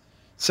 Mm-hmm.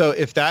 So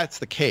if that's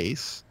the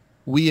case,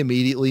 we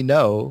immediately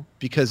know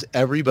because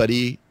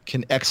everybody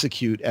can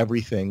execute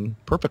everything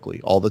perfectly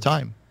all the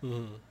time.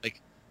 Mm-hmm.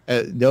 Like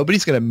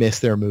nobody's going to miss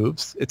their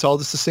moves. It's all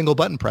just a single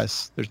button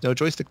press. There's no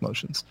joystick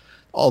motions.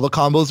 All the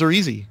combos are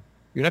easy.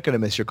 You're not going to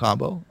miss your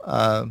combo.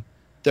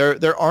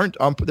 They're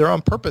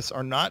on purpose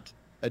are not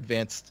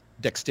advanced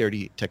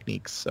dexterity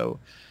techniques. So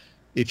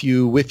if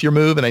you whiff your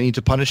move and I need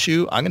to punish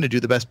you, I'm going to do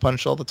the best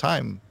punish all the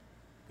time.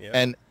 Yep.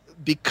 And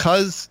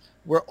because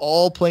we're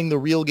all playing the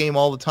real game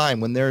all the time,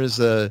 when there is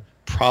a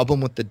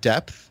problem with the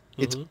depth,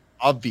 mm-hmm. it's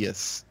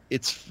obvious.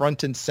 It's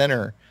front and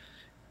center.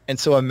 And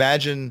so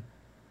imagine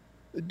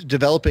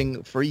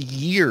developing for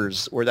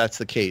years where that's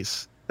the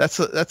case. That's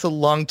a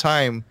long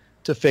time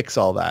to fix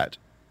all that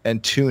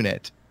and tune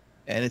it.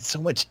 And it's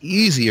so much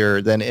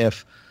easier than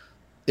if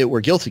it were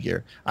Guilty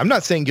Gear. I'm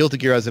not saying Guilty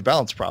Gear has a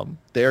balance problem.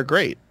 They're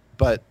great.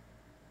 But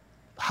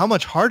how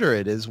much harder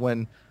it is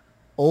when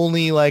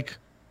only like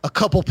a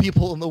couple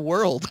people in the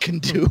world can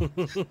do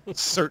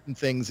certain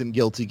things in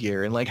Guilty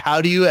Gear. And like,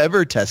 how do you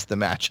ever test the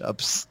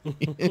matchups?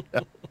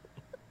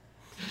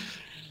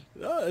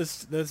 No,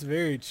 that's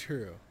very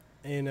true.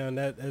 And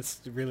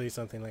that's really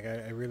something like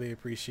I really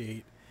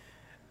appreciate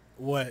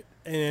and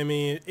I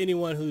mean,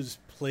 anyone who's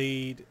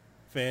played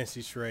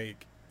Fantasy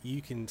Strike,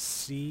 you can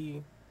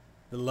see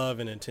the love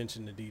and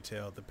attention to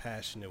detail, the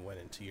passion that went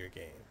into your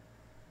game.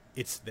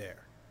 It's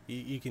there.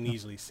 You can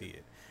easily see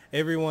it.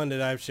 Everyone that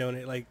I've shown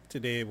it, like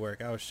today at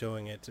work, I was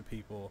showing it to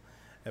people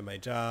at my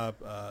job.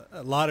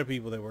 A lot of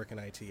people that work in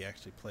IT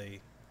actually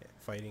play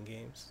fighting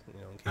games, in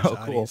case the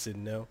audience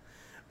didn't know.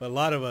 But a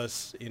lot of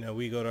us,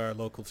 we go to our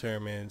local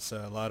tournaments.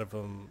 A lot of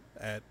them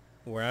at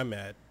where I'm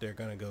at, they're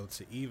going to go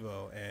to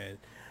EVO. And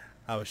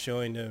I was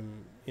showing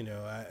them,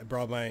 I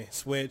brought my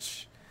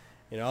Switch,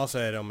 and I also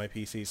had it on my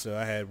PC. So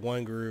I had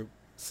one group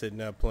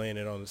sitting up playing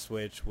it on the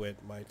Switch with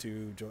my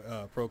two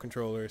Pro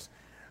controllers.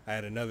 I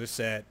had another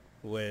set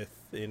with,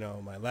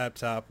 my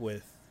laptop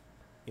with,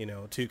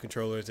 two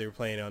controllers. They were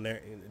playing on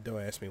there.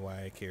 Don't ask me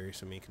why I carry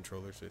so many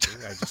controllers with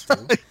me. I just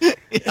do.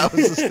 I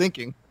was just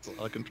thinking. It's a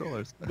lot of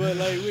controllers. But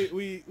like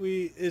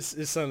we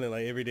it's something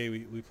like every day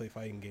we play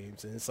fighting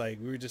games, and it's like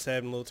we were just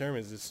having little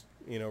tournaments, just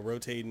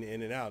rotating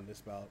in and out, and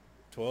it's about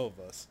 12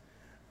 of us,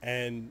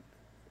 and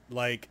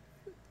like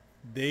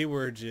they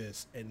were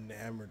just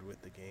enamored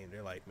with the game.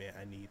 They're like, man,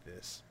 I need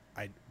this.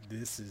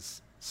 This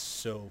is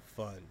so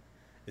fun.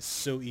 It's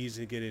so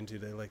easy to get into.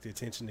 The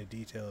attention to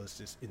detail is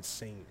just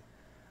insane.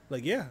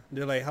 Like, yeah.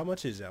 They're like, how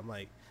much is it? I'm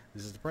like,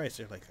 this is the price.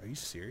 They're like, are you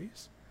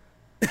serious?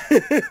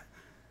 They're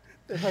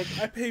like,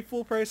 I paid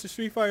full price for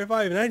Street Fighter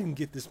 5 and I didn't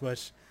get this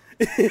much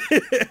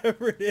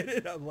ever in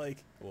it. I'm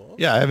like, well.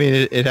 Yeah, I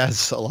mean, it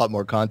has a lot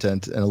more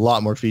content and a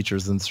lot more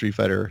features than Street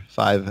Fighter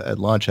 5 at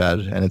launch had,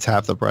 and it's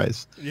half the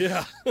price.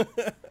 Yeah.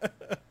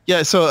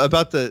 Yeah, so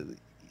about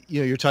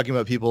you're talking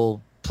about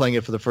people playing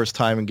it for the first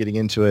time and getting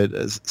into it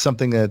as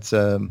something that's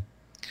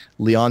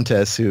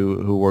Leontes,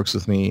 who works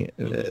with me,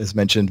 has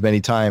mentioned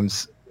many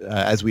times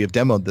as we have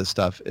demoed this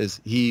stuff, is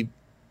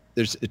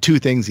there's two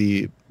things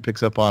he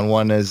picks up on.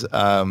 One is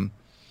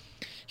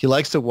he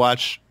likes to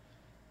watch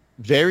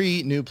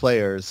very new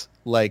players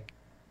like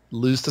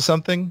lose to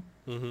something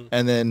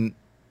and then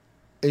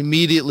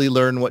immediately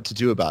learn what to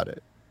do about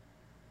it.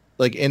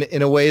 Like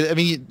in a way, I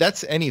mean,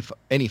 that's any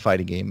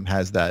fighting game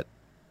has that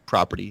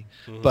property,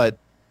 but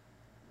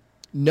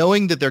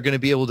knowing that they're going to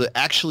be able to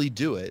actually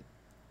do it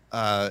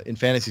in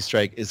Fantasy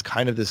Strike is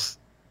kind of this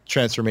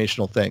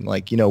transformational thing.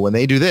 Like, when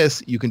they do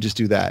this, you can just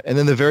do that. And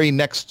then the very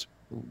next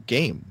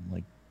game,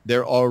 like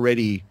they're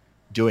already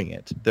doing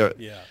it.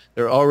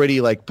 They're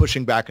already like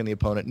pushing back on the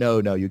opponent.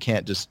 No, you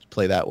can't just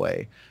play that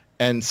way.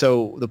 And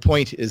so the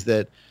point is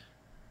that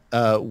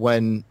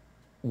when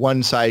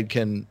one side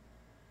can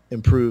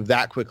improve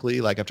that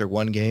quickly, like after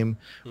one game,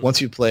 once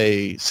you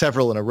play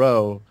several in a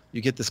row,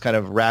 you get this kind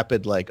of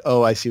rapid, like,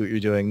 oh, I see what you're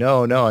doing.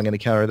 No, I'm going to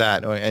counter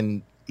that.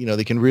 And,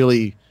 they can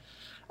really,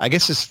 I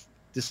guess,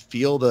 just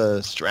feel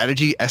the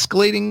strategy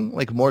escalating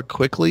like more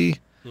quickly.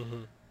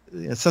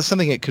 It's not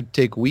something that could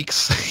take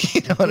weeks,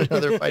 on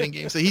another fighting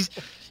game. So he's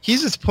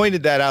just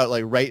pointed that out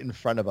like right in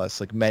front of us,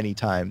 like many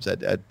times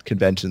at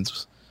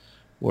conventions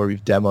where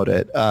we've demoed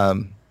it.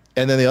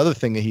 And then the other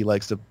thing that he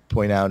likes to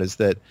point out is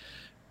that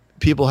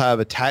people have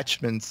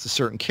attachments to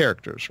certain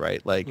characters,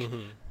 right? Like,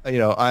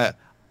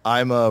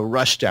 I'm a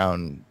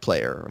rushdown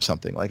player or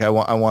something. Like I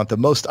want the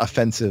most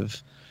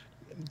offensive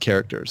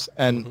characters,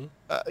 and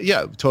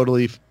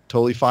totally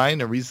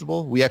fine and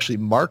reasonable. We actually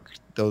mark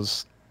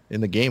those in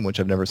the game, which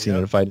I've never seen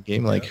in a fighting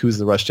game. Like who's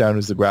the rushdown,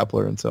 who's the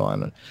grappler, and so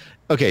on.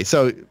 Okay,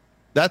 so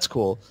that's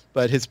cool.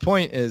 But his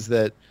point is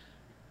that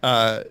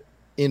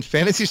in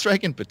Fantasy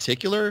Strike in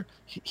particular,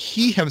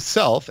 he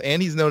himself,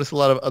 and he's noticed a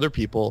lot of other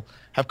people,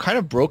 have kind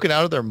of broken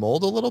out of their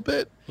mold a little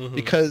bit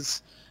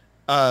because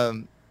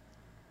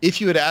if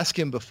you had asked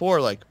him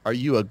before, like, are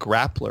you a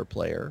grappler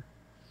player?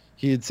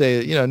 He'd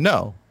say,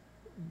 no,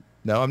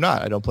 I'm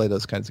not. I don't play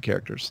those kinds of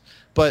characters.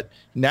 But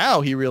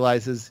now he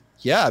realizes,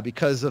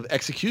 because of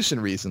execution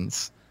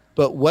reasons.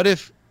 But what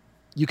if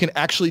you can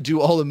actually do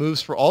all the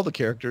moves for all the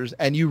characters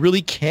and you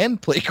really can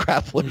play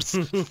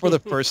grapplers for the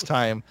first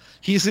time?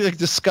 He's like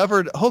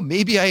discovered,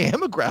 maybe I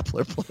am a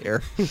grappler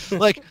player.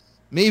 Like,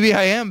 maybe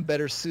I am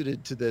better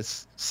suited to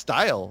this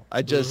style.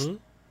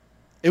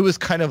 It was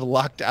kind of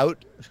locked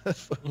out,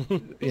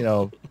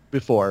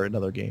 before in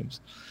other games.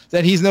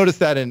 Then he's noticed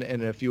that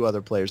in a few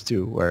other players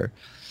too, where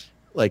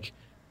like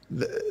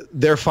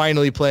they're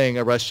finally playing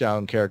a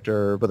rushdown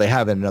character, but they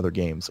haven't in other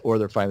games, or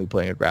they're finally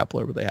playing a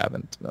grappler, but they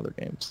haven't in other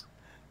games.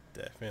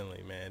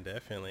 Definitely, man.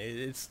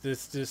 Definitely. It's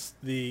just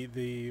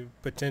the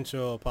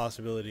potential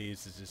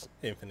possibilities is just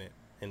infinite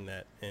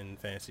in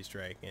Fantasy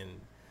Strike,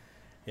 and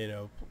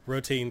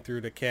rotating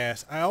through the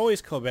cast. I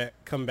always come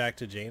back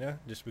to Jaina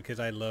just because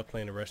I love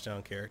playing a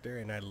rushdown character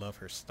and I love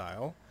her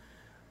style.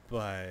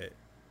 But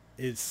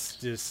it's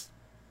just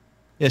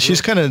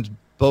she's kind of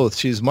both.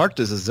 She's marked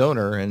as a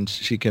zoner, and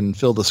she can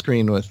fill the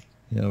screen with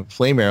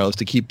flame arrows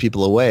to keep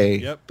people away.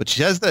 Yep. But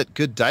she has that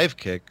good dive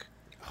kick.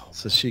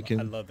 So she can.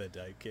 I love that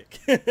dive kick.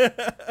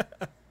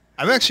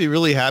 I'm actually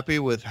really happy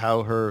with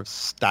how her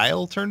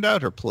style turned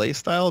out, her play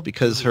style,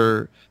 because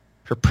her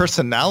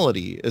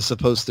personality is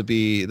supposed to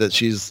be that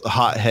she's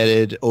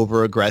hot-headed,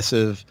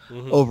 over-aggressive,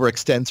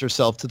 overextends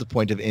herself to the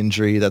point of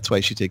injury. That's why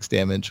she takes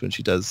damage when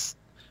she does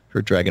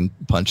her dragon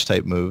punch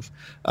type move.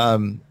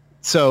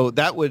 So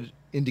that would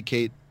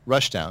indicate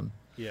rushdown.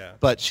 Yeah.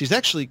 But she's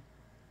actually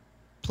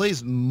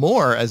plays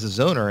more as a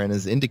zoner and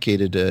is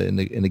indicated in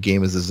the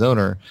game as a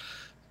zoner,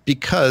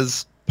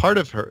 because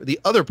the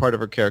other part of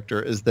her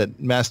character is that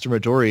Master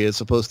Midori is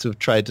supposed to have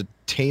tried to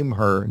tame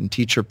her and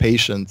teach her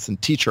patience and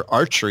teach her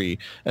archery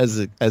as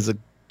a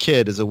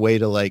kid, as a way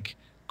to like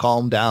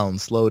calm down,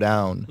 slow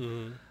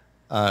down.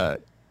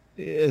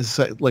 It's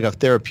like a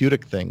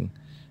therapeutic thing,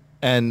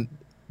 and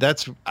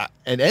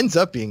it ends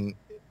up being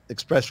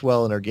expressed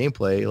well in her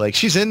gameplay. Like,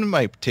 she's in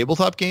my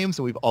tabletop games,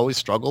 and we've always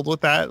struggled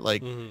with that.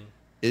 Like,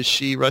 is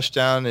she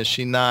rushdown? Is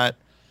she not?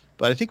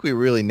 But I think we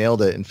really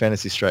nailed it in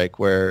Fantasy Strike,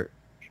 where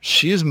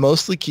she is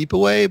mostly keep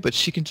away, but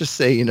she can just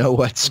say, you know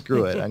what,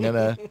 screw it. I'm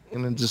gonna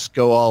just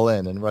go all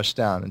in and rush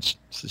down, and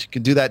so she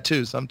can do that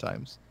too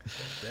sometimes.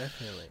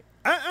 Definitely.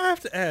 I have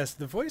to ask,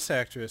 the voice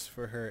actress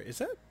for her, is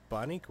that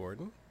Bonnie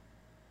Gordon?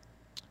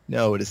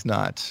 No, it is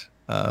not.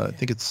 I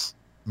think it's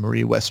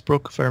Marie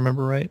Westbrook, if I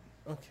remember right.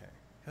 Okay,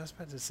 I was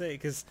about to say,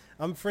 because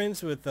I'm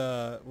friends with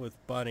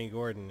Bonnie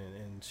Gordon,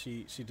 and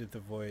she did the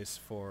voice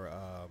for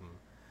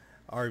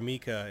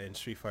Armika in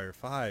Street Fighter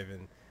V,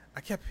 and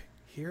I kept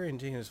hearing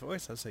Gina's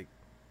voice. I was like,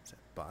 is that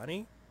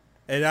Bonnie?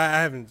 And I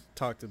haven't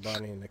talked to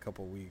Bonnie in a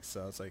couple of weeks,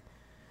 so I was like,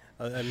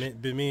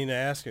 I've been meaning to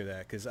ask her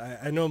that, because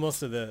I know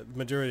most of the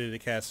majority of the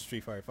cast of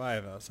Street Fighter V. I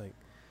was like,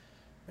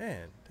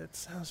 man, that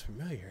sounds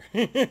familiar.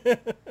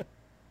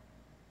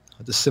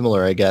 Just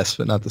similar, I guess,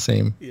 but not the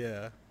same.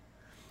 Yeah.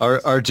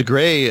 Our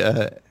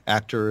DeGray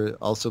actor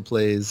also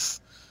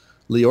plays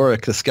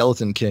Leoric, the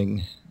Skeleton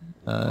King,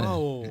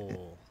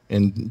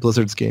 in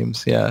Blizzard's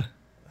games. Yeah.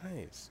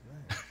 Nice.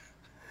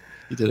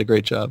 You did a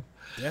great job.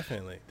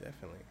 Definitely.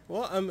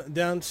 Well, I'm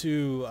down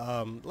to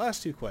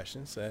last two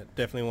questions. I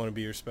definitely want to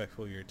be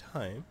respectful of your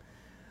time.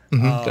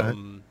 Mm-hmm. Go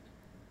ahead.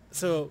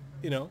 So,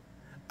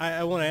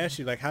 I want to ask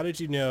you, like, how did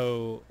you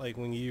know, like,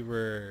 when you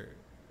were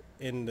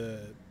in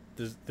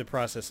the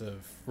process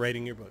of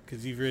writing your book?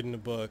 Because you've written a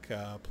book,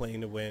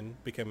 Playing to Win,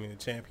 Becoming a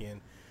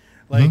Champion.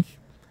 Like,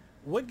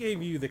 what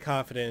gave you the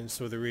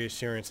confidence or the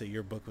reassurance that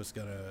your book was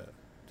going to,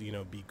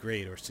 be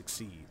great or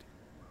succeed?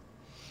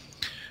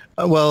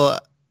 Well,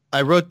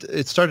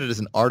 it started as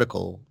an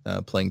article,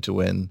 Playing to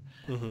Win.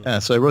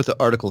 So I wrote the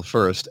article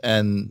first,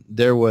 and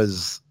there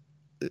was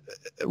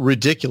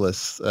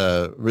ridiculous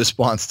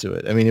response to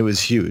it. I mean, it was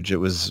huge. It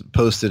was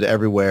posted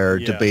everywhere,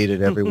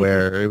 debated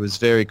everywhere. It was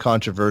very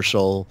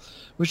controversial,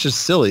 which is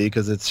silly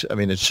because it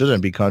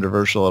shouldn't be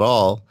controversial at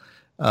all.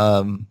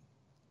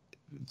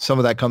 Some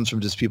of that comes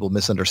from just people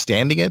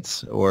misunderstanding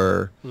it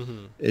or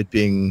it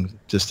being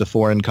just a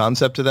foreign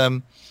concept to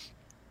them.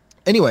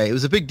 Anyway, it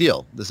was a big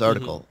deal, this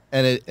article,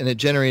 and it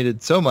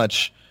generated so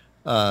much,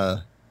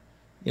 so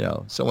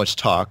much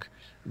talk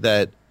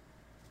that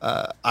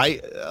a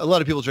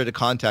lot of people tried to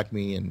contact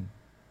me and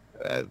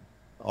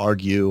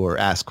argue or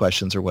ask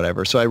questions or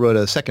whatever. So I wrote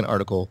a second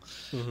article,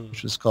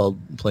 which was called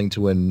Playing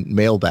to Win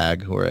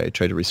Mailbag, where I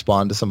tried to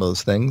respond to some of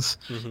those things.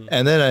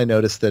 And then I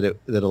noticed that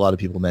a lot of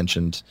people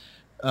mentioned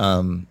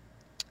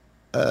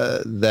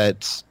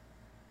that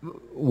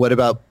what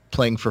about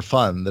playing for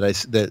fun,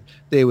 that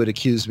they would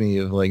accuse me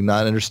of like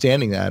not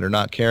understanding that or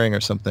not caring or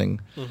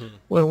something.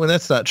 When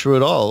that's not true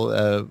at all.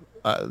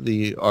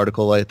 The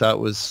article I thought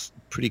was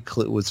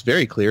was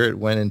very clear. It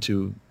went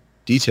into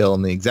detail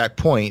on the exact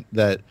point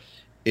that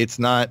it's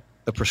not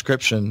a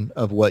prescription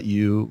of what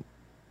you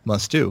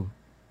must do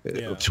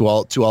to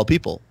all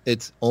people.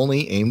 It's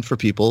only aimed for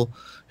people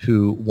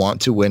who want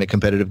to win at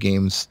competitive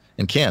games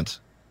and can't.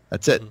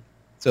 That's it.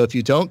 So if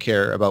you don't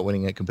care about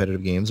winning at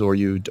competitive games or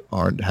you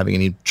aren't having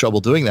any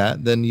trouble doing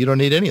that, then you don't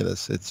need any of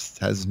this. It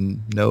has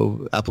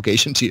no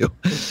application to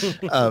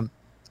you.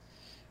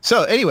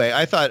 So anyway,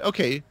 I thought,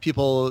 okay,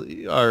 people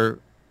are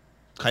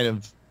kind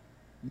of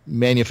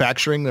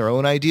manufacturing their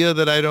own idea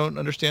that I don't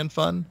understand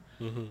fun.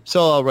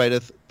 So I'll write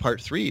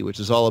part 3, which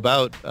is all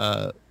about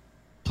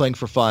playing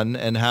for fun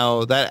and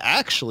how that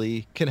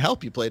actually can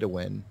help you play to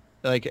win.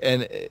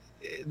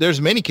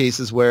 There's many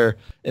cases where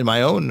in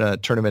my own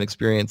tournament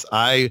experience,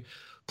 I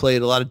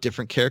played a lot of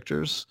different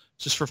characters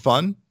just for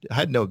fun. I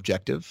had no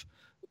objective,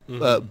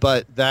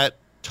 but that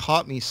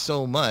taught me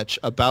so much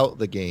about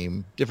the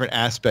game, different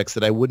aspects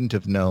that I wouldn't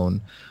have known,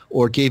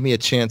 or gave me a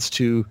chance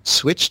to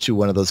switch to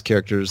one of those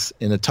characters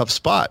in a tough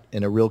spot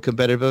in a real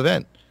competitive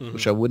event,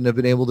 which I wouldn't have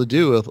been able to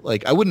do.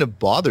 I wouldn't have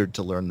bothered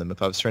to learn them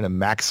if I was trying to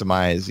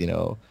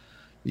maximize,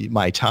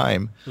 my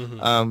time.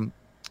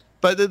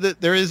 But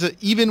there is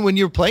even when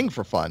you're playing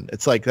for fun,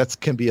 it's like that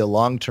can be a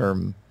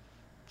long-term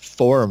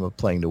form of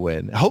playing to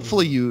win.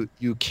 Hopefully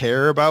you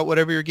care about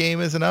whatever your game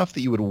is enough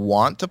that you would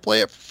want to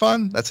play it for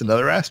fun. That's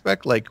another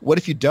aspect. Like, what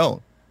if you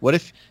don't? What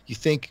if you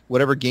think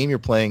whatever game you're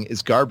playing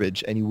is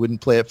garbage and you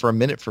wouldn't play it for a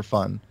minute for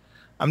fun?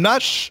 I'm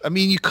not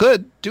you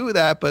could do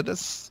that, but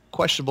it's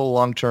questionable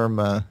long-term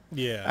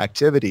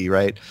activity,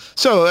 right?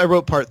 So I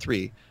wrote part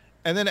 3.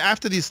 And then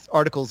after these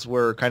articles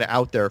were kind of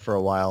out there for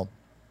a while,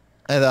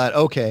 I thought,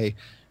 okay,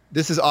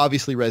 this is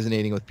obviously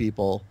resonating with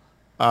people.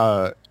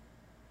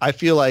 I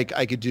feel like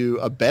I could do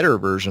a better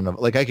version of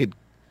it. Like I could,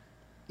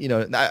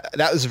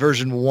 that was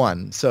version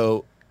 1.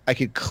 So I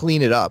could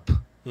clean it up.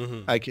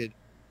 I could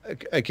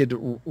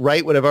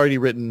write what I've already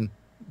written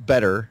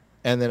better,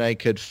 and then I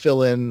could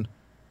fill in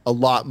a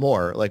lot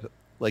more.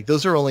 Like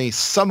those are only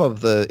some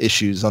of the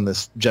issues on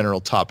this general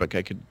topic.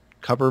 I could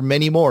cover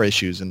many more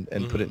issues and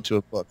put it into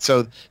a book.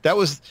 So that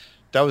was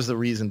the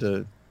reason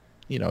to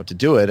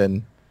do it.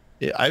 And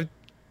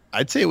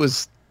I'd say it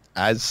was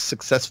as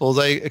successful as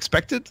I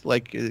expected,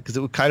 because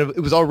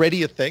it was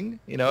already a thing,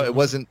 it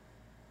wasn't,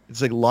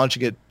 it's like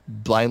launching it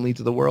blindly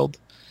to the world.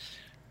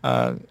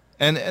 And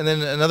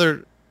then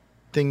another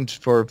thing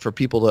for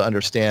people to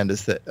understand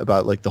is that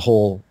about like the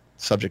whole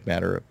subject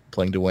matter of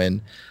playing to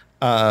win,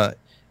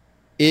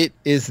 it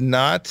is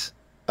not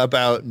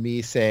about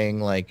me saying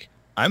like,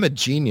 I'm a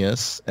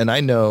genius and I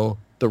know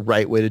the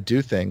right way to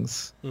do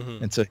things.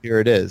 And so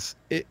here it is.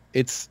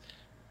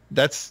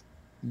 That's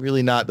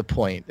really not the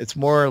point. It's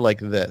more like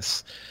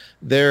this.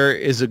 There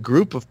is a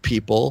group of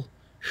people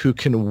who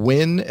can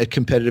win at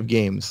competitive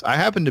games. I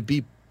happen to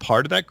be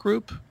part of that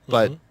group,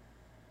 but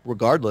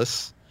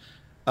regardless,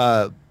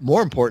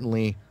 more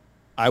importantly,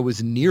 I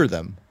was near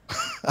them.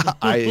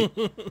 I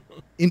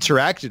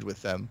interacted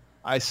with them.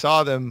 I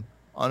saw them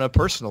on a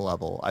personal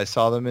level. I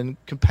saw them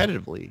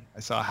competitively. I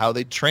saw how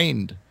they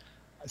trained.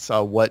 I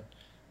saw what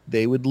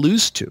they would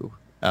lose to.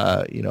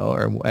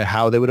 Or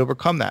how they would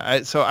overcome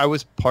that. So I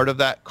was part of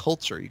that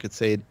culture. You could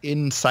say an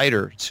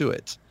insider to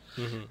it.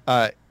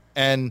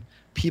 And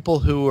people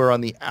who were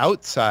on the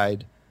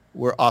outside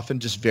were often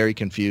just very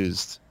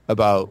confused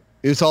about,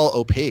 it was all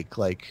opaque.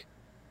 Like,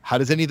 how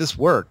does any of this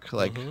work?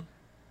 Like,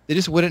 they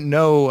just wouldn't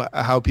know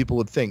how people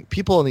would think.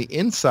 People on the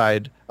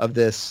inside of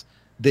this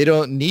they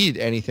don't need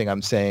anything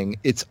I'm saying.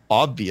 It's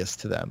obvious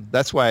to them.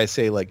 That's why I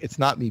say, like, it's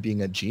not me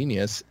being a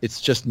genius. It's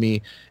just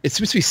me. It's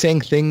supposed to be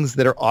saying things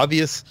that are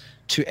obvious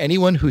to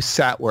anyone who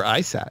sat where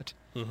I sat.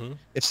 Mm-hmm.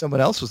 If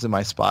someone else was in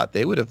my spot,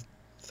 they would have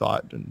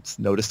thought and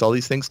noticed all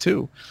these things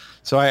too.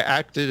 So I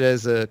acted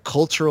as a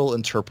cultural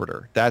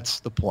interpreter. That's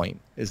the point,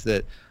 is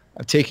that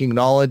I'm taking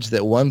knowledge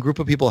that one group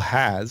of people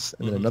has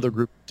and then another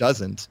group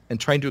doesn't, and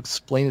trying to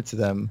explain it to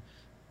them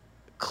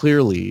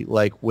clearly,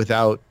 like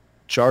without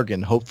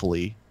jargon,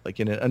 hopefully, like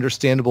in an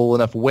understandable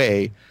enough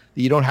way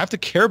that you don't have to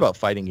care about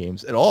fighting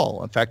games at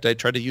all. In fact, I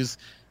try to use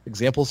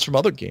examples from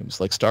other games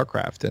like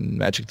StarCraft and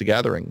Magic the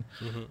Gathering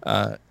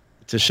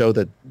to show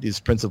that these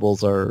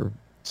principles are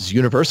just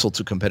universal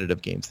to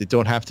competitive games. They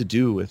don't have to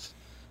do with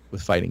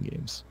fighting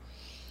games.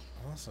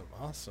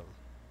 Awesome.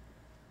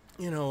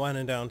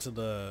 Winding down to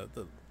the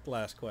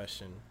last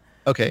question.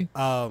 Okay.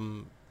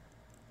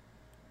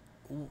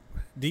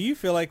 Do you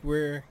feel like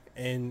we're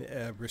in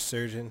a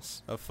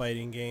resurgence of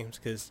fighting games?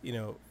 Because,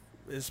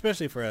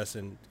 especially for us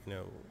and,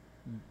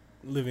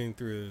 living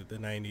through the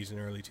 90s and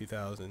early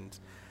 2000s,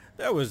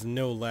 there was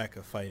no lack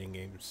of fighting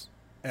games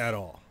at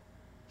all.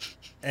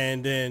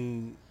 And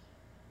then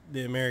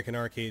the American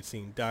arcade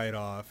scene died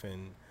off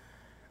and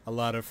a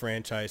lot of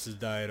franchises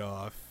died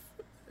off.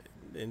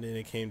 And then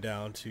it came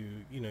down to,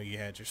 you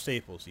had your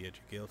staples. You had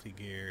your Guilty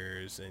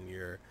Gears and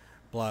your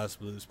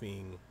BlazBlues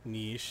being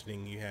niche.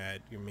 Then you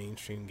had your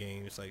mainstream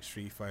games like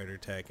Street Fighter,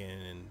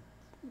 Tekken, and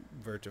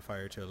Virtua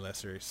Fighter to a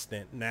lesser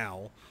extent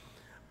now.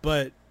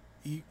 But,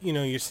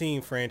 you're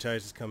seeing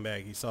franchises come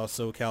back. You saw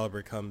Soul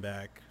Calibur come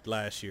back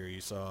last year. You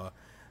saw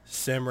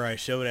Samurai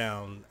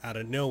Showdown out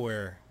of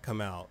nowhere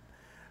come out.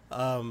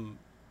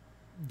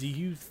 Do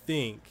you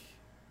think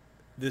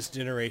this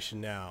generation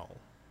now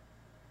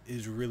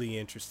is really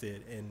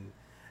interested in,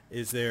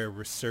 is there a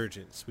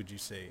resurgence, would you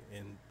say,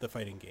 in the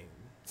fighting game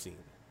scene?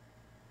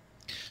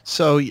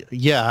 So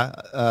yeah,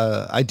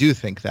 I do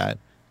think that.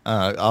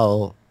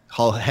 I'll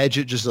hedge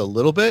it just a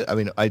little bit. I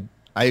mean,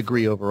 I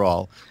agree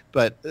overall,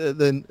 but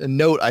the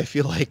note, I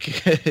feel like,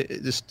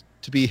 just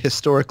to be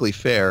historically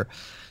fair.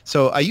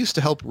 So I used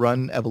to help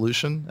run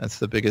Evolution. That's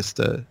the biggest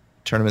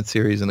tournament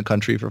series in the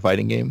country for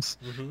fighting games.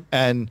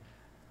 And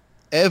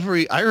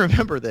I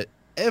remember that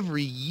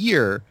every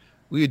year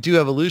we would do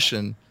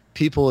Evolution,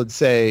 people would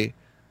say,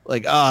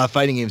 like,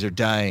 fighting games are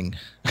dying.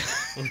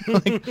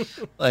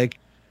 like,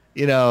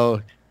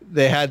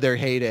 they had their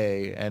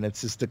heyday and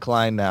it's just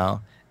declined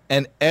now.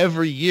 And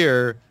every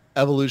year,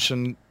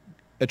 Evolution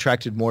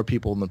attracted more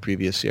people than the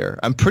previous year.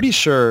 I'm pretty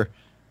sure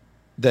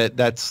that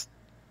that's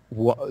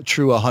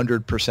true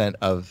 100%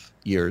 of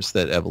years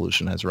that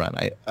Evolution has run.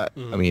 I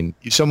mean,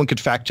 someone could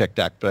fact check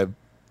that, but I'm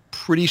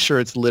pretty sure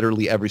it's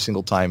literally every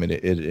single time it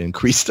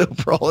increased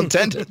overall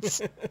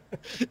attendance.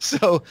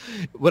 So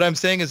what I'm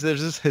saying is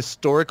there's just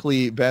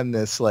historically been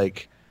this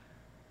like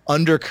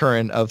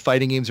undercurrent of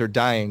fighting games are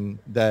dying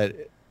that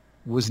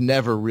was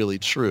never really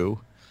true.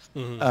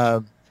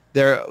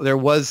 There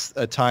was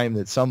a time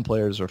that some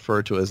players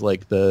refer to as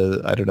like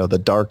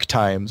the dark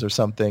times or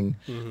something,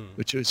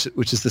 which is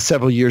the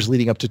several years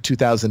leading up to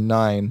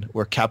 2009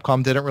 where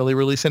Capcom didn't really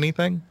release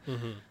anything.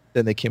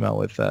 Then they came out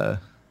with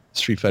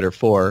Street Fighter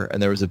 4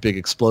 and there was a big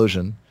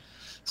explosion.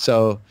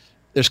 So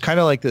there's kind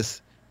of like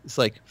this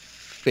like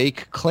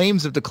fake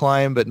claims of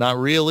decline, but not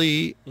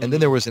really. And then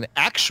there was an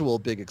actual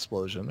big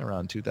explosion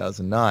around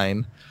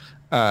 2009.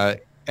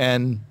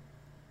 And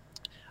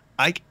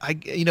I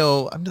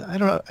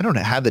don't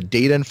have the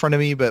data in front of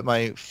me, but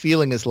my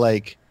feeling is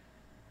like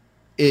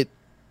it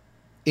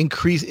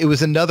increased. It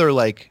was another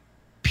like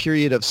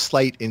period of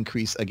slight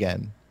increase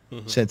again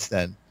since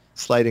then.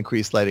 Slight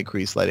increase,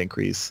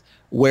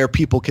 where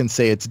people can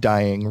say it's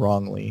dying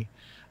wrongly.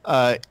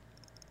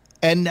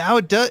 And now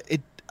it does.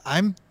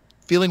 I'm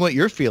feeling what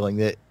you're feeling,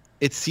 that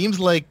it seems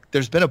like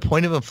there's been a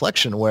point of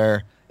inflection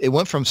where it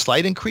went from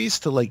slight increase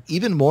to like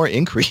even more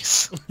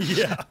increase.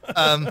 Yeah.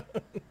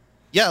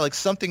 Yeah, like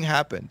something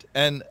happened.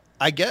 And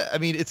I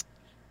mean,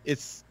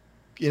 it's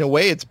in a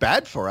way it's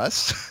bad for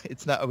us.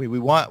 It's not, I mean, we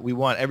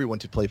want everyone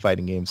to play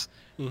fighting games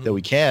that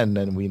we can.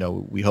 And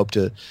we hope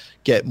to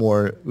get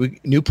more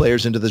new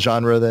players into the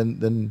genre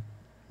than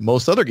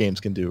most other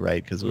games can do,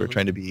 right? Because we're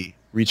trying to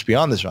reach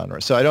beyond the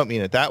genre. So I don't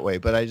mean it that way,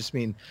 but I just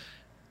mean,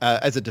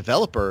 as a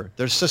developer,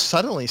 there's just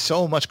suddenly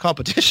so much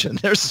competition.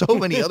 There's so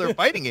many other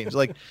fighting games.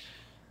 Like,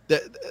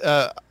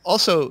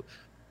 also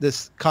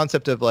this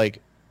concept of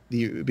like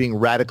being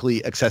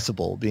radically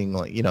accessible, being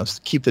like,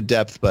 keep the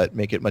depth but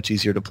make it much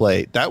easier to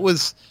play. That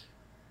was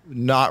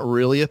not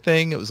really a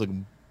thing. It was like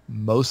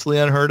mostly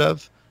unheard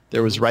of.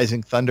 There was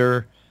Rising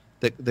Thunder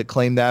that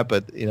claimed that,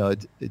 but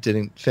it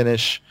didn't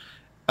finish.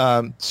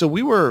 So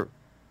we were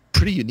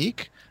pretty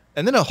unique.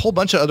 And then a whole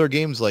bunch of other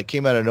games like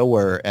came out of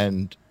nowhere,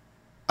 and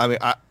I mean,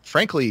 I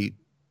frankly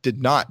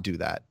did not do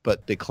that,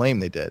 but they claim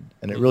they did,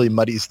 and it really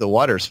muddies the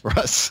waters for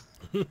us.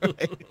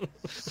 Right?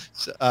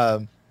 So,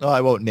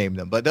 I won't name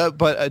them, but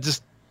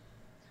just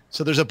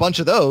so there's a bunch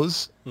of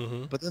those,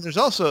 but then there's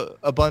also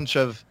a bunch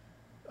of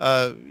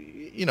the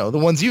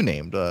ones you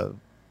named,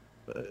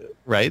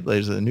 right?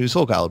 There's a new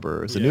Soul Calibur.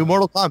 There's a Yeah. new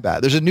Mortal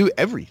Kombat. There's a new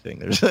everything.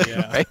 There's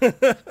Yeah. right?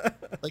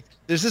 Like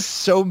there's just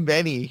so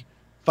many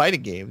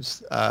fighting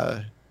games.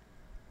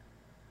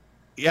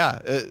 Yeah.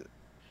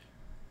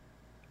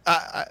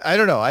 I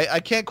don't know. I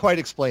can't quite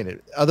explain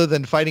it other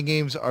than fighting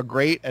games are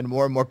great and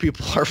more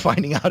people are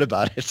finding out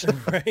about it.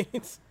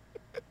 Right.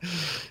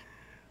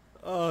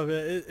 Oh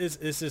man,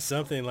 it's just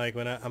something like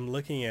when I'm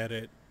looking at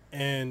it,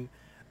 and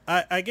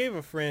I gave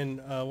a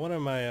friend, one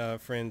of my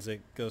friends that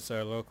goes to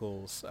our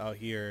locals out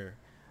here,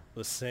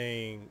 was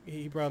saying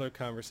he brought up a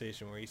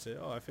conversation where he said,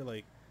 "Oh, I feel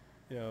like,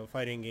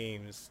 fighting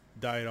games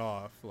died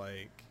off."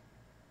 Like,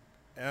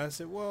 and I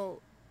said,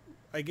 "Well,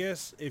 I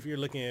guess if you're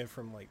looking at it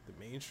from like the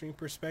mainstream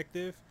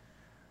perspective,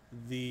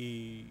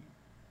 the,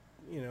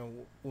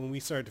 when we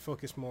started to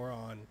focus more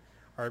on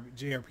our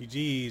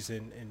JRPGs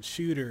and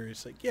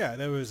shooters, like yeah,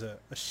 there was a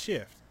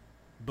shift,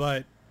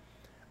 but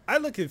I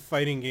look at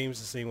fighting games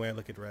the same way I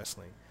look at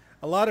wrestling.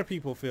 A lot of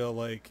people feel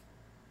like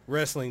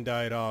wrestling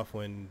died off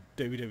when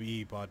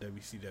WWE bought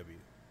WCW.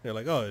 They're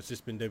like, oh, it's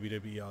just been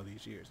WWE all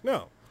these years.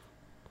 No,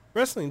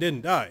 wrestling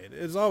didn't die.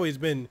 It's always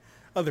been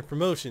other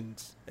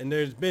promotions, and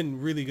there's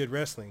been really good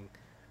wrestling.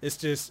 It's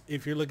just,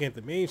 if you're looking at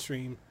the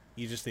mainstream,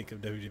 you just think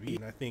of WWE.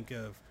 And I think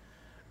of,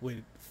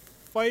 with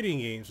fighting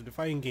games, with the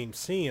fighting game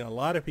scene, a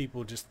lot of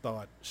people just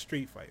thought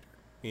Street Fighter.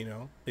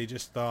 They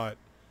just thought,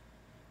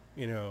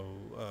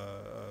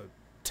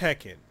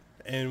 Tekken.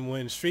 And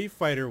when Street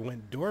Fighter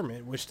went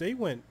dormant, which they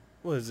went,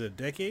 was a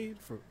decade?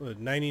 For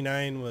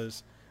 99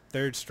 was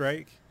Third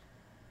Strike,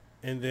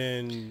 and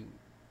then,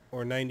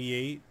 or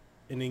 98,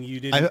 and then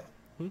you didn't...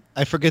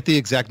 I forget the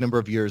exact number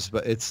of years,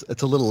 but it's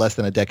a little less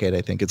than a decade. I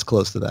think it's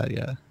close to that.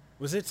 Yeah.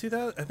 Was it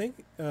 2000? I think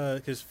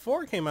because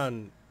 4 came out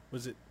in,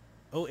 was it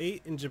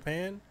 08 in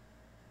Japan,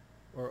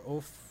 or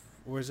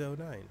or is it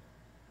 09?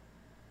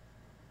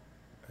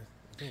 I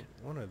think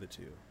one of the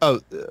two. Oh,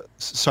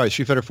 sorry,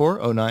 Street Fighter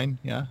 4, 09.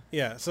 Yeah.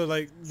 Yeah. So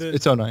like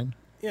it's 09.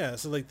 Yeah.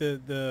 So like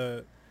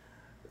the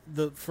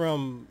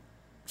from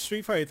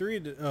Street Fighter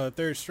 3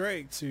 Third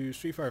Strike to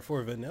Street Fighter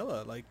 4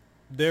 Vanilla, like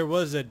there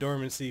was a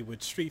dormancy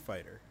with Street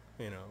Fighter.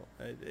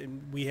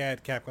 And we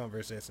had Capcom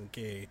versus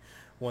SNK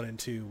 1 and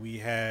 2. We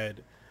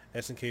had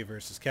SNK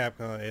versus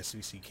Capcom,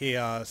 SVC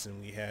Chaos,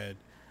 and we had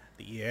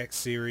the EX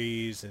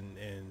series, and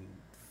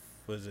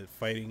was it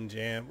Fighting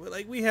Jam?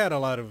 Like we had a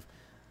lot of...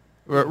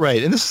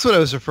 Right, and this is what I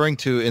was referring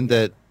to in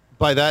that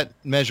by that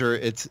measure,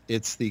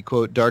 it's the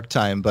quote dark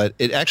time, but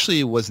it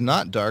actually was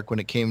not dark when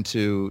it came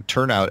to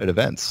turnout at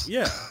events.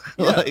 Yeah,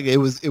 Like, it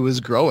was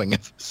growing.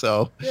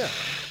 So yeah.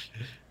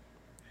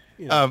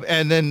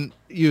 And then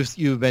you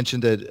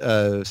mentioned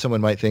that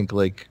someone might think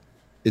like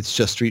it's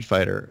just Street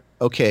Fighter.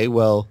 Okay,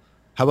 well,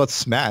 how about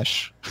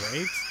Smash?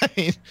 Right. I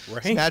mean,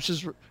 Right. Smash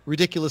is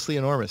ridiculously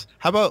enormous.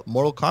 How about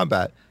Mortal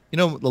Kombat?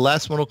 The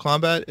last Mortal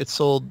Kombat, it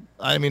sold,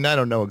 I mean, I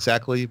don't know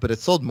exactly, but it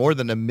sold more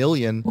than 1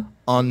 million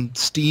on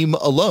Steam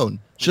alone,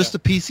 just the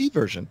PC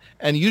version.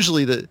 And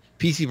usually the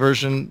PC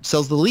version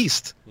sells the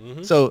least.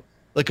 Mm-hmm. So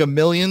like 1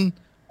 million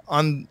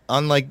on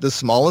like the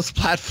smallest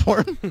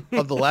platform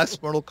of the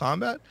last Mortal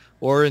Kombat,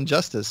 or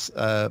Injustice.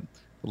 The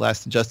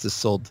last Injustice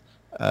sold,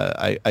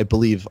 I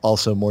believe,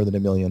 also more than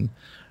 1 million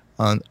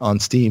on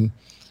Steam.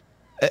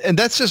 And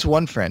that's just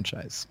one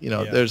franchise.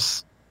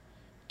 There's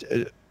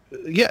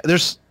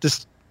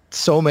just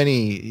so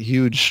many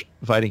huge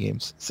fighting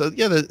games. So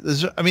yeah,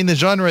 the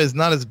genre is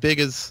not as big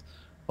as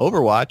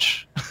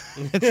Overwatch.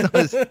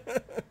 it's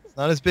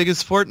not as big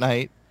as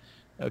Fortnite.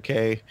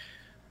 Okay,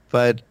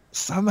 but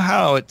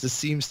somehow it just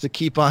seems to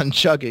keep on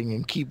chugging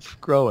and keep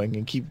growing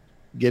and keep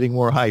getting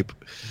more hype.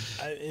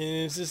 And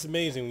it's just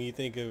amazing when you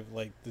think of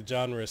like the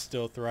genre is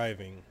still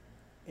thriving,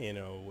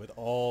 with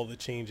all the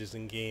changes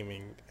in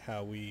gaming,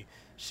 how we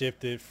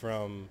shifted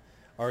from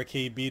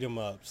arcade beat 'em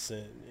ups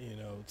and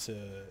to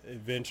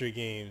adventure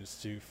games,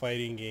 to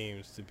fighting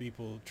games, to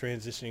people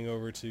transitioning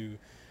over to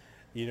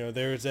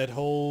there was that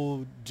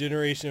whole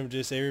generation of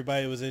just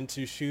everybody was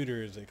into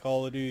shooters, the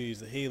Call of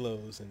Duties, the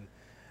Halos, and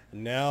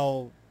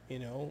now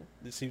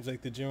it seems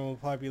like the general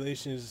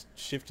population is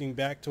shifting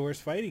back towards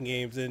fighting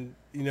games. And,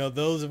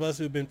 those of us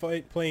who've been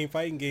playing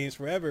fighting games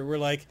forever, we're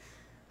like,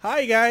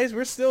 hi guys,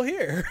 we're still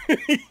here.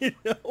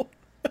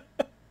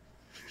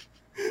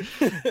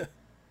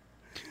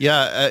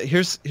 Yeah,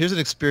 here's an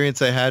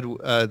experience I had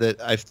that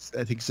I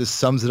think just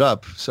sums it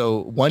up.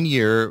 So one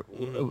year,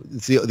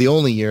 it's the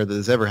only year that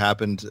has ever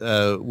happened,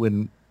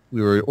 when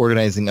we were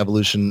organizing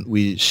Evolution,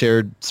 we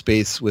shared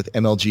space with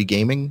MLG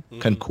Gaming,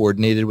 kind of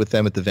coordinated with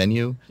them at the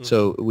venue.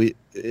 So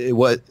they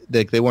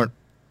weren't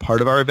part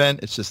of our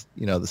event. It's just,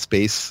 the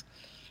space.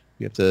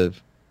 We have to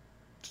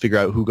figure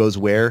out who goes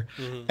where.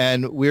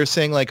 And we were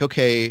saying like,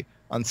 okay,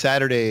 on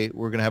Saturday,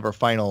 we're going to have our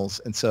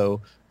finals. And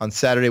so on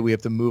Saturday, we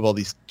have to move all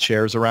these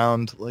chairs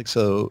around. Like,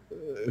 so,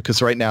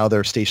 because right now there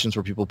are stations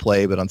where people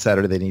play, but on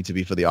Saturday they need to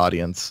be for the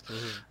audience.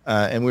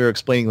 And we were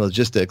explaining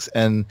logistics,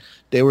 and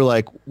they were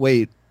like,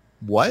 wait,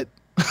 what?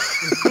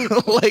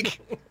 Like,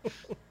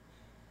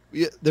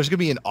 there's going to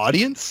be an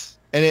audience?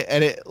 And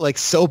it like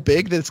so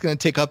big that it's going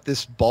to take up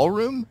this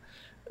ballroom?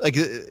 Like,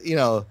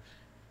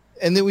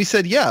 And then we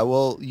said, yeah,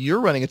 well, you're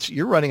running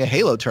a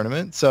Halo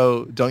tournament,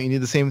 so don't you need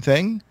the same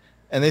thing?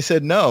 And they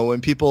said, no.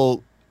 When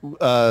people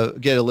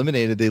get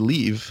eliminated, they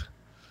leave.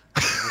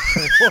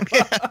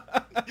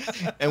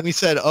 And we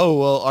said, oh,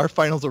 well, our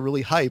finals are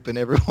really hype, and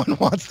everyone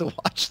wants to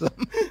watch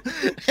them.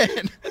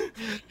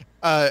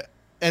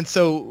 And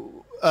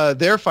so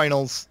their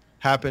finals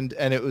happened,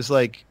 and it was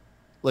like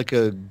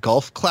a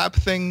golf clap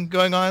thing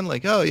going on,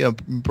 like, oh, you know,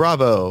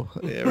 bravo,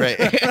 yeah, right?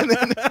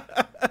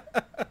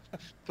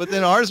 But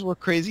then ours were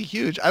crazy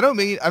huge. I'm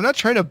not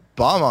trying to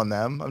bomb on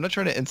them. I'm not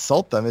trying to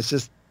insult them. It's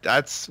just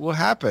that's what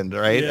happened,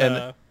 right?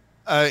 Yeah.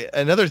 And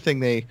another thing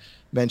they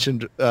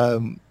mentioned,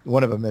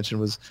 one of them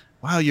mentioned was,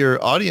 wow,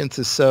 your audience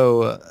is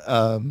so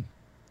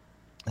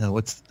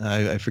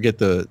I forget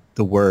the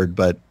word,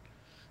 but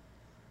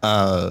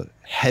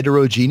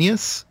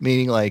heterogeneous,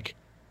 meaning like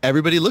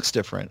everybody looks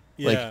different.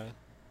 Yeah. Like,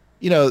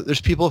 you know, there's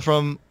people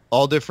from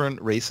all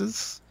different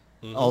races,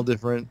 all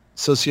different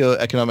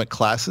socioeconomic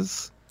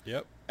classes.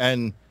 Yep.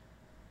 And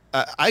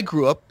I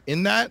grew up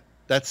in that.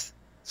 It's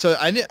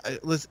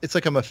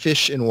like I'm a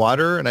fish in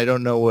water, and I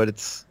don't know what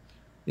it's,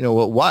 you know,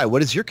 why?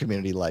 What is your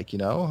community like? You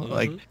know,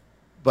 like,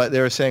 but they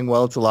were saying,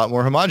 well, it's a lot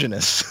more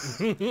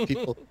homogenous.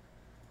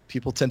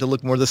 People tend to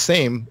look more the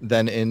same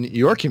than in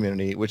your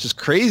community, which is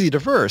crazy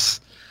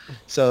diverse.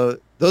 So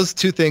those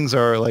two things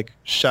are like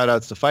shout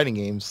outs to fighting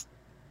games,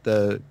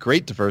 the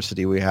great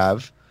diversity we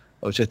have,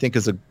 which I think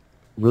is a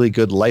really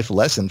good life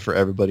lesson for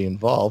everybody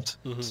involved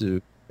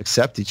to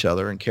accept each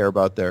other and care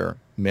about their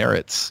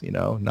merits, you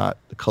know, not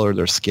the color of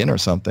their skin or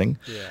something.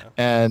 Yeah.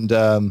 And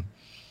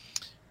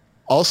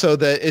also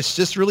that it's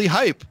just really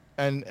hype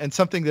and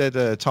something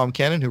that Tom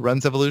Cannon, who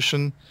runs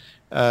Evolution,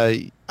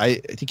 I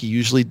think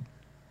he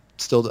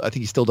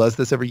still does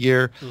this every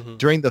year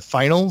during the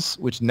finals,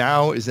 which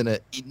now is in an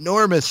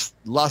enormous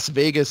Las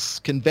Vegas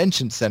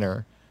convention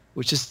center,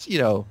 which is, you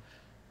know,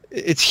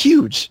 it's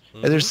huge.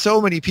 And there's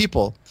so many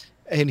people.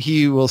 And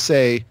he will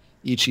say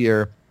each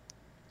year,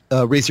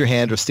 raise your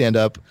hand or stand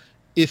up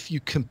if you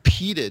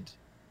competed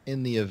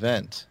in the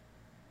event.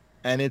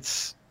 And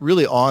it's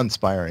really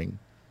awe-inspiring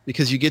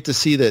because you get to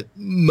see that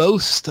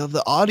most of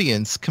the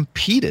audience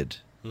competed.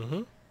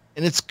 And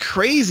it's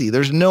crazy.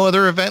 There's no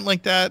other event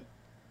like that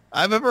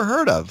I've ever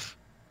heard of.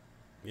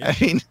 Yeah. I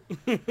mean,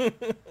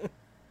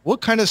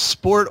 what kind of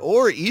sport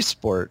or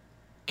esport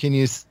can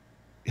you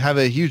have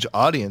a huge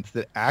audience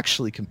that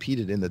actually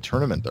competed in the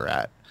tournament they're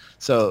at?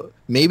 So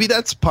maybe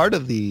that's part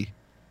of the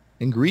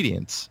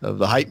ingredients of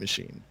the hype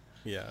machine.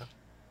 Yeah,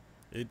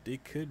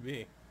 it could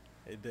be.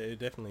 It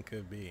definitely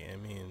could be. I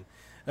mean,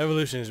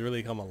 Evolution has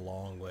really come a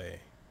long way.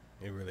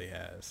 It really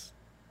has.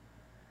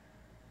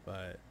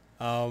 But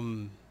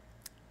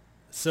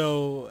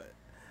so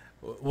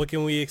what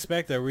can we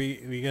expect? Are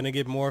we gonna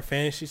get more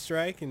Fantasy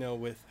Strike? You know,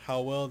 with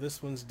how well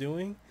this one's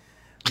doing,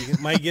 we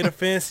might get a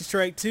Fantasy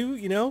Strike 2.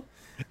 You know,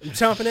 I'm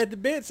chomping at the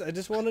bits. I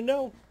just want to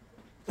know.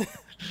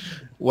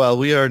 Well,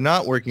 we are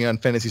not working on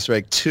Fantasy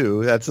Strike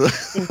 2. That's a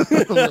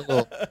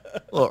little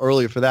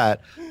early for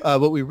that.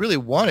 What we really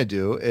want to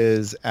do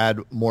is add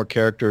more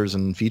characters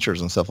and features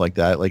and stuff like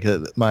that. Like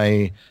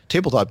my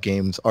tabletop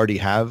games already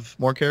have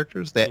more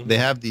characters. They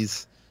have the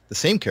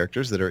same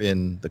characters that are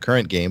in the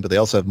current game, but they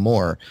also have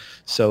more.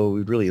 So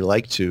we'd really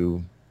like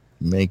to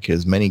make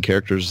as many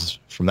characters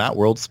from that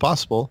world as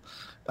possible.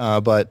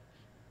 But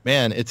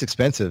man, it's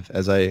expensive,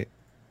 as I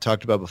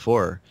talked about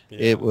before. Yeah.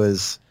 It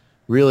was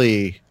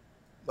really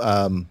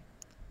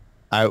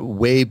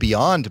way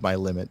beyond my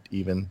limit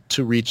even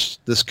to reach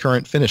this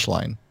current finish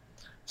line.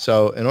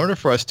 So in order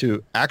for us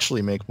to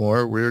actually make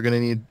more, we're going to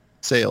need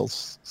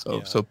sales.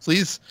 So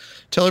please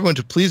tell everyone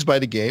to please buy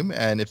the game,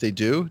 and if they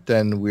do,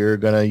 then we're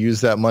going to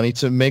use that money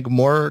to make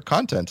more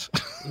content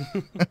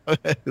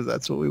because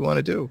that's what we want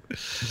to do.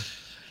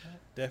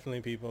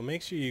 Definitely, people.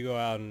 Make sure you go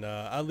out and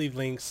I'll leave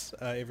links,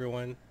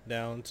 everyone,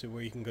 down to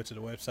where you can go to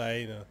the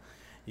website.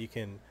 You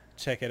can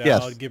check it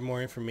out, get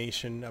more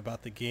information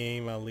about the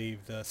game. I'll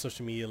leave the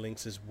social media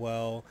links as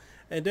well.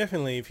 And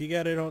definitely, if you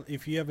have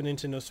a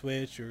Nintendo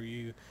Switch, or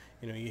you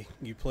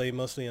play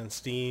mostly on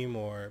Steam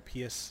or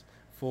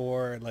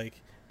PS4, like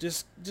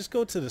just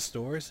go to the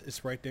stores.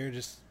 It's right there.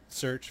 Just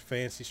search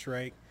Fantasy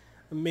Strike.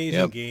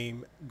 Amazing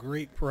game,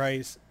 great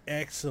price,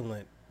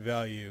 excellent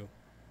value.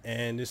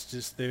 And it's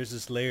just, there's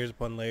just layers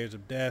upon layers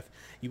of depth.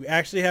 You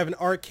actually have an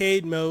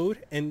arcade mode,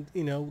 and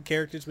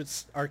characters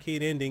with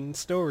arcade ending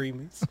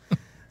stories.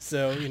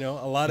 So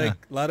a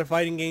lot of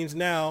fighting games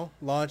now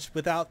launch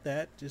without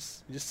that.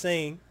 Just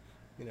saying,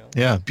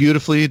 Yeah,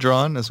 beautifully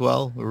drawn as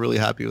well. We're really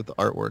happy with the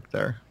artwork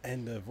there.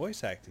 And the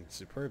voice acting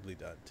superbly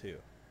done too.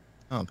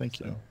 Oh, thank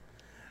you.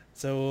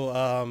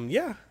 So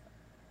yeah,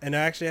 and I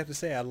actually have to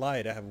say I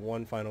lied. I have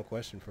one final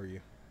question for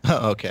you.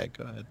 Okay,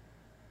 go ahead.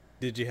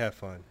 Did you have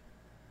fun?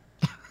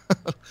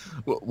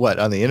 What,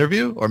 on the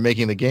interview or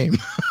making the game?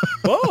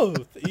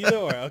 Both. Either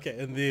or. Okay,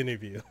 in the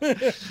interview.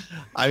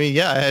 I mean,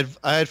 yeah,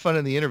 I had fun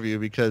in the interview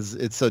because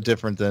it's so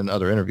different than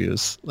other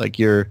interviews. Like,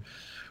 you're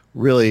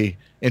really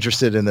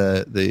interested in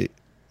the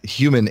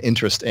human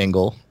interest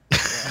angle.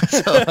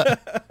 So,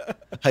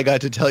 I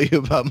got to tell you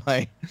about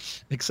my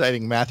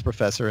exciting math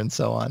professor and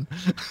so on.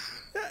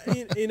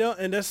 You know,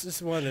 and that's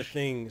just one of the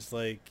things,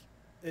 like,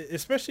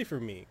 especially for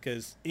me,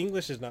 because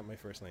English is not my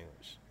first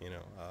language. You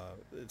know,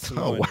 it's Oh,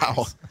 Samoan wow.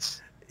 is.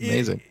 That's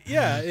amazing.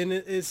 Yeah, and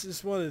it's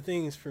just one of the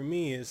things for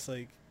me. It's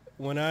like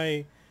when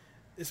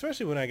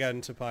especially when I got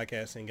into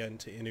podcasting, got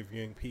into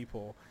interviewing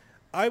people,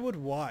 I would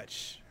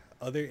watch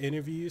other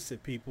interviews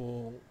of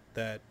people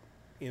that,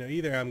 you know,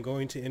 either I'm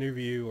going to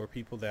interview or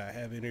people that I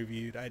have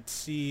interviewed. I'd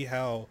see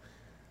how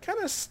kind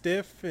of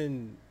stiff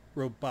and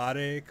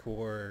robotic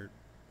or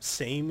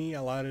samey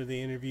a lot of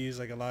the interviews,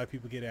 like a lot of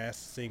people get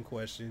asked the same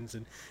questions,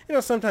 and you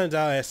know, sometimes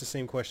I'll ask the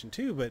same question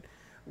too. But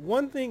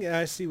one thing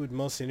I see with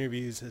most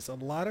interviews is a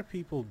lot of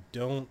people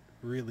don't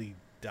really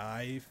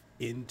dive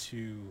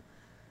into,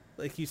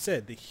 like you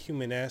said, the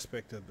human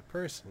aspect of the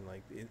person,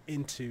 like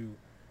into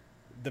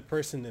the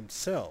person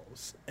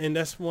themselves. And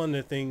that's one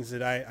of the things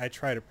that I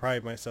try to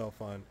pride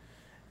myself on,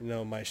 you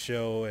know, my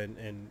show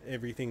and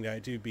everything that I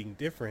do being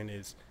different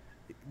is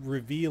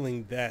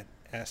revealing that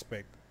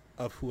aspect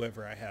of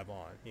whoever I have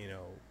on, you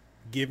know,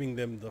 giving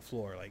them the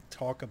floor, like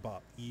talk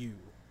about you,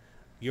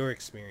 your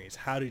experience.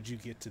 How did you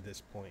get to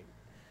this point?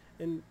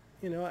 And,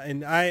 you know,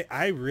 and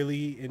I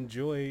really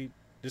enjoy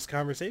this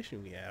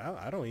conversation we had.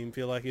 I don't even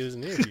feel like it was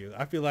an interview.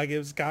 I feel like it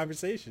was a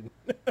conversation.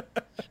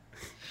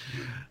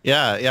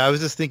 Yeah, I was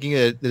just thinking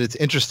that it's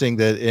interesting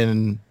that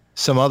in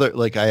some other,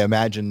 like I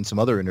imagine some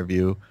other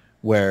interview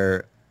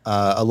where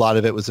a lot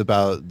of it was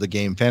about the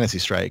game Fantasy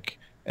Strike,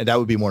 and that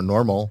would be more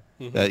normal.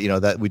 That, you know,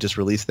 that we just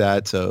released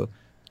that, so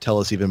tell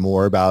us even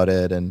more about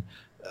it and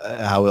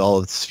how all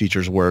its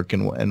features work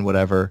and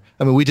whatever.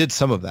 I mean, we did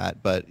some of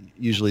that, but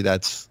usually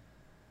that's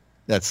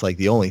like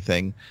the only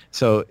thing.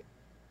 So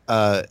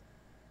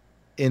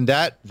in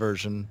that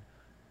version,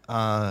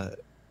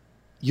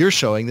 you're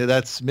showing that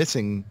that's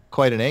missing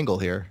quite an angle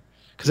here,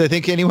 because I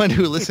think anyone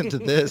who listened to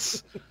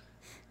this,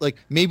 like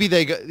maybe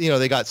they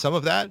got some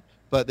of that,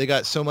 but they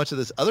got so much of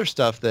this other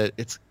stuff that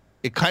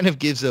it kind of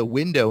gives a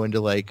window into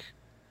like,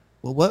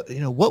 well,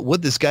 what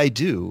would this guy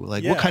do?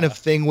 Like, what kind of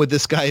thing would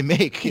this guy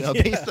make? You know,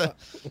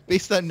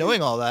 based on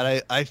knowing all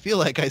that, I feel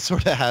like I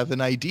sort of have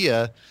an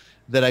idea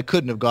that I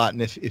couldn't have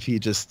gotten if he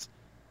just,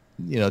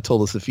 you know,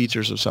 told us the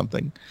features or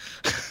something.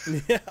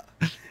 Yeah.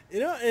 You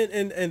know,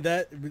 and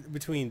that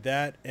between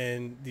that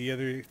and the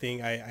other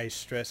thing I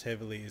stress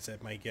heavily is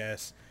that my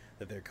guests,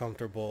 that they're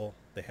comfortable,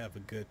 they have a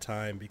good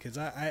time, because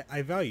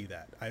I value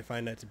that. I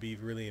find that to be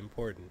really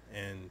important.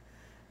 And,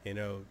 you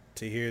know,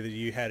 to hear that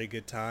you had a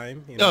good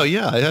time. You know, Oh,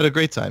 yeah, I had a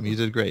great time. You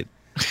did great.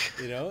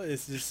 You know,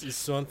 it's just it's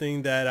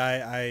something that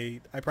I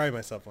pride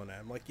myself on that.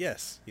 I'm like,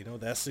 yes, you know,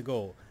 that's the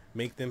goal.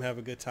 Make them have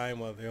a good time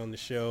while they're on the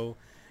show,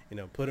 you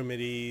know, put them at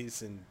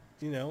ease. And,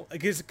 you know,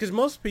 because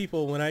most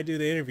people, when I do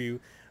the interview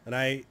and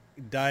I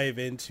dive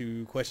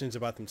into questions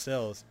about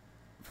themselves,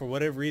 for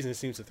whatever reason, it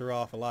seems to throw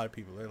off a lot of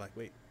people. They're like,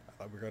 wait, I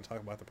thought we were going to talk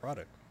about the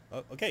product.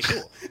 Oh, okay,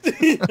 cool.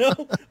 You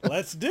know,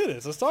 let's do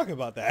this. Let's talk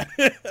about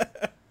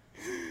that.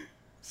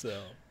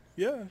 So,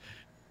 yeah.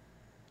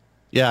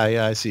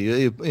 Yeah, I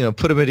see. You know,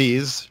 put them at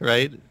ease,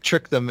 right?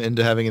 Trick them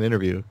into having an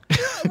interview.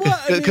 Well,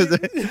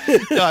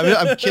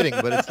 I'm kidding,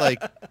 but it's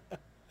like,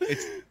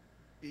 it's,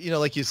 you know,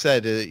 like you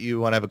said, you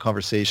want to have a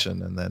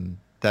conversation, and then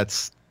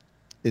that's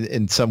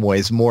in some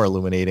ways more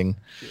illuminating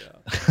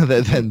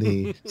than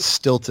the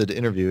stilted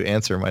interview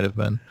answer might have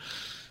been.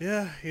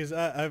 Yeah, because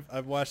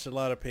I've watched a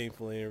lot of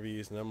painful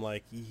interviews, and I'm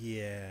like,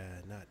 yeah,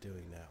 not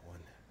doing that one.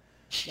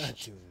 Not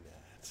doing that.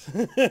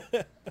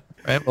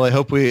 Right. Well, I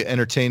hope we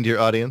entertained your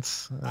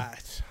audience.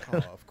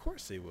 Of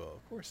course they will.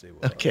 Of course they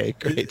will. Okay,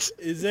 great.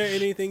 Is there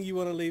anything you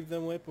want to leave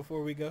them with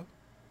before we go?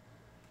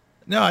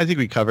 No, I think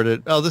we covered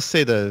it. I'll just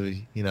say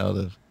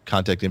the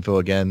contact info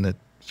again. That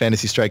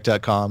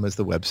fantasystrike.com is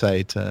the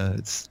website.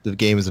 The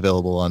game is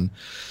available on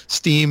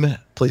Steam,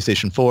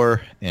 PlayStation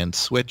 4, and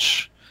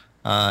Switch.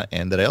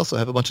 And that I also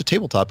have a bunch of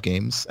tabletop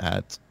games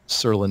at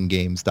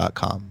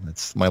sirlingames.com.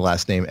 That's my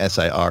last name,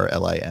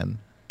 Sirlin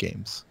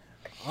Games.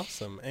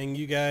 Awesome. And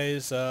you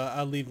guys,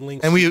 I'll leave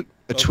links. And we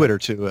Twitter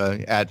too,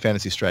 at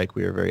Fantasy Strike.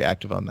 We are very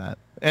active on that.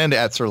 And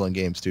at Sirlin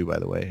Games too, by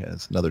the way,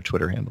 as another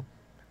Twitter handle.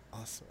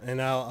 Awesome.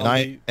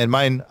 And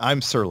mine, I'm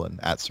Sirlin,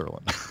 at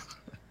Sirlin.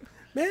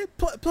 Man,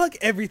 plug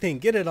everything.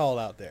 Get it all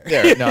out there.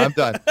 There. No, I'm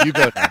done. You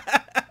go now.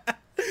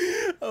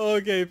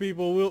 Okay,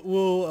 people,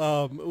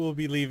 we'll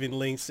be leaving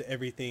links to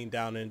everything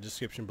down in the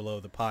description below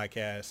the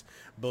podcast,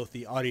 both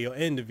the audio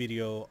and the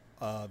video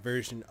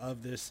version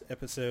of this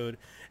episode.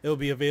 It'll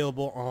be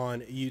available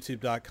on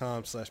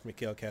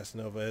youtube.com/Mikhail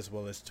Casanova, as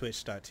well as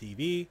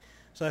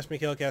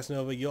twitch.tv/Mikhail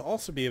Casanova. You'll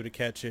also be able to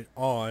catch it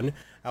on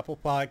Apple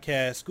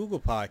Podcasts, Google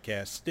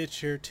Podcasts,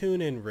 Stitcher,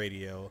 TuneIn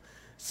Radio,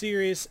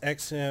 Sirius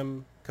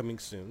XM coming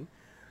soon.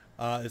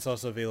 It's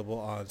also available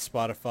on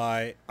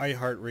Spotify,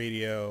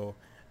 iHeartRadio,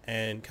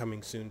 and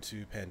coming soon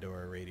to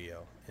Pandora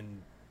Radio.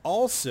 And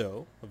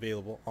also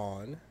available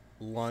on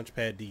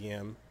Launchpad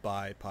DM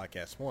by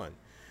Podcast One.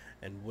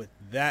 And with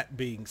that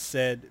being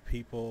said,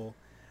 people,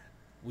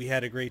 we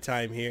had a great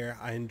time here.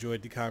 I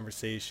enjoyed the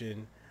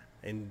conversation.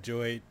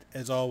 Enjoyed,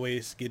 as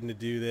always, getting to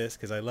do this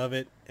because I love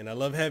it. And I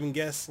love having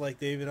guests like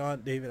David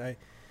on. David, I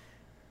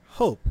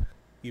hope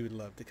you would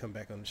love to come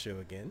back on the show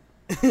again.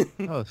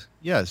 Oh,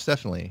 yes,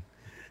 definitely.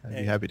 I'd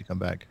be happy to come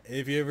back.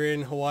 If you're ever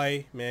in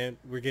Hawaii, man,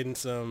 we're gonna get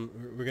some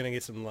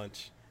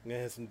lunch. I'm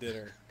gonna have some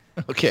dinner.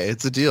 Okay,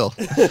 it's a deal.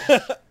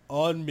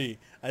 On me.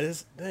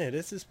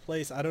 This is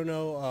place. I don't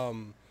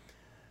know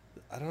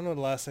the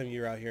last time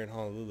you were out here in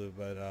Honolulu,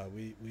 but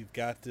we've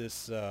got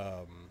this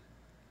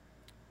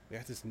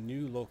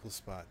new local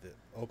spot that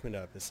opened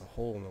up. It's a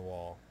hole in the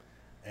wall,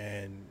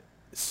 and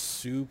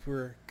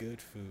super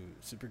good food,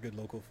 super good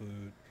local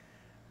food,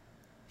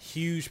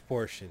 huge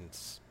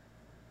portions,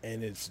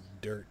 and it's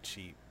dirt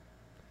cheap.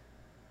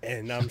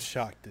 And I'm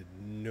shocked that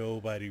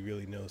nobody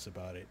really knows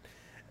about it.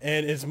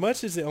 And as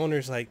much as the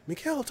owner's like,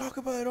 Mikhail, talk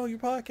about it on your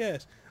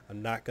podcast,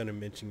 I'm not going to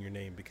mention your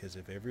name because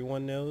if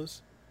everyone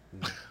knows,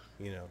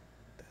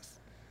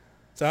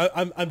 so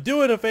I'm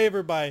doing a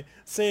favor by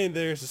saying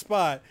there's a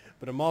spot,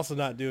 but I'm also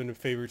not doing a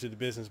favor to the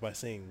business by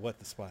saying what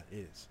the spot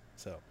is.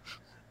 So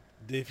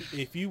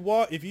if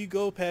you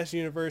go past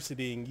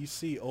university and you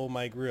see Oh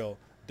My Grill,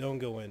 don't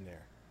go in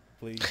there,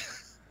 please.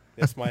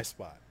 That's my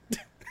spot.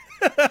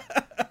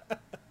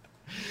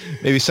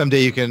 Maybe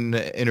someday you can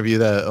interview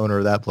the owner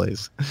of that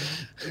place.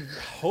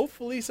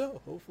 Hopefully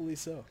so. All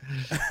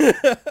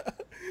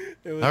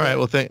right.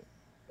 Well,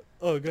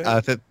 Oh, go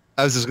ahead.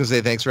 I was just going to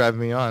say thanks for having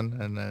me on,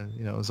 and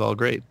it was all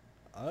great.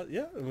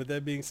 Yeah. And with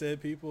that being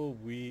said, people,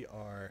 we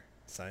are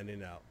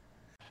signing out.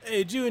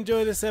 Hey, did you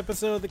enjoy this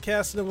episode of the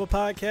Casanova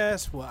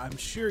Podcast? Well, I'm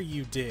sure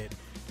you did.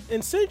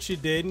 And since you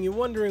did, and you're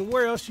wondering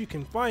where else you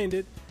can find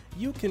it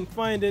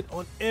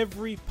on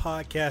every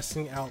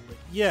podcasting outlet.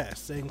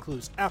 Yes, that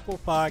includes Apple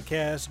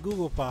Podcasts,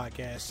 Google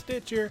Podcasts,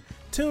 Stitcher,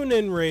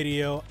 TuneIn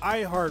Radio,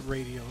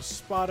 iHeartRadio,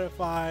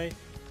 Spotify,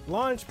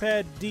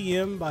 Launchpad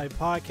DM by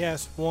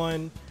Podcast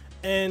One,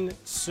 and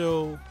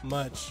so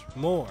much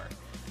more.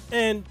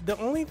 And the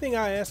only thing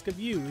I ask of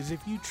you is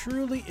if you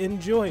truly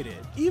enjoyed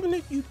it, even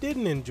if you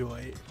didn't enjoy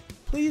it,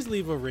 please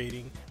leave a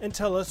rating and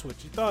tell us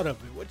what you thought of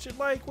it, what you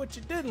like, what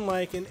you didn't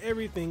like, and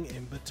everything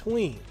in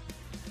between.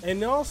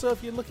 And also,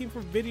 if you're looking for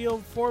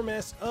video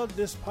formats of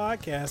this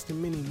podcast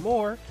and many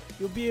more,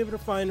 you'll be able to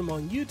find them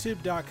on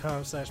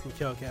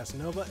youtube.com/Mikhail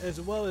Casanova, as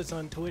well as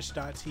on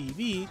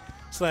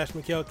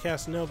twitch.tv/Mikhail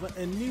Casanova,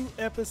 and new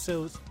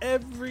episodes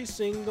every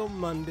single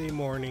Monday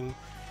morning,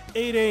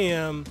 8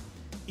 a.m.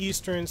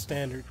 Eastern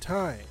Standard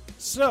Time.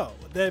 So,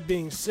 with that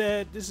being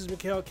said, this is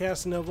Mikhail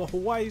Casanova,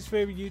 Hawaii's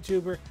favorite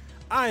YouTuber.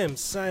 I am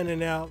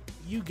signing out.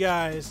 You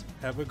guys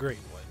have a great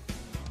one.